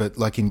dementia, but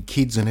like in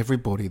kids and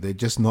everybody, they're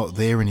just not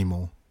there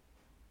anymore.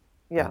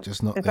 Yeah.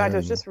 In fact, I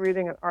was just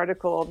reading an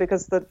article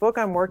because the book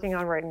I'm working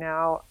on right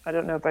now, I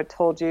don't know if I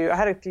told you, I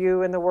had a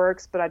few in the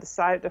works, but I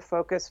decided to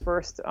focus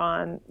first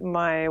on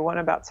my one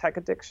about tech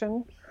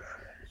addiction.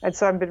 And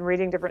so I've been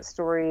reading different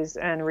stories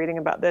and reading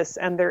about this.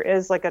 And there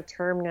is like a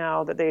term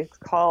now that they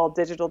call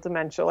digital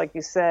dementia, like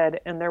you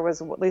said. And there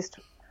was at least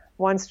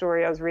one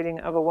story I was reading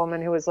of a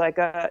woman who was like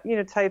a,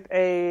 type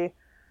A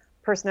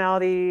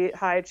personality,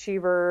 high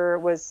achiever,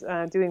 was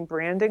doing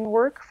branding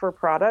work for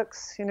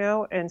products,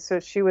 and so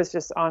she was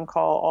just on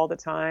call all the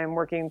time,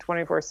 working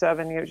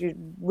 24/7, she's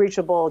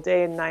reachable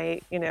day and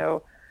night,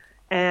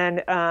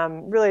 and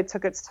really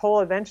took its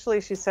toll.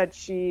 Eventually, she said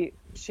she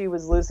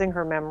was losing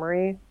her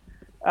memory.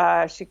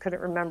 She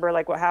couldn't remember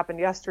like what happened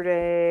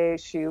yesterday.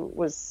 She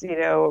was,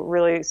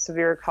 really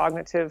severe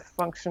cognitive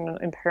function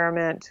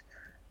impairment.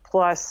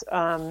 Plus,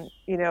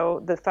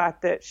 the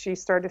fact that she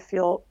started to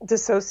feel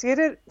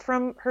dissociated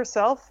from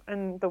herself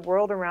and the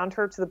world around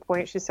her, to the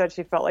point she said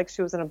she felt like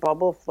she was in a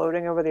bubble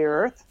floating over the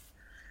earth.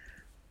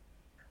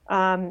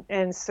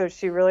 And so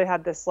she really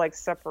had this like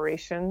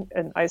separation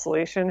and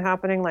isolation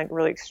happening, like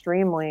really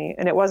extremely.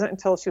 And it wasn't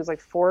until she was like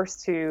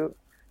forced to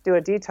do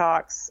a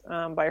detox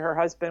by her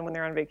husband when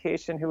they're on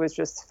vacation, who was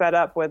just fed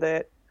up with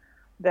it,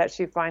 that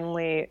she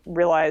finally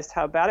realized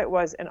how bad it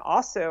was. And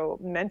also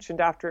mentioned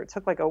after it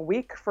took like a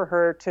week for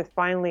her to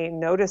finally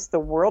notice the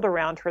world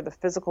around her, the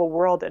physical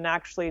world, and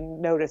actually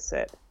notice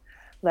it.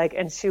 Like,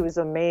 and she was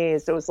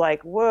amazed. It was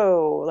like,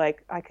 whoa,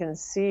 like I can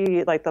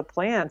see like the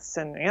plants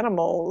and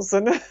animals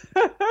and,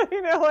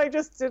 I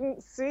just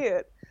didn't see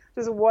it.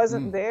 Just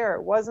wasn't there.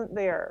 It wasn't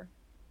there.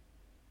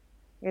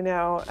 And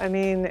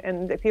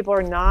the people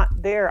are not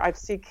there. I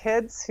see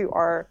kids who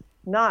are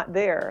not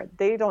there.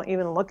 They don't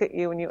even look at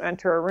you when you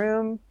enter a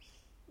room.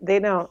 They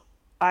don't,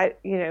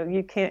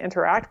 you can't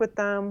interact with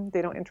them.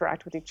 They don't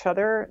interact with each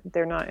other.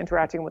 They're not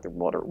interacting with the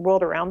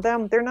world around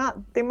them.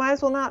 They might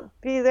as well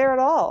not be there at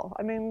all.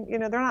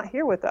 They're not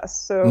here with us.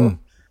 So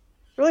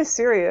really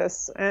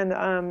serious. And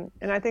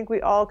I think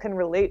we all can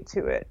relate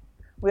to it.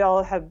 We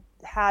all have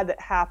had that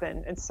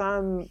happen. And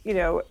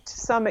to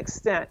some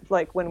extent,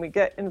 like when we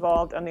get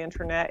involved on the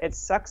internet, it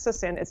sucks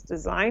us in. It's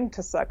designed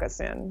to suck us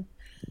in.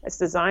 It's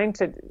designed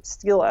to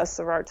steal us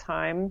of our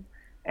time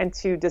and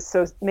to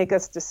make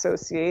us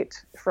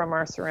dissociate from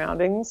our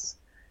surroundings.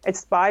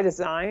 It's by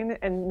design,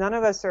 and none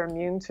of us are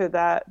immune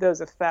to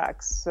those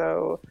effects.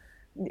 So,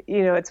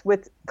 it's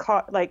with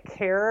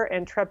care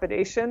and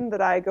trepidation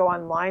that I go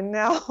online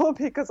now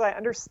because I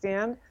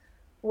understand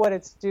what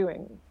it's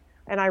doing,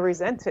 and I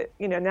resent it.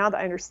 Now that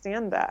I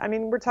understand that.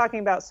 We're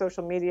talking about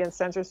social media and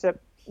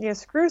censorship.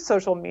 Screw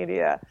social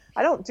media.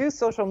 I don't do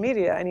social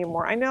media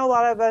anymore. I know a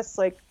lot of us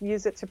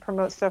use it to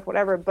promote stuff,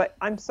 whatever, but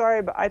I'm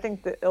sorry, but I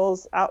think the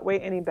ills outweigh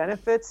any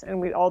benefits, and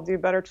we'd all do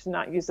better to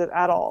not use it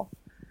at all.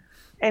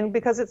 And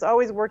because it's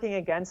always working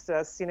against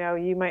us,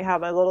 you might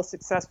have a little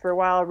success for a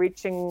while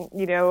reaching,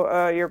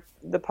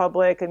 the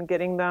public and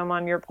getting them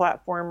on your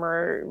platform,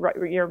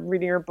 or you're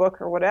reading your book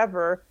or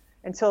whatever,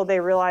 until they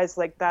realize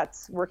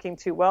that's working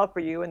too well for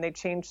you, and they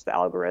change the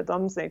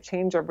algorithms, they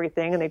change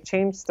everything, and they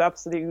change stuff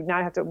so that you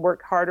now have to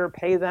work harder,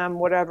 pay them,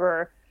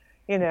 whatever,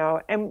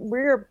 and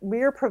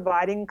we're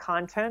providing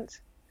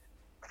content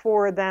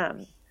for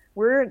them.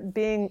 We're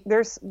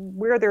their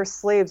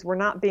slaves. We're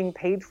not being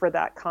paid for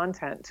that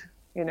content.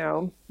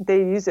 They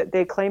use it,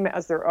 they claim it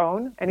as their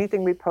own.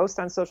 Anything we post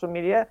on social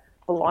media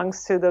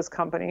belongs to those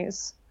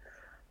companies,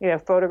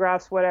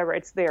 photographs, whatever,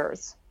 it's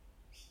theirs.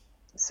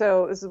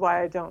 So this is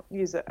why I don't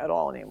use it at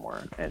all anymore.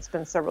 And it's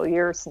been several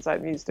years since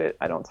I've used it.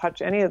 I don't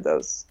touch any of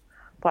those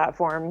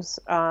platforms.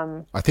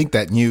 I think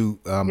that new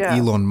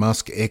Elon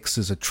Musk X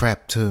is a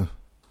trap too.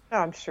 Oh,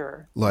 I'm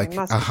sure. Like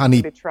a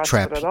honey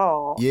trap. At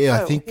all.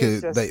 Yeah, I think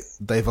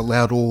they've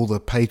allowed all the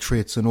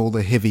patriots and all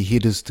the heavy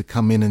hitters to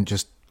come in and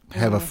just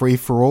have a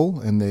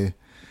free-for-all, and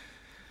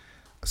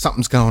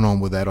something's going on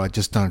with that. I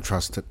just don't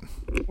trust it.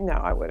 No,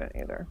 I wouldn't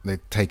either. They're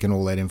taking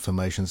all that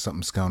information.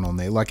 Something's going on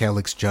there. Like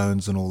Alex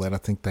Jones and all that. I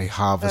think they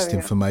harvest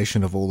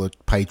information of all the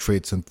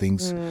patriots and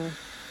things.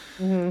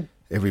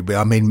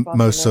 Everybody.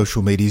 Most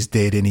social media is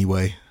dead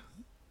anyway.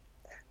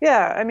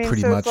 Yeah,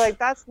 pretty so much. It's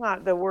that's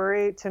not the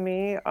worry to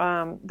me.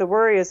 The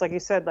worry is, like you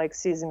said,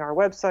 seizing our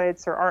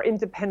websites or our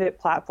independent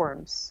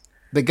platforms.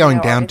 They're going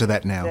down to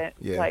that now.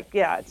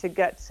 To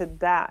get to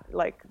that,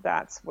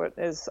 that's what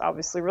is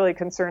obviously really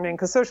concerning,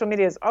 because social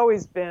media has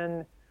always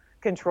been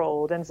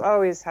controlled, and it's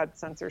always had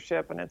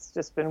censorship, and it's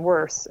just been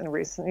worse in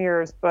recent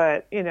years.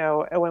 But, you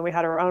know, when we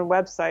had our own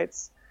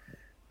websites,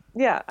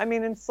 yeah, I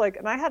mean, it's like,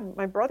 and I had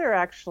my brother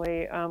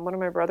actually, one of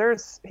my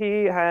brothers,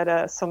 he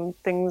had some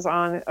things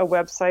on a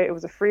website. It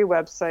was a free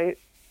website,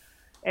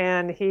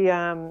 and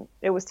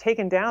it was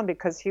taken down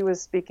because he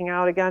was speaking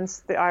out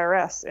against the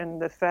IRS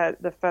and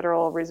the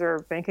Federal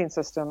Reserve banking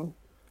system.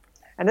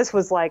 And this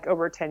was like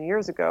over 10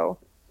 years ago.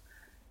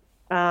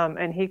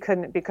 And he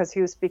couldn't, because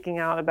he was speaking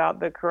out about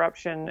the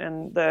corruption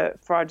and the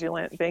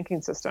fraudulent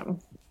banking system.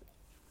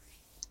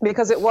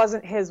 Because it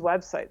wasn't his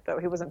website, though.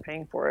 He wasn't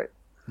paying for it.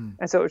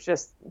 And so it was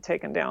just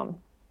taken down.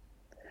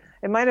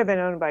 It might have been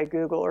owned by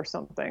Google or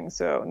something,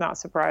 so not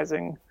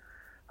surprising.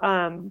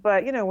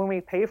 But, you know, when we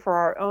pay for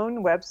our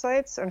own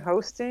websites and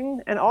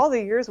hosting and all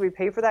the years we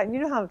pay for that, and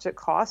you know how much it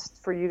costs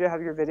for you to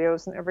have your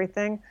videos and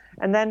everything,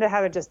 and then to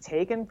have it just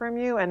taken from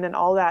you, and then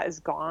all that is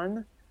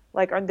gone.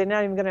 Like, are they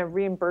not even going to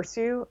reimburse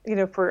you, you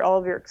know, for all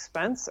of your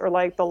expense, or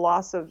like the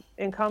loss of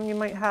income you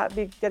might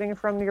be getting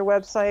from your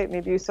website?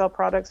 Maybe you sell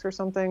products or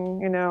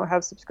something, you know,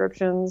 have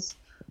subscriptions.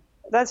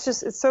 That's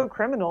just, it's so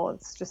criminal.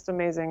 It's just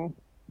amazing.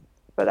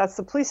 But that's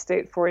the police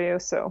state for you.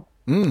 So.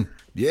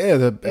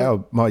 Yeah,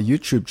 my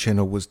YouTube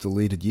channel was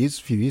deleted a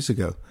few years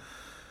ago.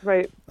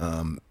 Right.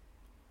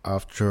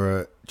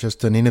 After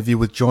just an interview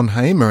with John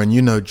Hamer, and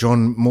you know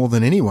John more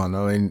than anyone.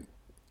 I mean,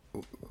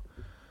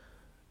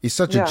 he's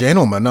such a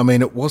gentleman. I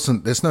mean,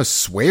 there's no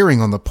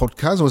swearing on the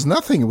podcast. There was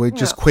nothing. We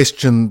just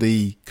questioned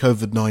the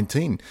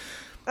COVID-19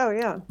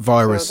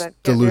 virus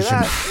delusion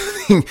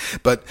thing.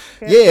 But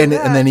and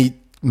then he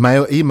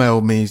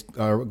emailed me.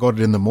 I got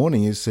it in the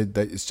morning. He said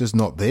that it's just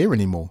not there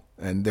anymore.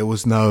 And there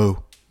was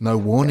no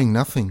warning,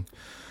 nothing.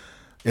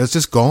 It was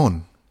just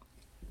gone.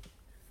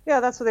 Yeah,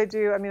 that's what they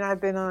do. I mean,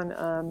 I've been on,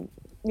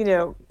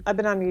 I've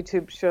been on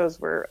YouTube shows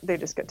where they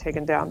just get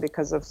taken down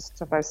because of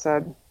stuff I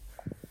said.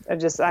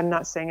 I'm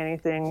not saying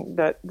anything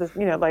that,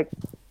 like,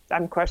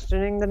 I'm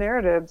questioning the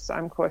narratives.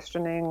 I'm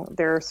questioning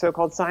their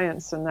so-called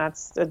science, and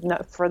that's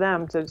enough for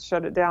them to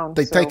shut it down.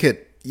 They take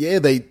it. Yeah,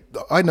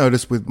 I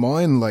noticed with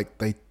mine, like,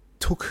 they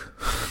took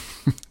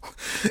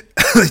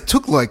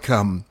like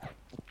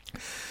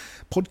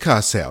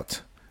podcasts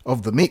out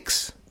of the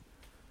mix.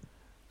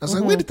 I was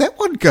like, where did that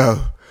one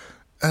go?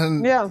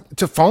 And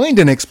to find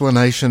an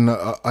explanation,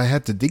 I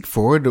had to dig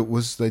for it.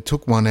 They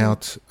took one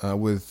out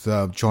with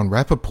John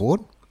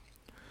Rappaport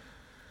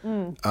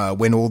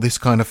when all this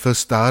kind of first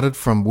started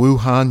from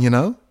Wuhan, you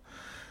know,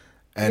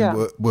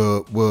 and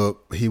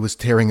he was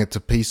tearing it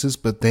to pieces.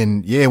 But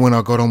then, when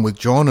I got on with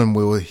John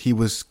and he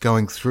was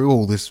going through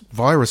all this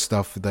virus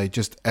stuff, they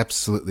just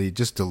absolutely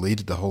just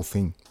deleted the whole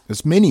thing.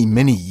 There's many,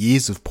 many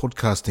years of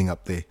podcasting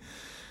up there.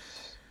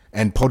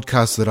 And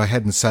podcasts that I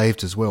hadn't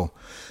saved as well.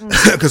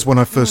 Because when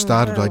I first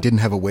started, I didn't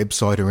have a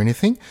website or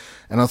anything.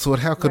 And I thought,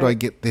 how could I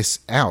get this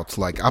out,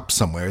 like up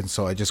somewhere? And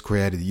so I just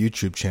created a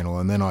YouTube channel.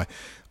 And then I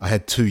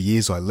had 2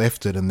 years, I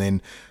left it. And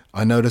then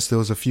I noticed there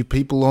was a few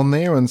people on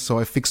there. And so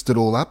I fixed it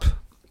all up.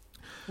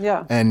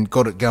 Yeah. And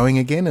got it going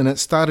again. And it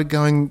started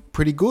going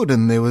pretty good.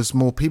 And there was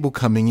more people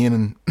coming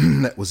in.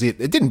 And that was it.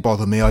 It didn't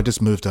bother me. I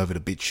just moved over to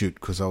BitChute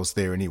because I was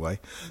there anyway.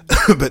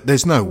 But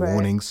there's no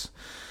warnings.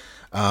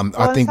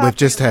 I think we've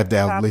just had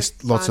our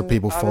list. Lots of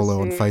people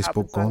follow on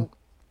Facebook gone.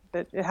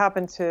 It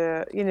happened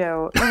to,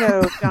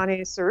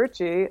 Johnny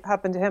Cerrucci,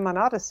 happened to him on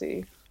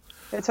Odyssey.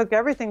 It took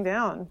everything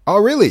down. Oh,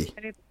 really?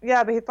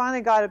 But he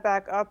finally got it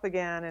back up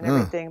again and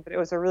everything. But it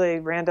was a really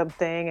random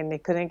thing, and he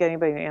couldn't get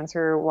anybody to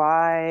answer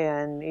why.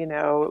 And, it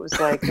was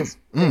like this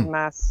big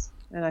mess.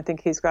 And I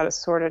think he's got it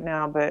sorted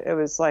now, but it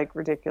was like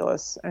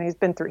ridiculous. And he's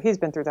been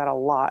through that a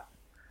lot.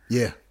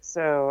 Yeah.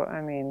 So, I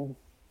mean,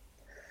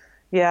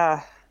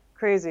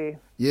 crazy.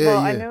 Well,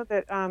 I know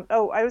that,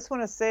 I just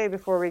want to say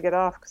before we get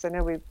off, because I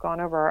know we've gone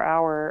over our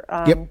hour.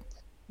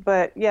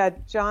 But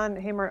John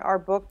Hamer, our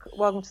book,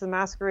 Welcome to the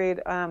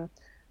Masquerade,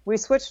 we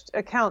switched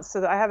accounts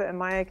so that I have it in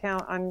my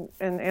account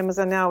in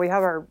Amazon now. We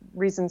have our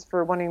reasons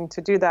for wanting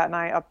to do that, and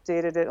I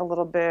updated it a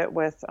little bit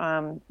with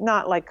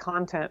not like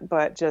content,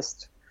 but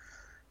just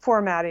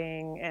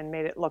formatting, and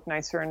made it look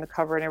nicer in the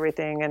cover and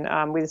everything.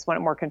 And we just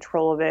wanted more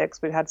control of it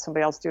because we'd had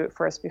somebody else do it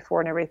for us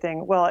before and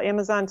everything. Well,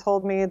 Amazon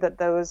told me that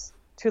those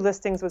two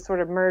listings would sort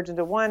of merge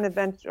into one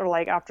event, or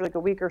like after like a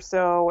week or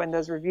so, and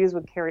those reviews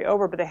would carry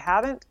over, but they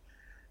haven't.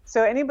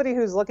 So anybody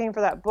who's looking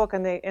for that book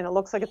and it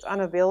looks like it's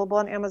unavailable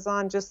on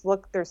Amazon, just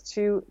look, there's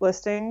two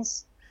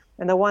listings,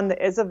 and the one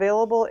that is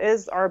available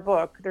is our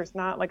book. There's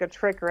not like a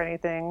trick or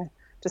anything,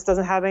 just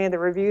doesn't have any of the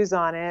reviews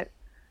on it.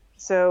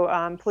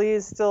 So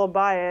please still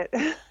buy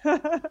it.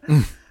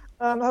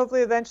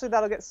 Hopefully eventually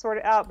that'll get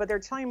sorted out, but they're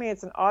telling me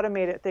it's an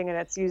automated thing and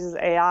it uses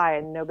AI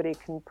and nobody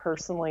can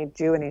personally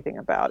do anything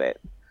about it.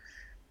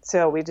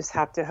 So we just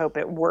have to hope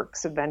it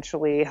works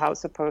eventually how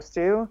it's supposed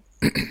to.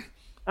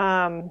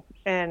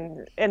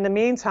 And in the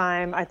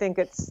meantime, I think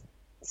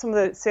some of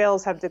the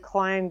sales have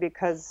declined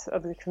because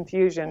of the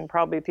confusion.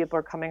 Probably people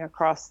are coming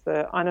across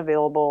the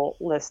unavailable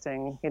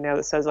listing,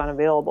 that says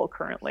unavailable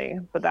currently.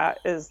 But that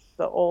is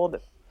the old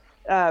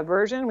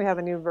version. We have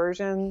a new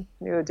version,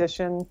 new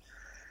edition.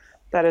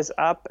 that is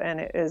up, and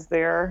it is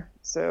there.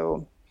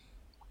 So,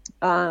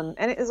 and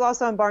it is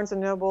also on Barnes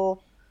and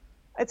Noble.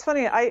 It's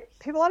funny. A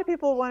lot of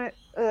people want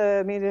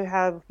me to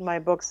have my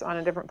books on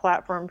a different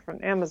platform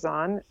from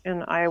Amazon,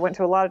 and I went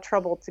to a lot of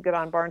trouble to get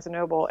on Barnes and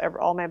Noble,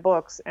 all my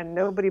books, and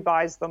nobody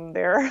buys them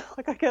there.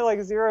 Like I get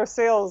like 0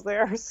 sales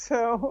there.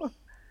 So,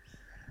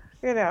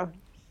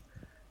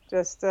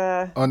 just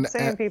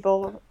saying,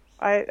 people,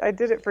 I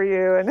did it for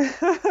you, and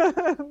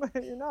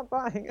you're not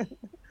buying it.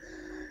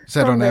 Is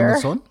that on there.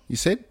 Amazon? You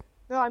said?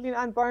 No, I mean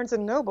on Barnes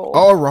and Noble.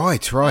 Oh,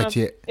 right,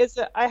 yeah.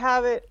 I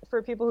have it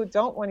for people who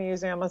don't want to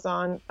use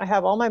Amazon. I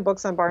have all my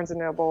books on Barnes and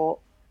Noble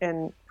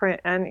in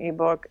print and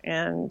ebook,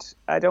 and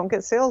I don't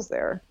get sales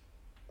there.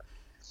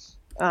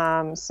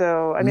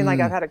 So I mean,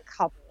 like I've had a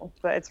couple,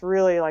 but it's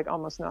really like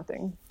almost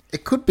nothing.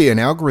 It could be an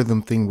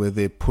algorithm thing where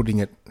they're putting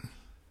it.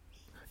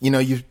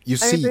 You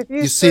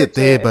see it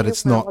there, but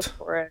it's not.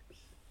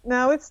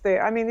 No, it's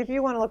there. I mean, if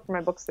you want to look for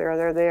my books there,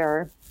 they're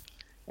there.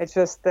 It's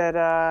just that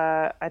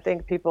I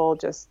think people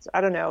just,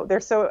 I don't know, they're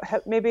so,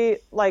 maybe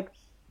like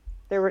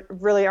there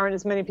really aren't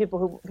as many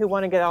people who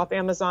want to get off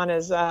Amazon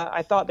as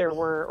I thought there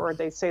were, or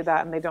they say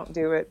that and they don't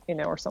do it,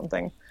 or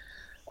something.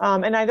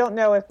 And I don't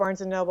know if Barnes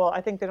 & Noble,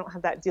 I think they don't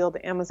have that deal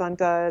that Amazon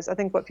does. I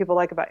think what people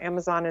like about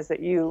Amazon is that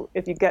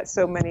if you get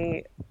so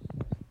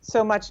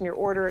much in your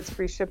order, it's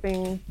free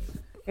shipping.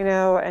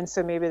 And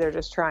so maybe they're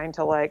just trying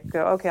to like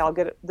go, okay, I'll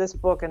get this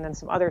book and then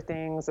some other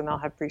things and I'll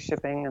have free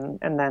shipping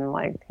and then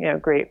like,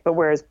 great. But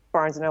whereas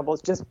Barnes and Noble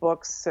is just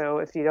books. So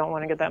if you don't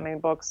want to get that many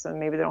books and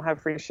maybe they don't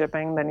have free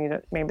shipping, then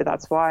maybe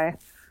that's why.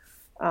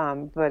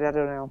 But I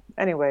don't know.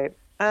 Anyway,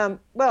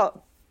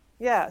 well,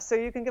 yeah. So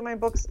you can get my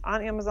books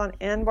on Amazon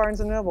and Barnes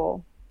and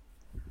Noble,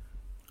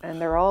 and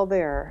they're all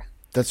there.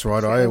 That's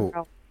right.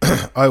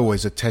 I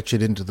always attach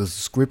it into the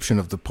description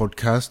of the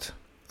podcast.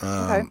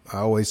 Okay. I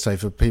always say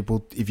for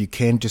people, if you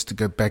can, just to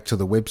go back to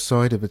the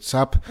website if it's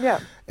up,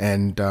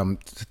 and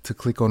to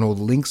click on all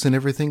the links and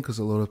everything, because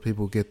a lot of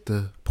people get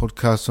the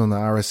podcast on the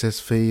RSS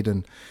feed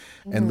and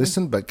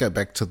listen, but go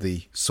back to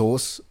the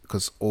source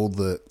because all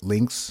the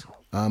links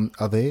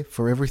are there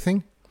for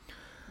everything,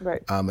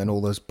 right? And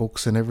all those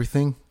books and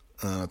everything.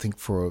 I think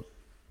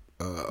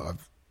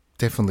I've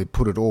definitely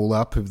put it all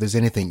up. If there's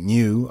anything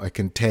new, I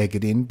can tag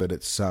it in, but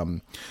it's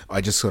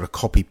I just sort of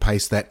copy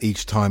paste that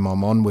each time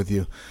I'm on with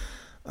you.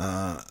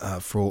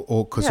 For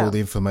all the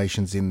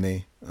information's in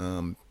there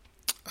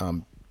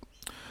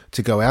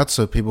to go out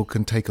so people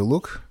can take a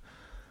look.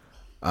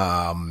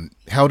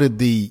 How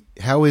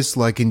is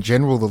like in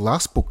general the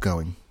last book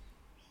going?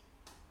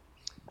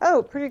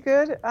 Oh, pretty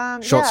good.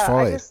 Shots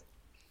fired.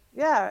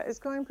 It's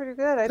going pretty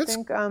good. I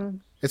think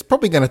it's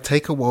probably going to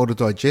take a while to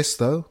digest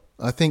though.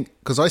 I think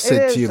because I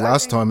said to you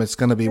last time it's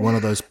going to be one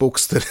of those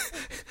books that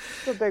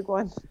it's a big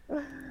one.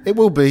 It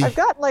will be. I've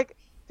got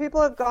people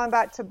have gone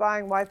back to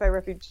buying Wi-Fi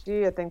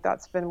Refugee. I think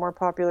that's been more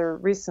popular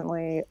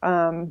recently.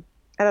 I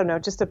don't know.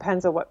 It just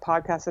depends on what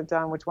podcasts have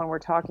done, which one we're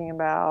talking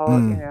about,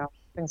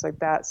 things like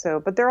that. So,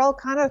 but they're all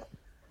kind of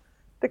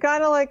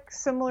like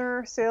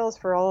similar sales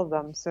for all of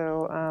them.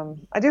 So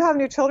I do have a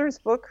new children's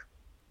book,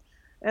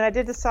 and I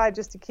did decide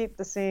just to keep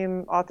the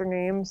same author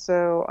name.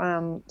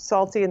 So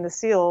Salty and the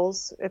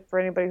Seals, for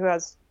anybody who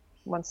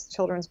wants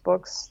children's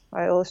books,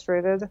 I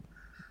illustrated.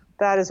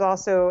 That is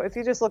also, if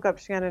you just look up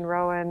Shannon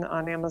Rowan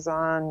on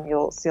Amazon,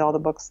 you'll see all the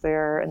books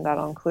there, and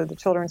that'll include the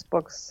children's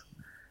books.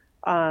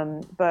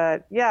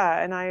 But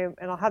yeah, and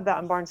I'll have that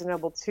on Barnes and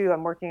Noble too.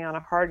 I'm working on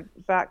a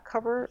hardback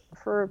cover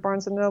for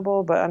Barnes and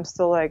Noble, but I'm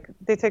still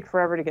they take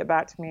forever to get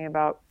back to me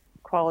about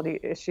quality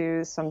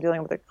issues. So I'm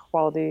dealing with a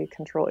quality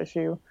control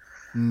issue.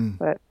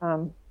 But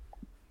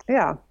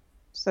yeah,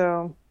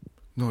 so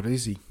not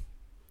easy.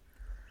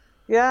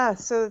 Yeah,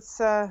 so it's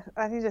I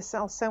need to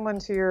send one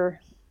to your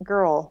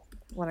girl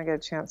when I get a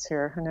chance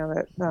here. I know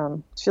that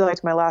she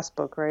liked my last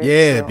book, right?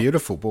 Yeah, so.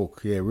 Beautiful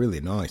book. Yeah, really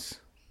nice.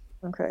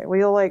 Okay,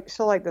 well,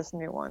 she'll like this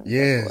new one.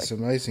 Yeah, it's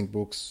amazing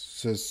books.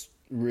 So it's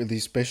really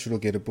special to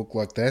get a book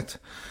like that.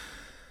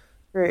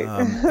 Great.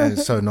 And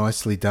it's so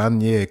nicely done.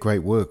 Yeah,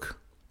 great work.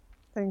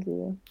 Thank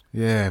you.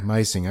 Yeah,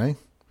 amazing, eh?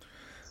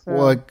 So,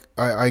 well,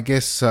 I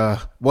guess,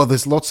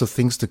 there's lots of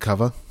things to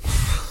cover.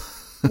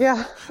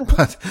 Yeah.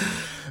 But,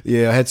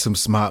 yeah, I had some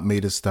smart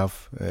meter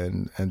stuff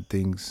and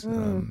things.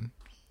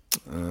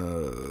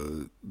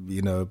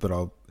 But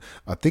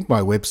I think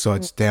my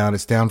website's down.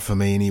 It's down for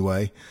me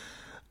anyway,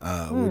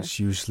 which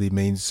usually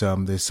means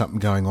there's something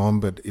going on.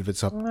 But if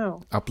it's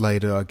up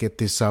later, I get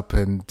this up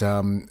and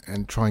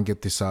try and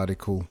get this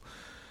article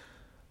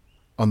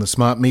on the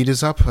smart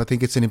meters up. I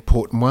think it's an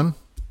important one.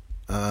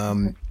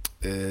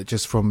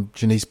 Just from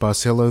Janice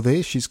Barcelo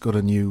there. She's got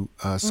a new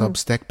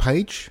Substack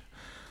page.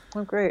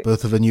 Oh, great.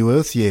 Birth of a New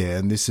Earth, yeah.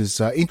 And this is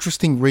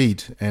interesting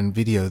read and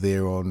video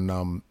there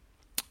on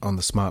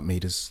the smart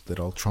meters that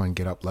I'll try and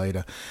get up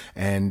later.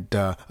 And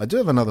I do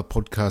have another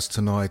podcast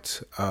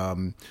tonight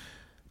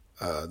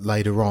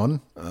later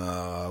on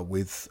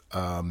with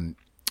Dawn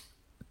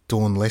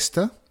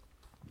Lester.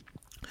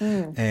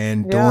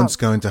 And Dawn's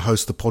going to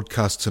host the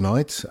podcast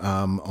tonight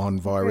on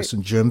virus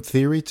and germ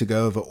theory to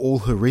go over all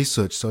her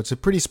research. So it's a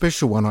pretty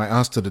special one. I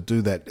asked her to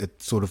do that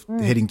at sort of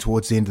heading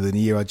towards the end of the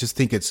year. I just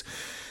think it's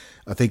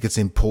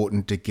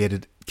important to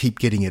keep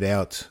getting it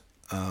out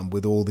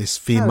with all this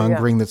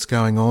fear-mongering that's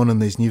going on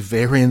and these new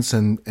variants,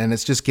 and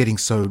it's just getting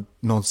so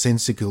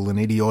nonsensical and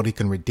idiotic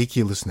and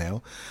ridiculous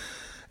now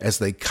as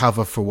they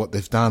cover for what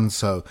they've done.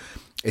 So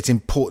it's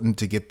important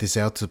to get this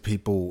out to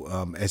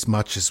people as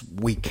much as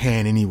we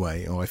can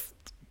anyway.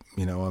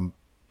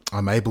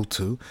 I'm able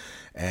to.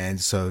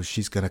 And so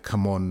she's going to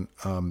come on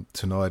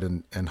tonight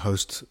and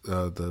host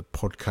the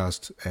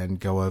podcast and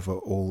go over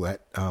all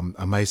that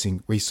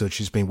amazing research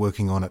she's been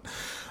working on it.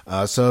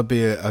 So it'll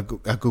be a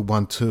good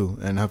one too.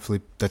 And hopefully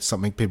that's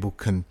something people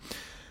can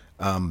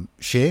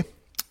share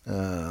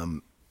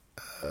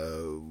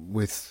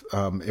with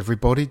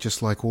everybody,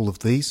 just like all of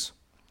these.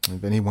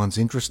 If anyone's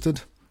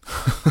interested,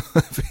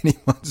 if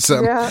anyone's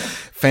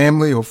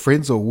family or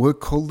friends or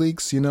work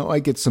colleagues, I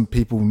get some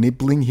people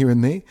nibbling here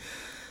and there.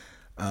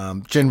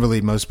 Generally,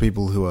 most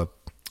people who are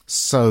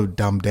so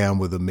dumbed down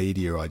with the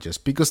media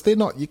because they're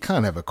not, you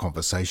can't have a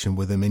conversation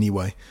with them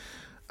anyway.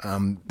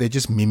 They're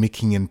just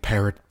mimicking and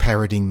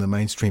parroting the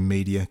mainstream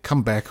media.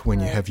 Come back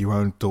when you have your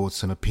own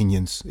thoughts and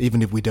opinions.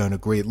 Even if we don't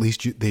agree, at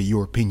least they're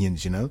your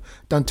opinions,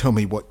 Don't tell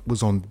me what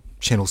was on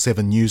Channel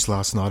 7 News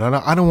last night.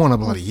 I don't want to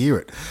bloody hear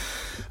it.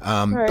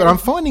 But I'm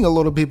finding a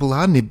lot of people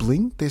are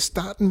nibbling. They're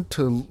starting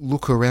to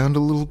look around a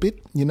little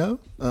bit,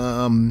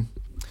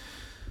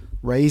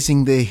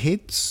 raising their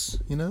heads,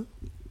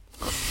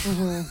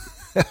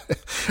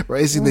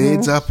 raising their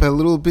heads up a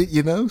little bit,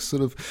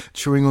 sort of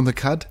chewing on the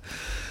cud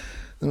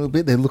a little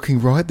bit. They're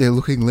looking right, they're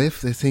looking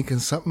left, they're thinking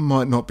something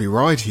might not be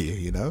right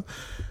here,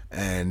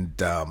 and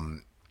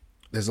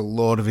there's a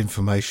lot of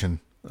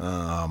information,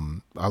 now.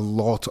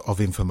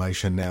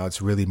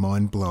 It's really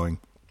mind-blowing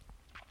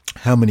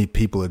how many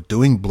people are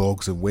doing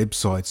blogs and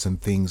websites and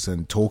things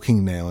and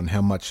talking now, and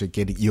how much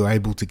you're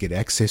able to get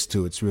access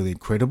to. It's really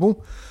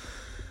incredible.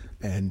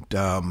 And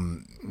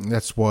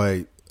that's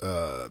why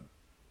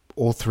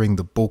authoring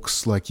the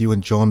books like you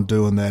and John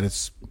do, and that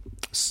it's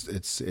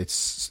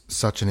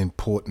such an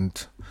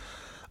important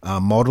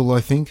model, I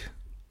think.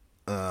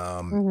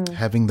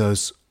 Having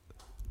those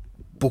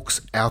books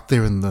out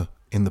there in the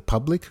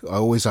public. I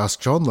always ask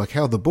John,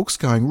 how are the books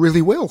going?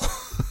 Really well.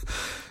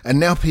 And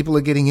now people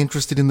are getting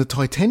interested in the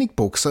Titanic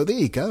book. So there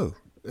you go.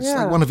 It's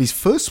like one of his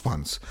first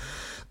ones.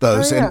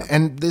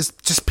 And there's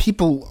just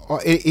people,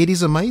 it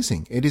is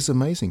amazing. It is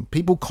amazing.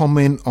 People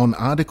comment on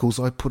articles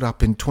I put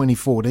up in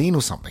 2014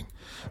 or something,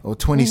 or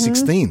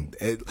 2016.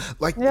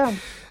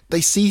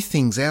 They see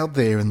things out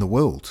there in the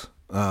world.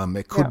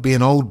 It could be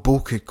an old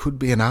book, it could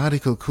be an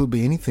article, it could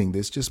be anything.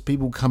 There's just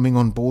people coming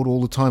on board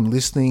all the time,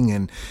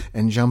 listening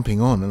and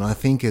jumping on. And I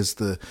think as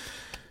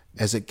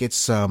it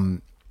gets,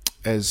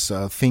 as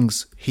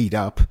things heat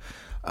up,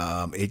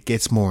 it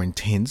gets more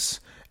intense.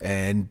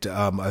 And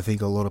I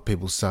think a lot of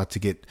people start to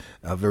get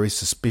very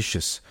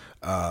suspicious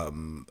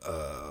of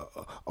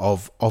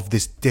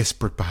this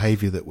desperate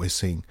behaviour that we're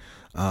seeing.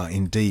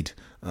 Indeed,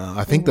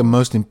 I think the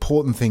most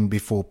important thing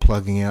before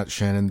plugging out,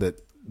 Shannon,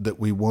 that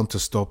we want to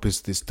stop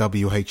is this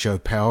WHO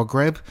power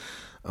grab.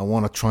 I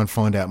want to try and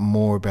find out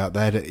more about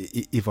that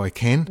if I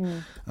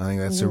can. I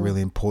think that's a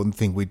really important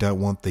thing. We don't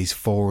want these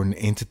foreign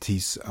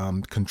entities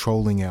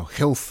controlling our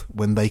health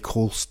when they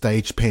call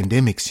staged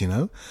pandemics,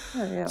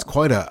 It's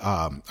quite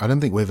I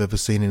don't think we've ever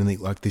seen anything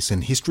like this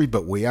in history,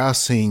 but we are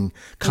seeing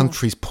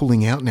countries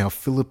pulling out now.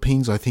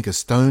 Philippines, I think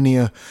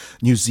Estonia,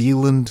 New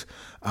Zealand,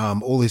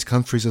 all these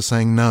countries are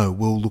saying, no,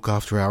 we'll look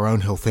after our own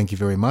health, thank you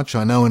very much.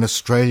 I know in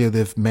Australia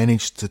they've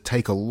managed to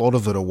take a lot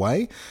of it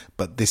away,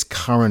 but this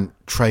current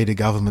trader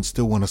government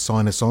still want to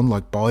sign us on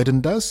like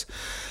Biden does.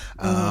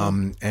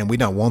 And we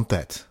don't want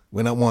that.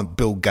 We don't want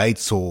Bill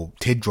Gates or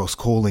Tedros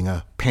calling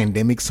a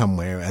pandemic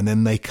somewhere and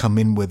then they come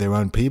in with their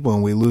own people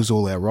and we lose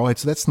all our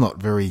rights. That's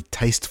not very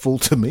tasteful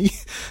to me.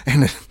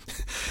 And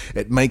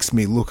it makes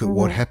me look at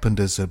what happened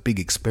as a big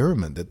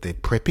experiment, that they're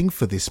prepping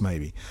for this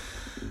maybe.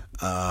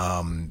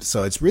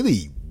 So it's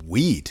really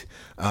weird.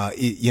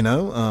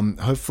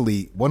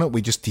 Hopefully, why don't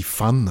we just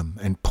defund them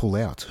and pull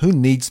out? Who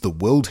needs the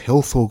World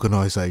Health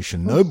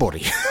Organization?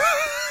 Nobody.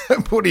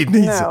 Nobody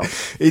needs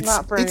it. It's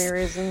not for any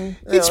reason.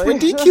 Really. It's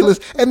ridiculous.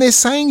 And they're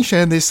saying,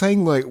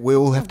 we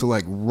all have to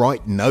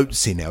write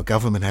notes in. Our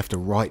government have to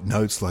write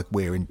notes like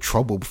we're in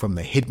trouble from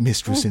the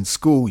headmistress in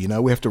school.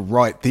 We have to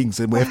write things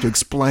and we have to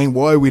explain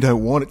why we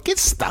don't want it. Get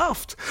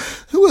stuffed.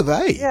 Who are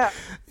they? Yeah.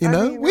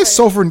 We're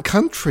sovereign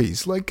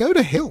countries. Go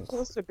to hell. It's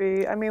supposed to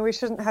be. We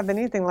shouldn't have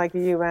anything like a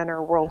UN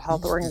or World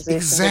Health Organization.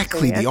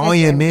 Exactly. The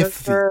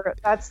IMF.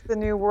 That's the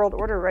new world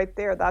order right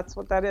there. That's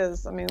what that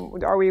is.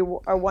 Are we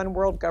a one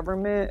world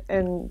government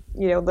and,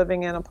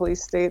 living in a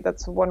police state?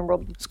 That's one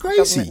world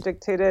government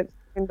dictated.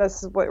 And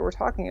this is what we're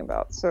talking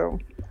about. So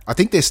I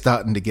think they're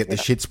starting to get the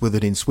shits with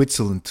it in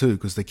Switzerland too,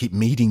 because they keep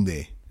meeting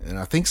there. And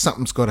I think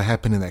something's got to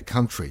happen in that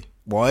country.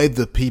 Why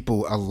the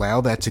people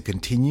allow that to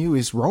continue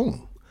is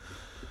wrong.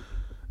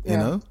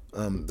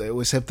 They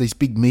always have these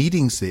big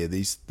meetings there.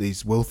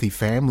 These wealthy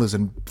families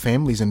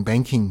and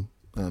banking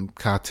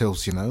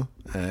cartels.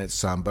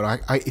 It's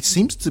but it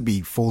seems to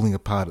be falling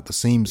apart at the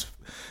seams,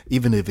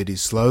 even if it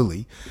is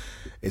slowly.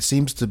 It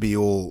seems to be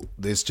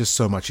there's just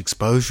so much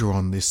exposure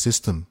on this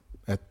system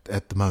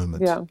at the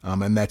moment. Yeah.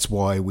 And that's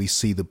why we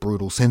see the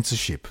brutal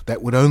censorship.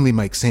 That would only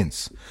make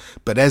sense.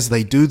 But as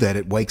they do that,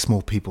 it wakes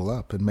more people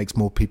up and makes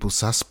more people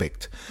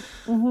suspect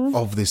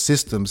of this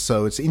system.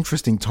 So it's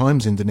interesting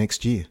times into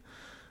next year,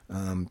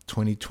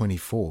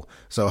 2024.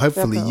 So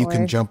hopefully you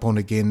can jump on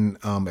again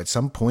at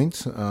some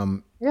point.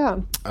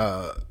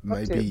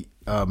 Maybe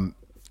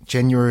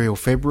January or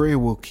February.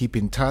 We'll keep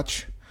in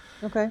touch.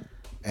 Okay.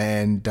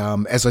 And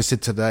as I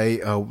said today,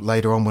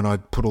 later on when I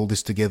put all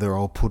this together,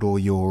 I'll put all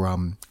your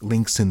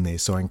links in there.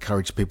 So I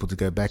encourage people to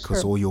go back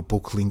because all your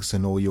book links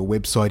and all your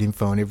website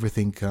info and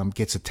everything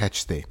gets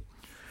attached there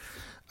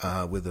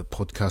with a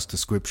podcast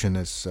description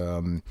as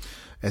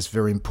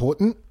very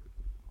important.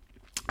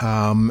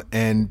 I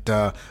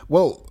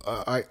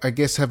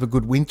guess have a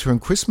good winter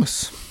and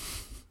Christmas.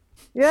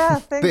 Yeah,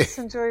 thanks.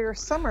 Enjoy your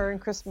summer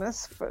and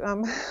Christmas. But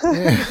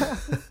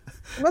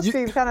it must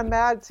be kind of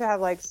mad to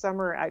have like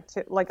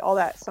all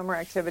that summer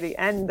activity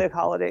and the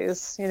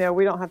holidays.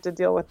 We don't have to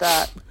deal with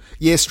that.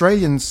 Yeah,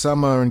 Australian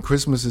summer and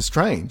Christmas is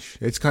strange.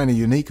 It's kind of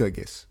unique, I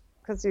guess.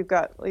 Because you've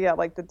got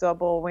like the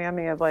double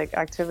whammy of like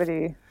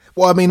activity.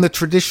 Well, I mean, the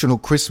traditional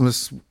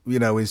Christmas,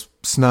 is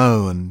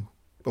snow and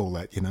all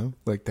that,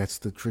 like that's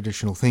the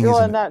traditional thing,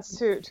 isn't and that's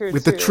true.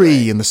 With the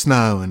tree and the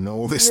snow and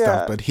all this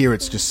stuff. But here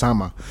it's just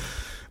summer.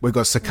 We've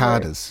got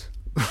cicadas.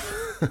 Right.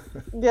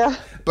 Yeah.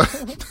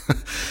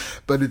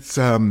 But it's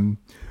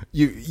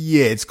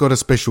it's got a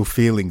special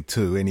feeling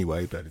too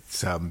anyway, but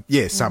it's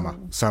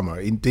summer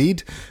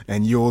indeed,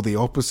 and you're the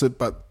opposite,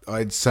 but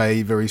I'd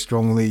say very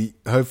strongly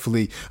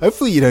hopefully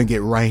you don't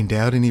get rained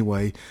out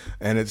anyway,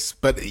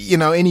 but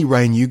any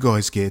rain you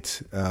guys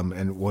get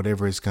and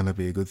whatever is going to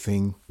be a good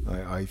thing.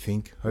 I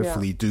think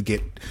hopefully you do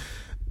get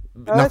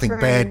nothing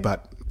bad,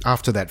 but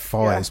after that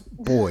fires,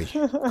 boy,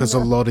 because a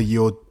lot of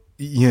your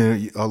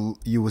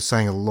you were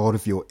saying a lot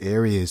of your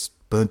areas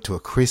burnt to a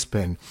crisp,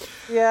 and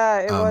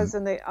it was,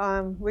 and they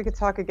we could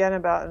talk again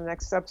about in the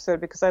next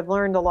episode because I've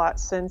learned a lot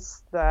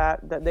since that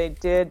they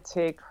did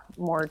take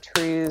more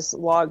trees,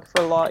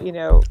 logging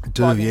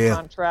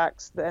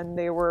contracts than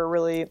they were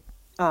really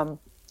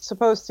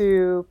supposed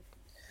to.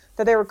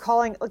 That they were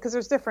calling, because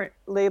there's different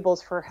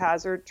labels for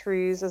hazard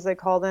trees, as they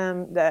call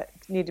them, that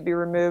need to be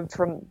removed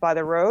by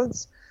the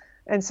roads,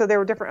 and so there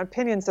were different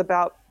opinions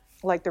about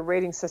like the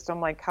rating system,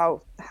 like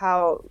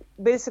how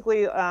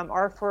basically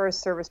our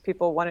Forest Service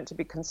people want it to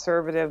be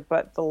conservative,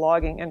 but the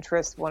logging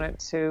interests want it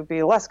to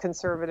be less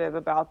conservative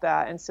about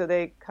that. And so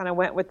they kind of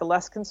went with the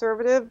less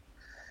conservative,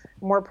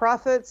 more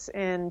profits,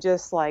 and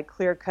just like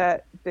clear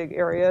cut big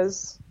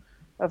areas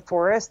of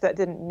forest that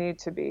didn't need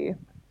to be.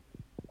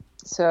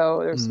 So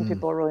there's some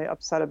people really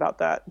upset about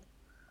that.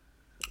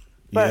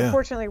 But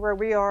unfortunately, where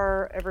we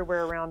are,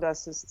 everywhere around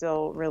us is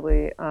still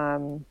really,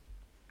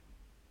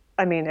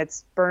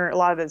 it's burned. A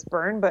lot of it's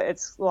burned, but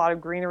it's a lot of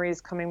greenery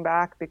is coming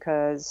back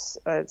because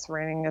it's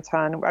raining a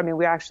ton. I mean,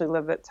 we actually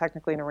live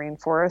technically in a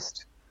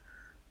rainforest.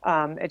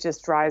 It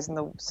just dries in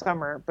the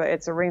summer, but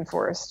it's a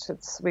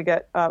rainforest. We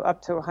get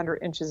up to 100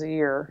 inches a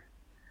year.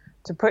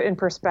 To put in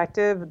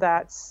perspective,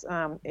 that's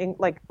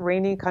like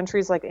rainy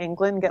countries like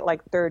England get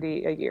like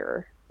 30 a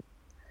year.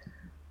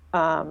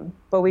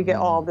 But we get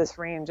all this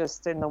rain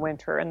just in the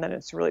winter, and then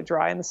it's really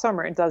dry in the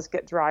summer. It does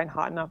get dry and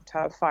hot enough to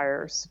have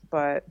fires,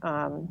 but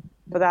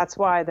that's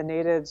why the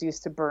natives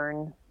used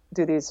to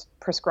do these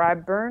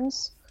prescribed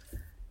burns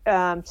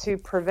to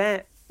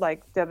prevent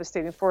like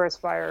devastating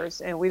forest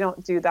fires, and we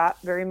don't do that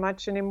very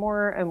much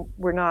anymore, and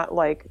we're not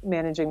like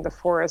managing the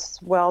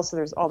forests well, so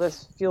there's all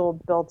this fuel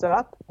built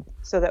up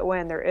so that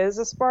when there is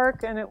a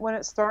spark and when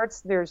it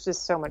starts, there's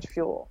just so much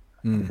fuel.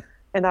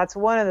 And that's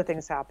one of the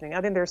things happening.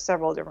 I think there's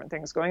several different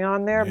things going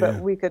on there, but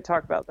we could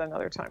talk about that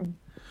another time.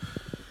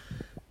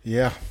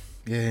 Yeah,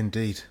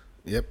 indeed.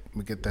 Yep,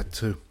 we get that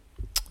too.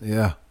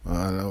 Yeah,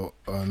 I know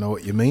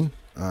what you mean.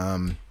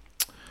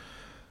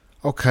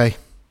 Okay,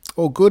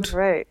 all good.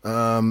 Right.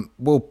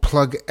 We'll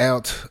plug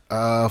out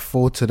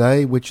for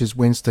today, which is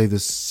Wednesday the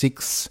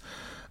 6th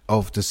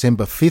of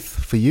December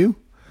 5th for you.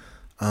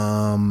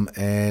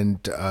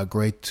 And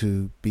great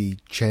to be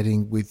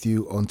chatting with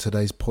you on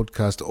today's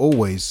podcast.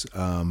 Always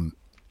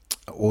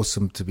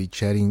awesome to be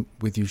chatting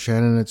with you,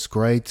 Shannon. It's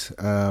great.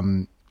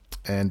 And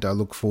I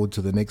look forward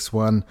to the next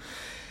one.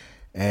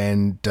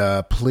 And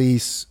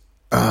please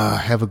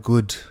have a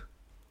good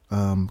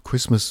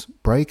Christmas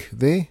break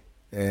there,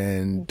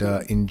 and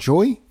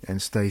enjoy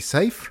and stay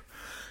safe.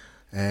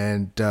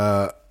 And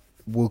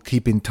we'll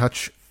keep in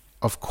touch,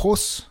 of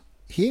course,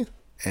 here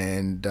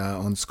and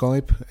on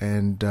Skype,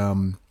 and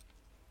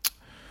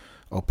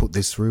I'll put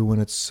this through when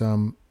it's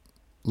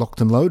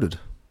locked and loaded.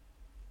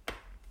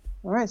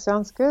 All right,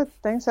 sounds good.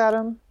 Thanks,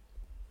 Adam.